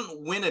 He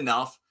doesn't win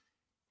enough.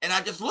 And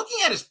I'm just looking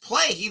at his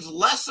play. He's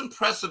less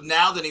impressive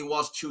now than he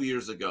was 2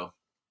 years ago.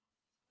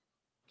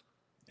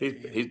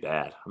 He's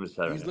bad. I'm just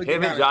telling you.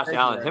 Him and Josh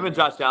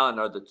Allen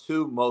are the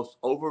 2 most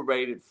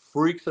overrated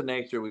freaks of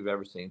nature we've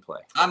ever seen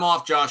play. I'm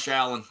off Josh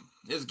Allen.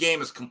 His game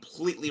has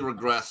completely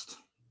regressed.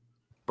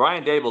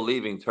 Brian Dable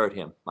leaving's hurt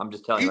him. I'm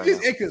just telling you. He's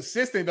just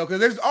inconsistent though, because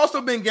there's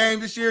also been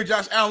games this year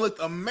Josh Allen looked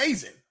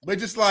amazing, but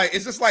it's just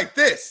like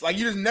this. Like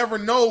you just never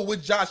know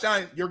which Josh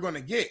Allen you're going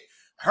to get.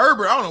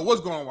 Herbert, I don't know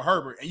what's going on with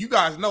Herbert, and you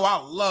guys know I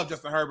love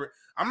Justin Herbert.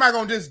 I'm not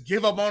going to just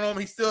give up on him.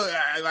 He's still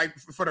like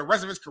for the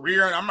rest of his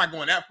career. I'm not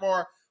going that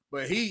far,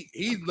 but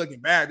he's looking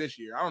bad this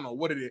year. I don't know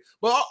what it is,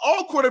 but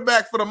all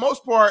quarterbacks for the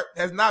most part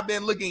has not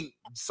been looking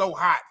so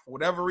hot for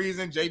whatever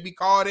reason. JB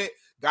called it.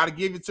 Got to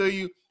give it to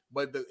you.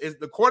 But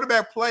the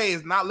quarterback play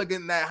is not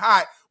looking that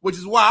hot, which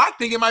is why I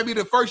think it might be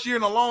the first year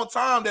in a long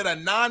time that a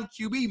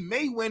non-QB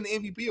may win the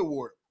MVP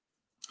award.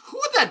 Who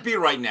would that be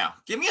right now?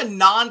 Give me a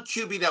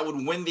non-QB that would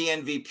win the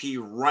MVP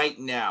right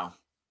now.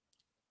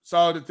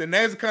 So the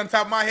names that come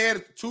top of my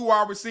head, 2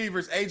 wide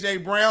receivers. A.J.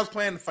 Brown's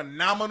playing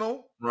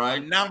phenomenal.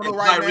 Right. Phenomenal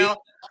right now.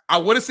 I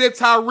would have said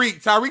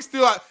Tyreek. Tyreek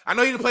still, I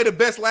know he didn't play the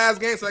best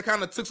last game, so that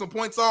kind of took some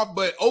points off.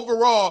 But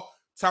overall,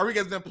 Tyreek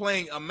has been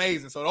playing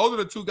amazing. So those are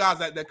the 2 guys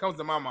that comes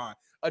to my mind.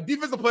 A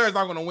defensive player is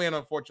not going to win,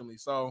 unfortunately.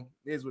 So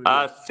it is what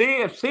it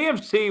is.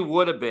 CMC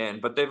would have been,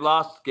 but they've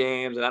lost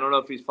games, and I don't know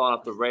if he's fallen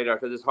off the radar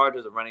because it's hard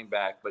as a running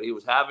back. But he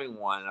was having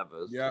one of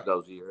those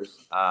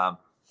years. I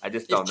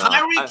just don't know.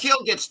 Tyreek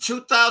Hill gets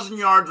 2,000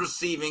 yards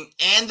receiving,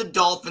 and the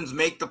Dolphins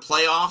make the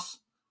playoffs,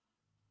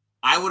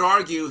 I would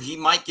argue he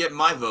might get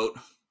my vote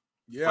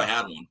if I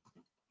had one.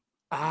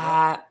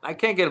 I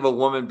can't give a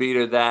woman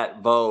beater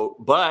that vote,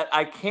 but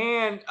I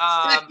can.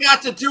 That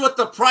got to do with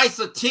the price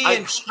of tea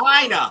in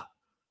China.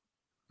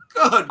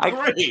 Good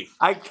grief.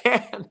 I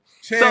can.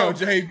 Chill,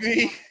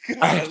 JB.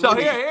 So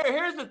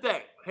here's the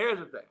thing.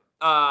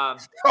 Oh,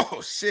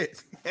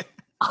 shit.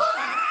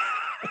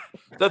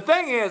 The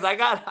thing is,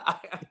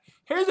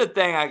 here's the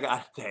thing I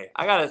got to say.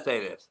 I got to say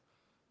this.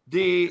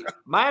 The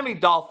Miami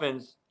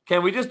Dolphins,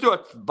 can we just do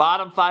a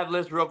bottom 5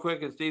 list real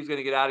quick, and Steve's going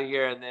to get out of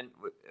here, and then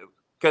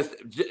because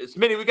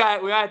Smitty, we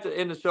got to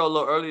end the show a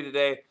little early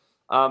today,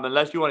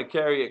 unless you want to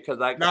carry it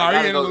because I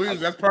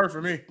that's perfect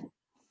for me.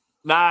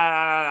 Nah.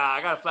 I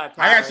got a flat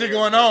tire. I got shit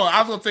going on. I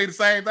was gonna say the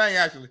same thing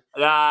actually.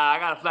 Nah, I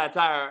got a flat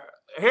tire.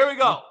 Here we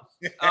go.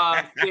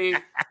 Steve,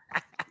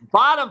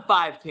 bottom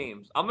 5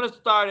 teams. I'm gonna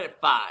start at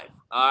 5.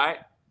 All right.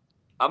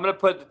 I'm gonna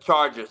put the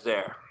Chargers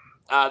there.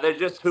 They're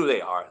just who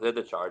they are. They're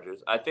the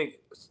Chargers. I think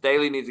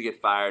Staley needs to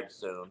get fired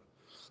soon.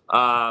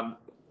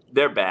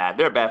 They're bad.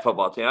 They're a bad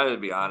football team. I'm gonna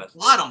be honest.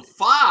 Bottom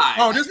 5.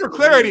 Oh, just for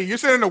clarity, you're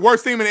saying the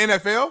worst team in the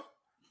NFL?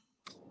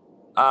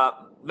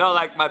 No,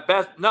 like my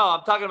best. No, I'm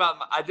talking about.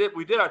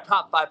 We did our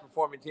top 5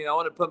 performing team. I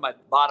want to put my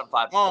bottom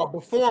 5.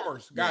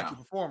 Performers. Got you.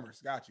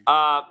 Performers. Got you.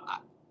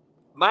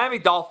 Miami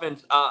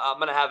Dolphins. I'm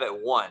gonna have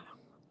at 1.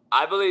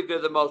 I believe they're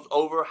the most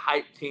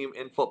overhyped team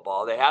in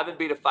football. They haven't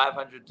beat a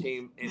 500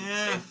 team in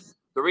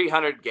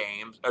 300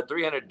 games or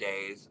 300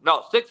 days.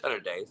 No,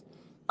 600 days.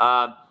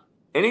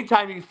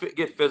 Anytime you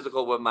get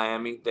physical with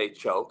Miami, they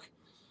choke.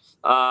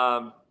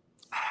 The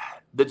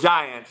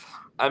Giants.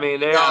 I mean,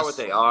 they are what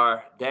they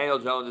are. Daniel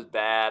Jones is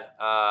bad.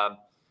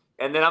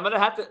 And then I'm going to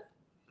have to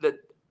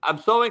I'm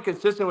so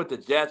inconsistent with the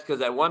Jets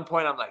because at one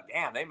point I'm like,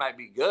 damn, they might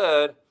be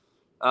good,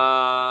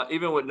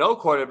 even with no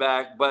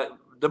quarterback. But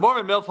the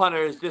Mormon Milf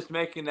Hunter is just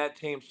making that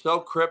team so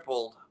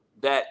crippled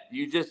that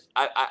you just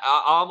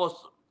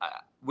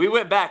we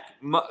went back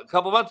a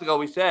couple months ago.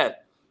 We said,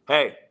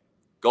 hey,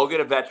 go get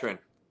a veteran.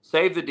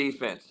 Save the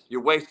defense.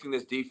 You're wasting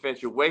this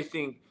defense. You're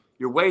wasting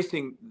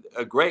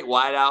a great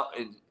wideout.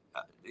 And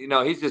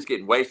he's just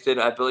getting wasted,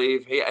 I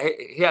believe.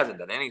 He hasn't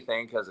done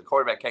anything because the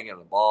quarterback can't get him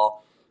the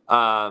ball.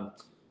 The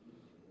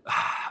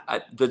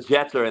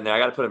Jets are in there. I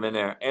got to put them in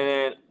there. And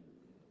then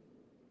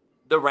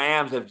the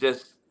Rams have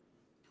just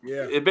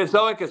Yeah. It's been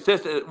so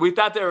inconsistent. We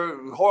thought they were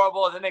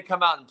horrible, and then they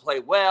come out and play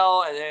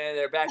well, and then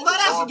they're back. Well,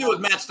 that has to do with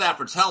Matt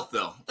Stafford's health,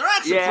 though. They're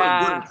actually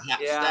pretty good with Matt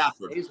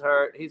Stafford. He's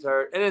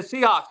hurt. And then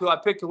Seahawks, who I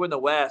picked to win the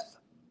West,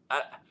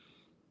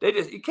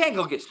 you can't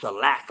go get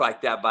shellacked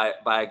like that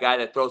by a guy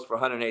that throws for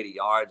 180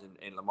 yards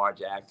in Lamar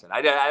Jackson.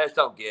 I just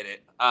don't get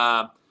it.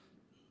 Top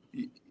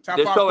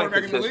 5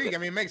 quarterback in the league. I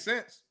mean, it makes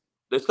sense.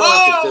 They're so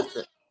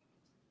inconsistent.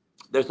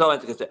 They're so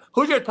inconsistent.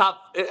 Who's your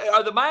top?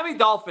 Are the Miami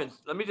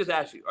Dolphins? Let me just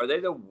ask you: Are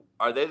they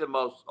the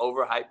most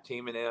overhyped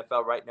team in the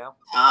NFL right now?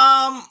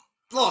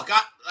 Look,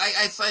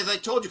 as I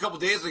told you a couple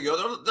days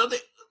ago,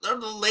 they're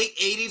the late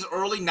 '80s,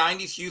 early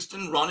 '90s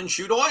Houston run and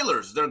shoot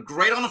Oilers. They're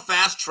great on a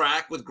fast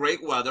track with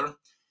great weather.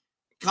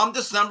 Come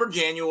December,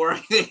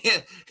 January,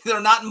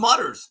 they're not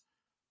mutters.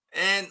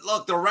 And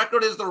look, the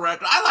record is the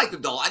record. I like the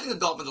Dolphins. I think the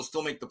Dolphins will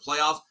still make the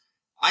playoffs.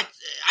 I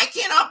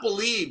cannot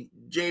believe,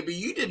 JB,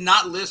 you did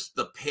not list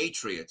the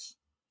Patriots.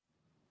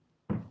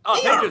 Oh,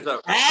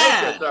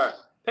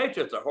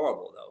 Patriots are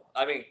horrible, though.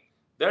 I mean,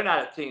 they're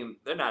not a team.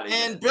 They're not even.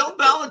 And Bill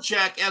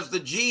Belichick, as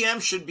the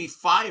GM, should be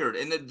fired.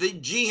 And the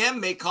GM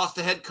may cost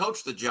the head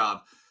coach the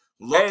job.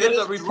 Look at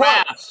his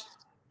drafts.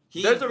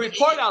 There's a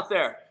report out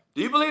there.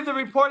 Do you believe the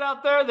report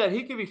out there that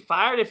he could be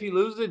fired if he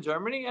loses in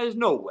Germany? There's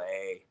no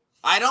way.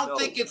 I don't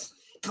think it's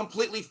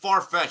completely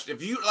far-fetched.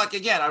 If you,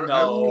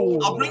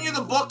 I'll bring you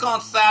the book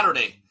on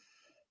Saturday.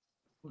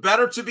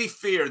 Better to be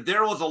feared.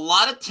 There was a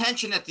lot of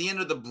tension at the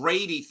end of the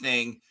Brady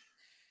thing,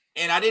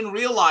 and I didn't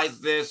realize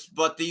this,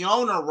 but the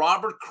owner,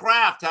 Robert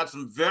Kraft, had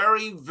some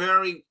very,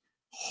 very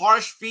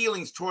harsh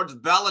feelings towards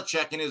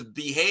Belichick and his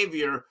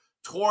behavior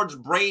towards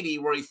Brady,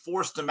 where he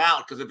forced him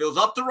out. Because if it was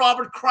up to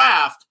Robert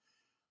Kraft,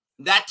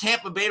 that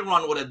Tampa Bay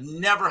run would have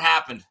never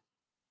happened.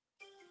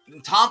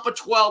 And Tampa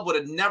 12 would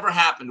have never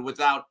happened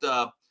without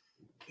Bill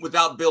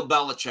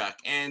Belichick.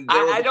 And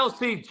I don't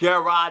see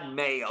Gerard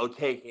Mayo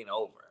taking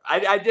over.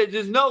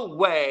 There's no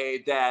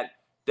way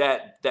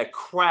that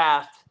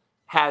Kraft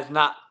has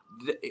not.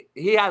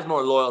 He has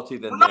more loyalty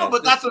than no,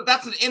 but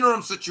that's an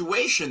interim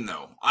situation,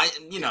 though.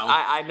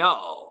 I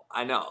know,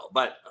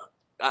 but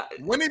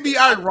wouldn't it be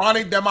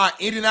ironic that my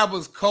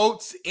Indianapolis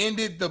Colts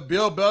ended the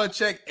Bill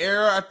Belichick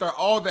era after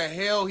all the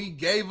hell he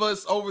gave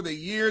us over the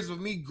years of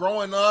me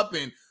growing up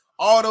and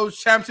all those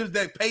championships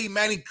that Peyton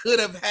Manning could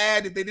have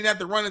had if they didn't have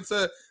to run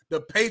into the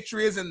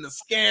Patriots and the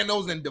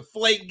scandals and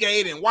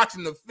Deflategate and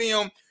watching the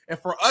film. And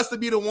for us to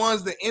be the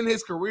ones that end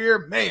his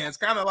career, man, it's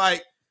kind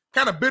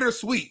of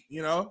bittersweet,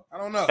 you know. I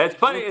don't know. It's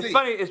funny.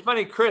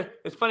 Chris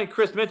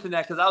mentioned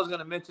that because I was going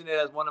to mention it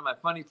as one of my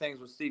funny things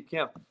with Steve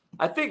Kemp.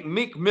 I think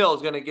Meek Mill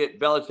is going to get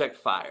Belichick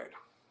fired.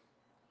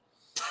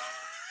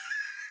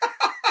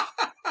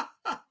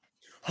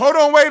 Hold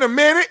on, wait a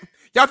minute.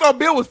 Y'all thought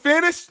Bill was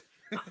finished?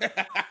 Steve,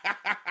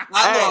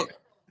 I'm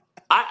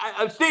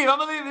going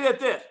to leave it at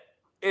this.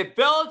 If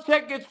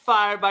Belichick gets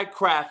fired by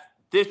Kraft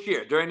this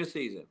year during the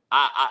season,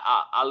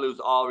 I lose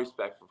all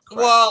respect for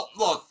Kraft. Well,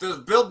 look, does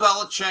Bill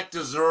Belichick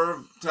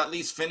deserve to at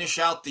least finish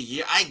out the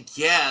year? I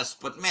guess,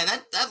 but man,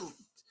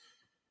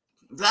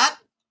 that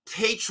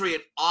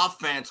Patriot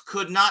offense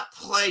could not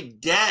play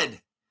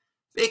dead.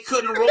 They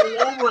couldn't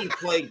roll over and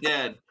play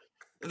dead.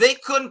 They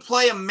couldn't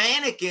play a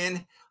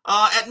mannequin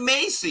at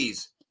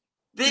Macy's.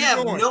 They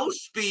have no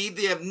speed.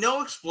 They have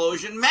no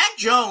explosion. Mac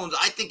Jones,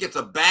 I think it's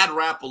a bad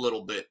rap a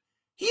little bit.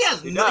 He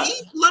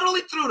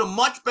literally threw to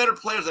much better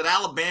players at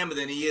Alabama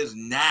than he is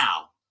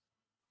now.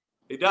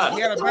 He does.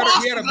 He had a better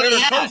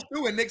coach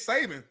too in Nick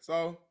Saban.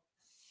 So,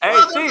 hey,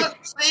 Steve.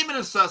 Saban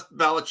and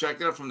Belichick,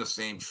 they're from the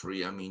same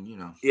tree. I mean, you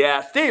know.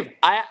 Yeah, Steve.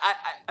 I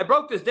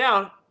broke this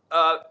down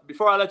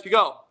before I let you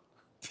go.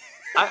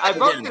 I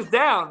broke this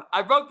down.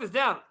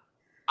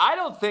 I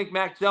don't think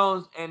Mac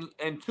Jones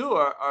and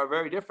Tua are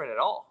very different at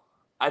all.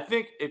 I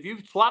think if you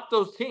swap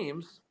those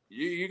teams,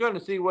 you're going to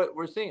see what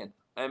we're seeing.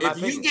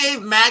 If you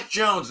gave Mac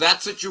Jones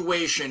that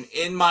situation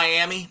in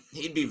Miami,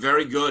 he'd be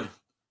very good.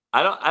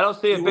 I don't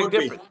see a big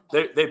difference.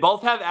 They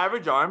both have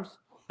average arms.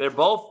 They're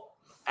both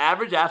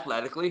average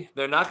athletically.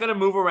 They're not going to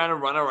move around and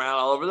run around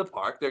all over the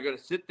park. They're going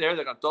to sit there.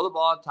 They're going to throw the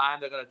ball on time.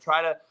 They're going to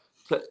try to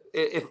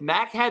if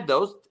Mac had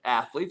those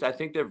athletes, I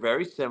think they're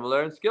very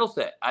similar in skill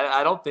set.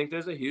 I don't think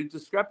there's a huge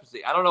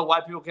discrepancy. I don't know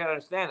why people can't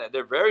understand that.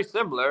 They're very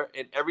similar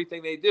in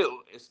everything they do,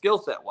 skill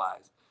set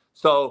wise.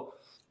 So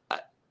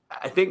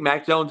I think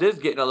Mac Jones is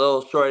getting a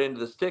little short into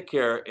the stick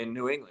here in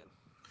New England.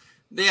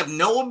 They have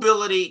no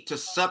ability to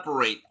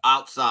separate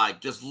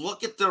outside. Just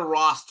look at their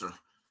roster.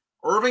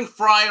 Irving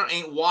Fryer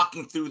ain't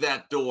walking through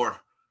that door.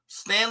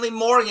 Stanley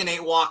Morgan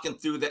ain't walking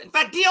through that. In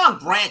fact, Deion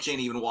Branch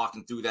ain't even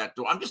walking through that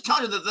door. I'm just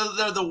telling you that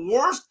they're the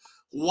worst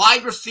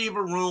wide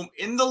receiver room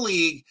in the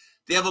league.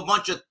 They have a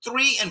bunch of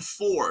 3 and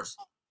 4s.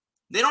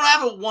 They don't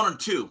have a 1 or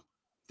 2.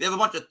 They have a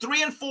bunch of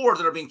 3 and 4s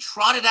that are being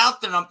trotted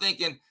out there, and I'm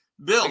thinking,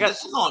 Bill,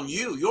 this is on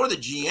you. You're the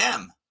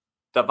GM.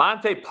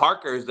 Devontae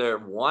Parker is their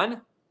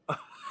 1.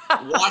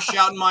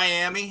 Washout in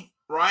Miami,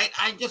 right?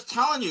 I'm just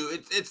telling you,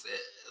 it's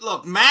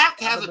look, Mac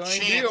has a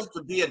chance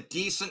to be a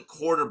decent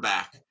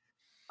quarterback.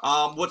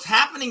 What's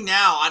happening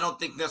now, I don't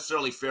think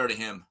necessarily fair to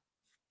him.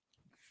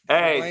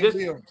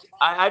 Hey,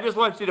 I just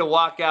want you to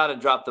walk out and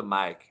drop the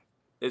mic.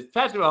 Is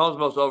Patrick Mahomes the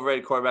most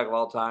overrated quarterback of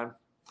all time?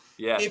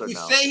 Yes if or you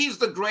no? say he's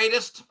the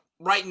greatest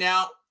right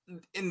now,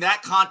 in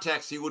that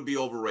context, he would be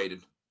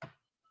overrated.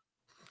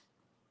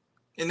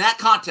 In that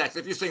context,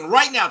 if you're saying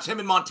right now it's him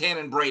and Montana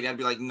and Brady, I'd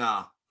be like,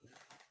 nah.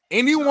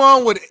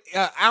 Anyone with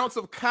an ounce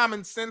of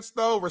common sense,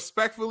 though,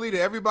 respectfully to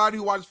everybody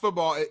who watches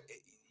football,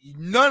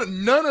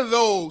 none of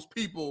those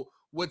people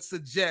would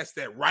suggest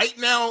that right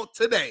now,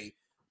 today,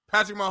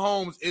 Patrick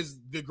Mahomes is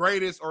the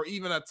greatest or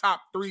even a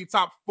top 3,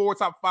 top 4,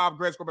 top 5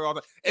 greatest quarterback of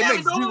all time. It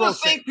makes those zero are the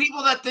sense. same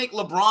people that think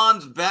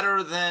LeBron's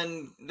better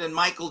than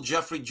Michael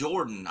Jeffrey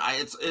Jordan.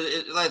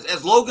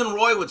 As Logan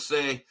Roy would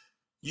say,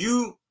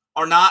 you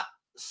are not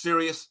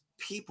serious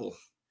people.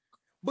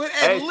 But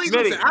at least,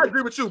 listen, I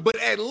agree with you, but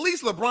at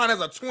least LeBron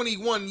has a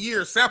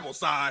 21-year sample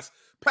size.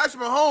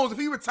 Patrick Mahomes, if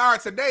he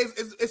retired today,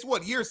 it's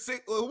what, year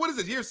 6? What is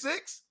it, year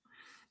 6?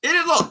 It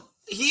is. Look,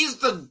 he's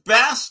the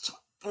best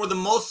or the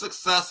most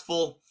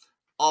successful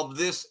of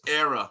this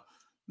era.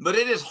 But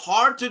it is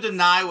hard to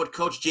deny what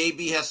Coach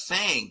JB has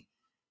saying.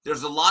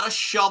 There's a lot of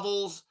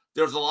shovels.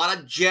 There's a lot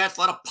of jets,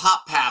 a lot of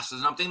pop passes.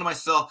 And I'm thinking to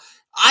myself,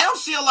 I don't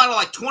see a lot of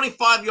like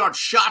 25-yard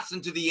shots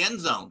into the end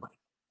zone.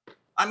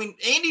 I mean,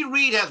 Andy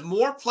Reid has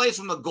more plays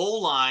from the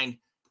goal line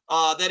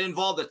that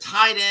involve a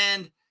tight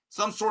end,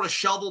 some sort of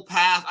shovel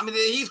pass. I mean,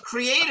 he's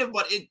creative,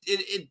 but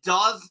it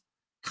does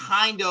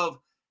kind of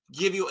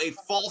give you a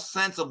false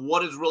sense of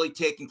what is really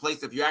taking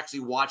place if you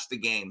actually watch the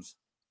games.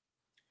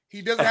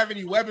 He doesn't have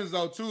any weapons,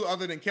 though, too,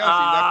 other than Kelsey. Is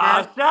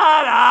that fair?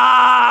 Shut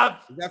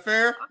up! Is that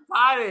fair? I'm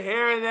tired of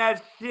hearing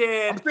that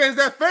shit. I'm saying, is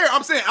that fair?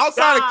 I'm saying,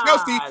 outside of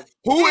Kelsey,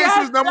 who is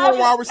his number 1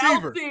 wide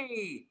receiver?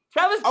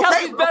 Travis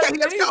Kelsey's better than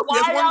that's Kelsey.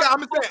 That's one guy. I'm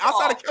saying,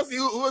 outside of Kelsey,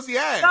 who else he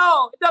has?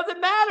 No, it doesn't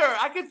matter.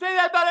 I can say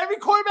that about every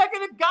quarterback in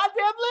the goddamn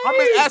league. I'm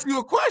going to ask you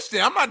a question.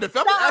 I'm not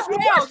defending. I'm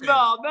asking you a question.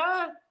 No,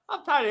 man.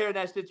 I'm tired of hearing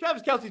that shit.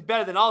 Travis Kelsey's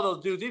better than all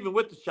those dudes, even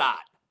with the shot.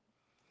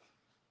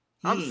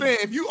 I'm saying,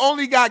 if you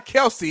only got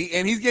Kelsey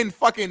and he's getting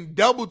fucking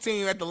double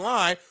teamed at the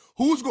line,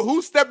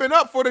 who's stepping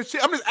up for the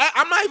shit? I'm just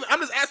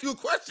asking you a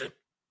question.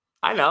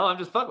 I know. I'm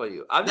just fucking with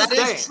you. That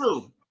is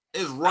true.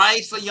 Is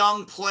Rice a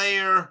young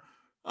player?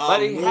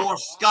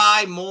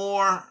 Sky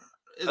Moore.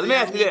 Let me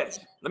ask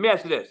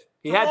you this.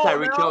 He had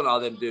Tyreek Hill and all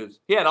them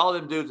dudes. He had all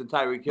them dudes and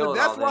Tyreek Hill.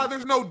 That's why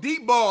there's no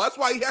deep ball. That's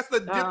why he has to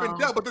dip and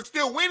dip. But they're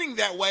still winning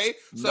that way.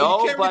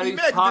 So nobody's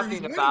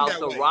talking about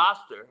the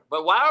roster.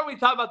 But why aren't we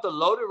talking about the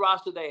loaded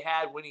roster they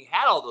had when he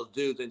had all those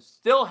dudes and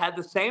still had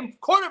the same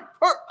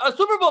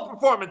Super Bowl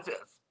performances?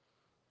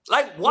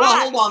 Like, why?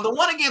 Well, hold on. The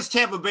one against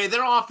Tampa Bay,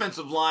 their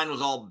offensive line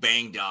was all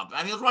banged up. I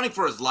mean, he was running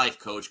for his life,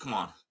 Coach. Come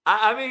on.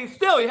 I mean,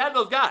 still, he had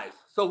those guys.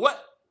 So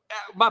what?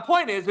 My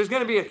point is, there's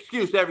going to be an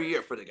excuse every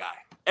year for the guy.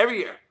 Every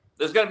year.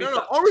 There's going to be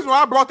something. The only reason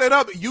why I brought that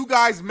up, you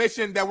guys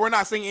mentioned that we're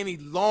not seeing any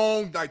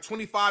long, like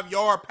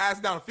 25-yard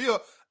passes down the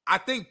field. I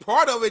think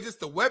part of it is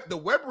just the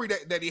weaponry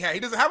that he had. He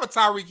doesn't have a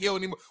Tyreek Hill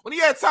anymore. When he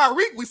had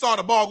Tyreek, we saw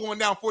the ball going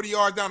down 40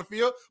 yards down the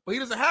field, but he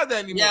doesn't have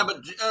that anymore. Yeah,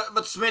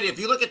 but Smitty, if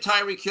you look at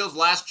Tyreek Hill's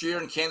last year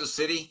in Kansas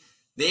City,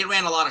 they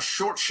ran a lot of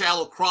short,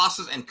 shallow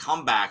crosses and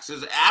comebacks.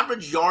 His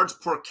average yards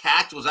per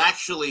catch was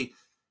actually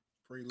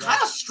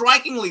kind of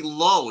strikingly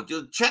low.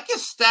 Dude, check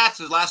his stats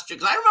his last year.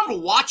 Because I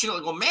remember watching it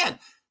and go, man,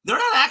 they're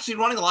not actually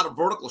running a lot of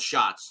vertical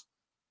shots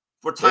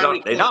for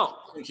Tyreek. They don't.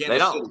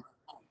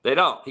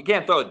 He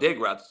can't throw a dig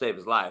route to save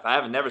his life. I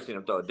haven't never seen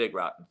him throw a dig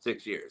route in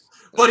 6 years.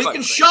 But he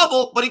can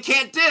shovel, but he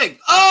can't dig.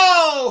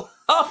 Oh!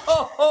 Love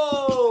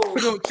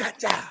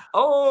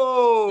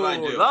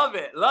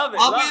it.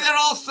 I'll be there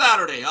all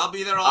Saturday. All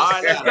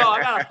right,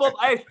 let's go.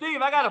 Hey,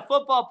 Steve, I got a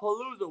football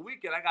palooza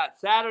weekend. I got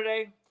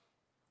Saturday,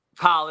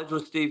 college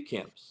with Steve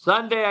Kim.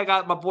 Sunday, I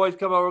got my boys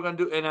come over. We're going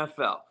to do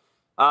NFL.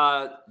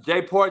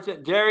 Jay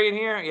Portson, Jerry in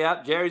here?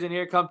 Yep, Jerry's in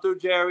here. Come through,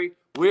 Jerry.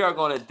 We are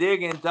going to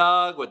dig and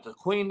dug with the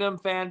Queendom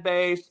fan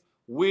base.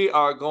 We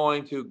are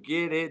going to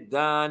get it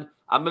done.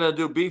 I'm going to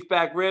do beef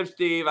back ribs,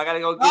 Steve. I got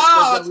to go get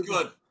that's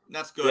good.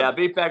 That's good. Yeah,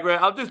 beef back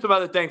ribs. I'll do some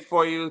other things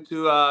for you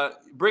to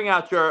bring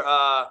out your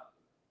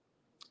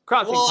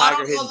Crouching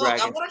Tiger, Hidden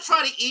Dragon. I want to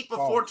try to eat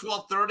before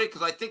 12:30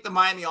 because I think the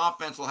Miami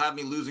offense will have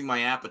me losing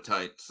my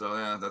appetite. So,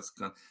 yeah, that's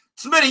good.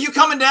 Smitty, you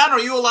coming down? Are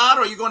you allowed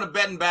or are you going to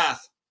bed and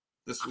bath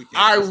this weekend?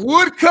 I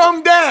would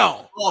come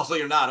down. Oh, so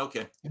you're not?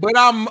 Okay. But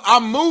I'm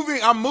moving.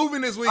 I'm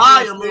moving this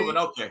weekend. You're moving.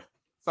 Okay.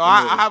 So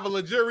I have a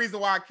legit reason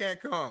why I can't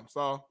come.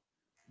 So,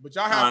 but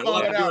y'all have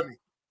fun without me.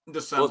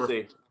 December. We'll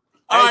see.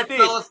 All right, Steve,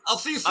 fellas. I'll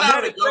see you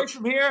Saturday. I'm headed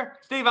from here.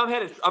 Steve, I'm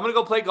gonna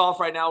go play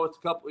golf right now with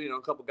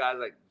a couple guys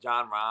like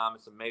John Rahm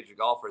and some major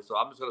golfers. So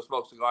I'm just gonna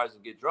smoke cigars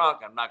and get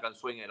drunk. I'm not gonna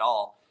swing at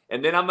all.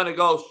 And then I'm gonna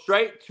go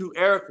straight to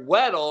Eric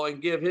Weddle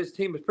and give his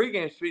team a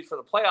pregame speech for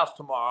the playoffs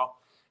tomorrow.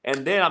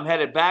 And then I'm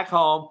headed back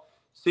home.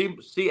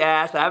 See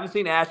Ash. I haven't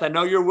seen Ash. I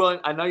know you're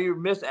willing. I know you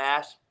miss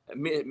Ash.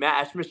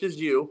 Ash misses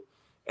you.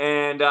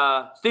 And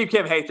Steve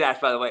Kim hates Ash,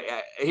 by the way.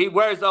 He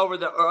wears over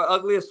the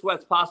ugliest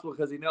sweats possible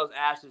because he knows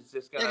Ash is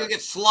just going to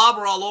get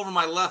slobber all over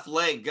my left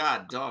leg.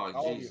 God, dog.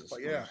 Jesus.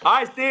 Yeah. All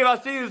right, Steve. I'll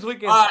see you this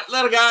weekend. All right.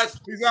 Later, guys.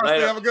 Peace out,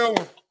 Steve. Have a good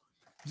one.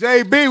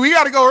 JB, we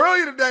got to go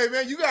early today,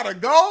 man. You got to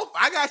go.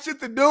 I got shit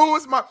to do.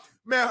 It's my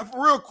man.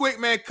 Real quick,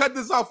 man. Cut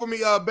this off for me,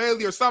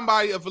 Bailey or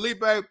somebody,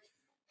 Felipe.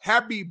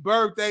 Happy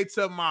birthday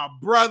to my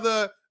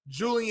brother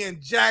Julian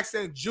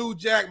Jackson, Jew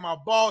Jack, my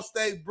Ball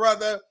State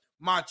brother,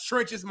 my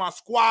trenches, my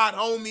squad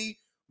homie,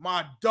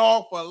 my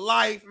dog for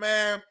life,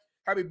 man.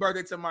 Happy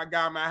birthday to my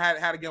guy, man. I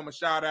had to give him a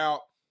shout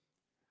out.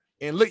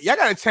 And look, y'all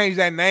got to change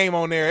that name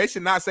on there. It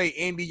should not say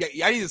Indy.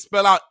 Y'all need to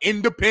spell out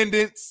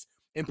Independence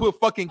and put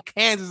fucking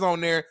Kansas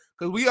on there,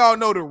 because we all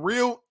know the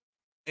real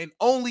and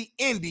only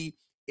Indy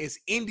is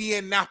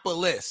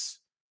Indianapolis,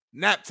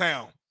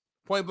 Naptown,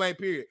 point blank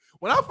period.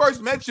 When I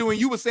first met you and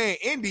you were saying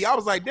Indy, I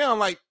was like, damn,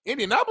 like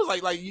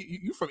Indianapolis, like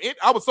you from Indy?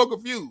 I was so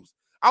confused.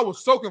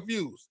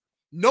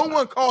 No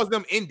one calls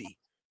them Indy.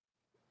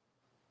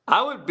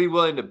 I would be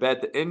willing to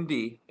bet that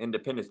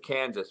Independence,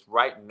 Kansas,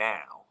 right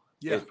now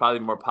is probably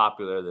more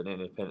popular than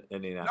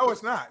Indianapolis. No,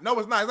 it's not.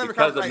 It's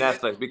because of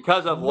Netflix.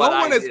 Because of what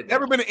I did. No one has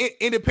ever been in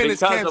Independence,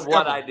 Kansas. Because of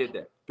what I did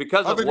there.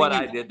 Because of what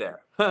I did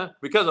there.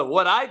 Because of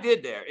what I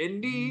did there.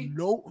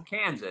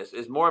 Kansas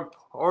is more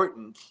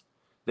important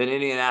than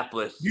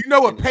Indianapolis. You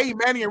know what Peyton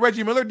Manning and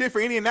Reggie Miller did for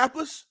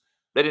Indianapolis?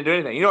 They didn't do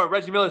anything. You know where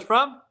Reggie Miller's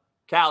from?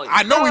 Cali.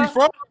 I know where he's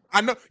from.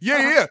 I know.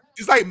 Yeah.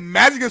 It's like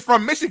Magic is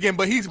from Michigan,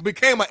 but he's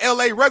became an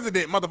LA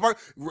resident, motherfucker.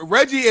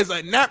 Reggie is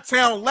a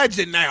Naptown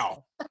legend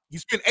now. You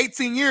spent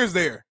 18 years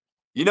there.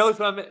 You know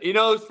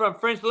who's from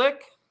French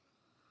Lick?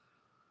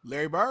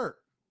 Larry Bird.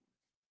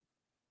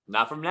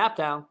 Not from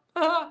Naptown.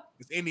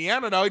 It's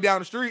Indiana, though. He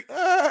down the street.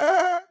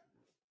 Hey,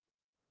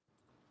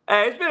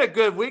 it's been a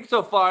good week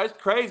so far. It's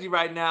crazy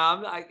right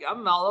now.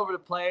 I'm all over the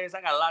place.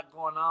 I got a lot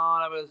going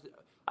on.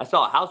 I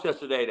saw a house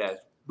yesterday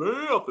that's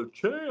off the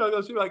chain. I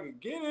gotta see if I can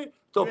get it.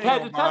 So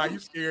You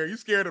scared? You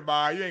scared to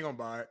buy? You ain't gonna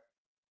buy it.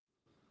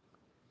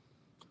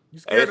 You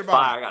scared to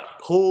buy? I got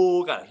a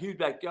pool. Got a huge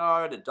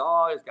backyard. The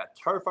dog. It's got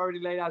turf already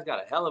laid out. It's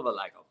got a hell of a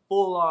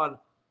full on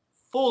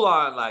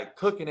like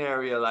cooking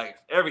area. Like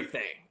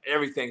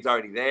everything's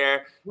already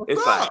there.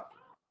 What's up?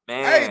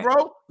 Man. Hey,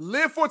 bro,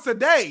 live for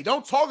today.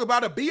 Don't talk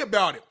about it. Be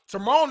about it.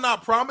 Tomorrow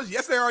not promised.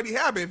 Yes, they already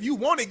have it. If you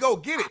want it, go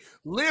get it.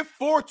 Live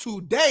for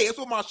today. That's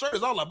what my shirt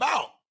is all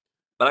about.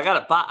 But I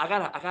gotta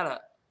buy.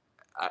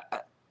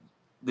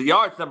 The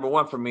yard's number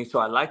one for me, so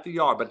I like the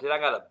yard. But then I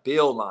gotta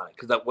build on it,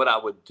 because what I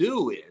would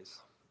do is,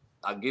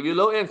 I'll give you a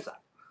little insight.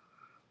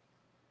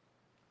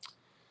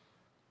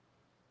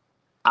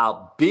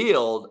 I'll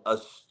build a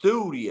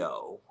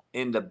studio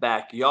in the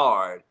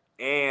backyard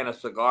and a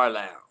cigar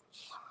lounge.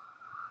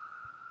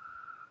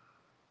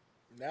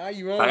 Now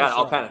you own. I got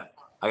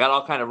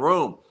all kind of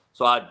room.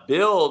 So I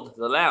build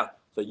the lounge.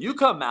 So you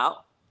come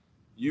out,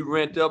 you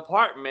rent the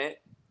apartment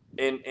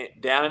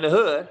down in the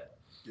hood,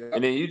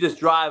 and then you just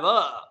drive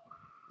up.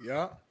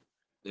 Yeah.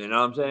 You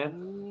know what I'm saying?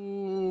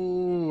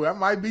 Ooh, that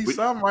might be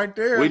something right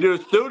there. We do a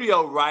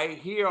studio right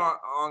here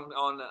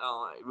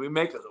we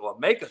make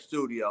a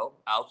studio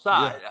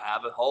outside. I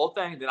have a whole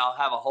thing. Then I'll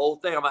have a whole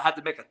thing. I'm gonna have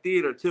to make a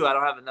theater too. I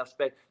don't have enough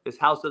space. This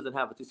house doesn't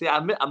have a. See,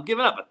 I'm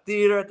giving up a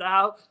theater at the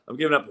house. I'm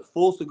giving up a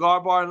full cigar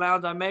bar and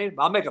lounge I made.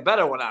 I'll make a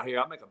better one out here.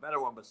 I'll make a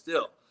better one, but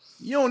still.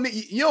 You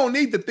don't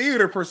need the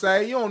theater per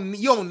se. You don't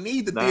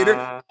need the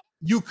theater.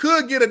 You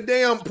could get a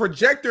damn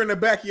projector in the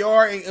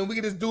backyard and we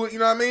can just do it. You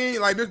know what I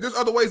mean? Like there's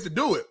other ways to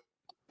do it.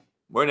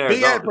 We're in Arizona.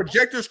 We had a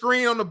projector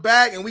screen on the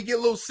back and we get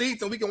little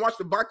seats and we can watch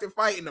the boxing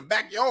fight in the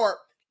backyard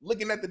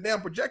looking at the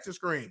damn projector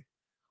screen.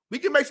 We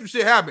can make some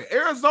shit happen.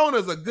 Arizona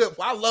is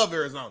I love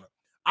Arizona.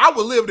 I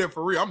would live there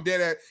for real. I'm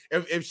dead at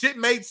if shit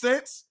made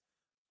sense,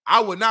 I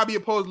would not be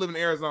opposed to living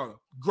in Arizona.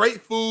 Great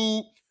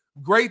food,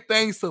 great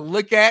things to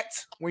look at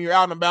when you're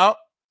out and about.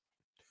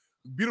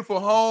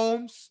 Beautiful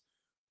homes,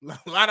 a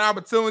lot of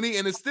opportunity,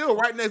 and it's still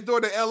right next door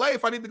to LA.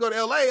 If I need to go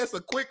to LA, it's a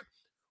quick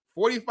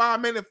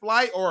 45-minute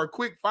flight or a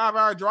quick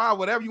 5-hour drive,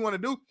 whatever you want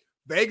to do.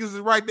 Vegas is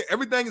right there.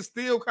 Everything is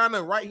still kind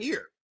of right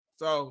here.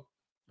 So,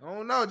 I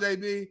don't know,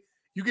 JB.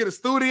 You get a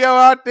studio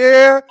out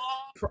there,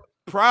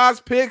 prize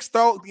picks,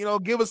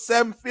 give us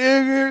 7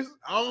 figures.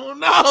 I don't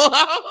know.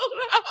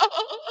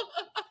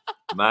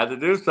 Might have to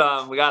do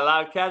something. We got a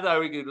lot of cats out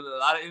here. We can do a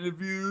lot of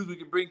interviews. We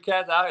can bring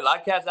cats out here. A lot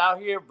of cats out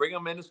here. Bring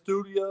them in the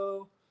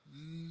studio.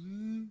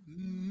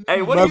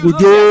 Hey, what do you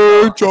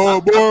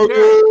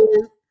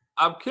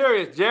I'm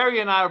curious. Jerry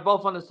and I are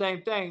both on the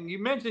same thing.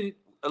 You mentioned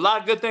a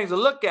lot of good things to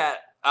look at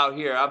out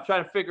here. I'm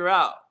trying to figure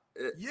out.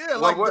 Yeah,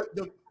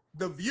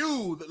 the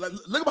view.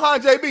 Look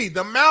behind JB.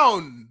 The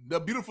mountain, the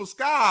beautiful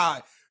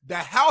sky, the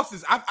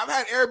houses. I've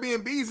had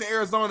Airbnbs in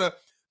Arizona.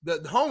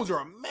 The homes are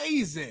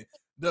amazing.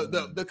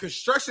 The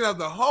construction of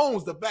the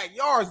homes, the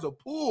backyards, the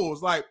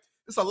pools. Like,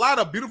 it's a lot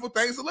of beautiful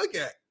things to look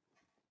at.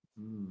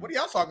 What are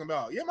y'all talking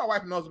about? Yeah, my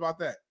wife knows about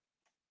that.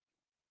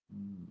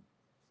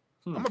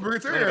 I'm going to bring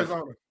it to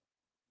Arizona.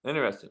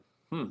 Interesting.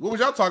 What was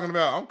y'all talking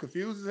about? I'm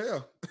confused as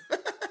hell.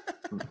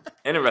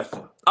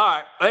 Interesting. All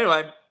right.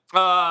 Anyway,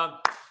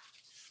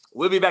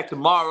 we'll be back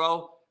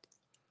tomorrow.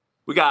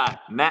 We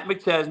got Matt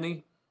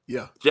McChesney.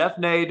 Yeah. Jeff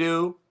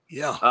Nadeau.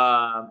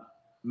 Yeah.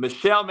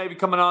 Michelle may be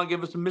coming on,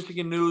 give us some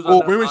Michigan news.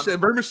 Bring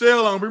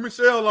Michelle on. Bring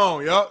Michelle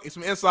on. Y'all, get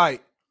some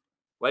insight.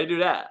 Why you do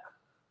that?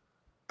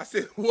 I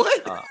said,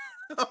 what?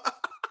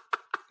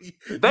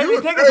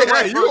 Baby, take us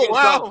away before we get in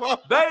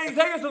trouble. Baby,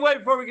 take us away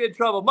before we get in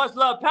trouble. Much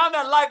love. Pound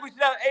that like. We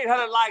should have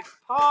 800 likes.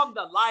 Palm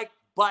the like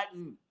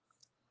button.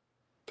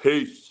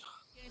 Peace.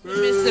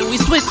 We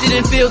switched it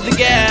and filled the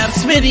gap.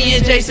 Smitty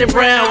and Jason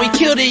Brown, we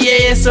killed it,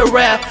 yeah, it's a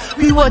wrap.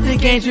 We won the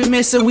games we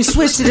missing, we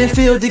switched it and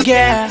filled the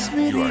gap.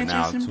 You are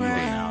now tuned in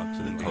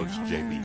to the Coach JB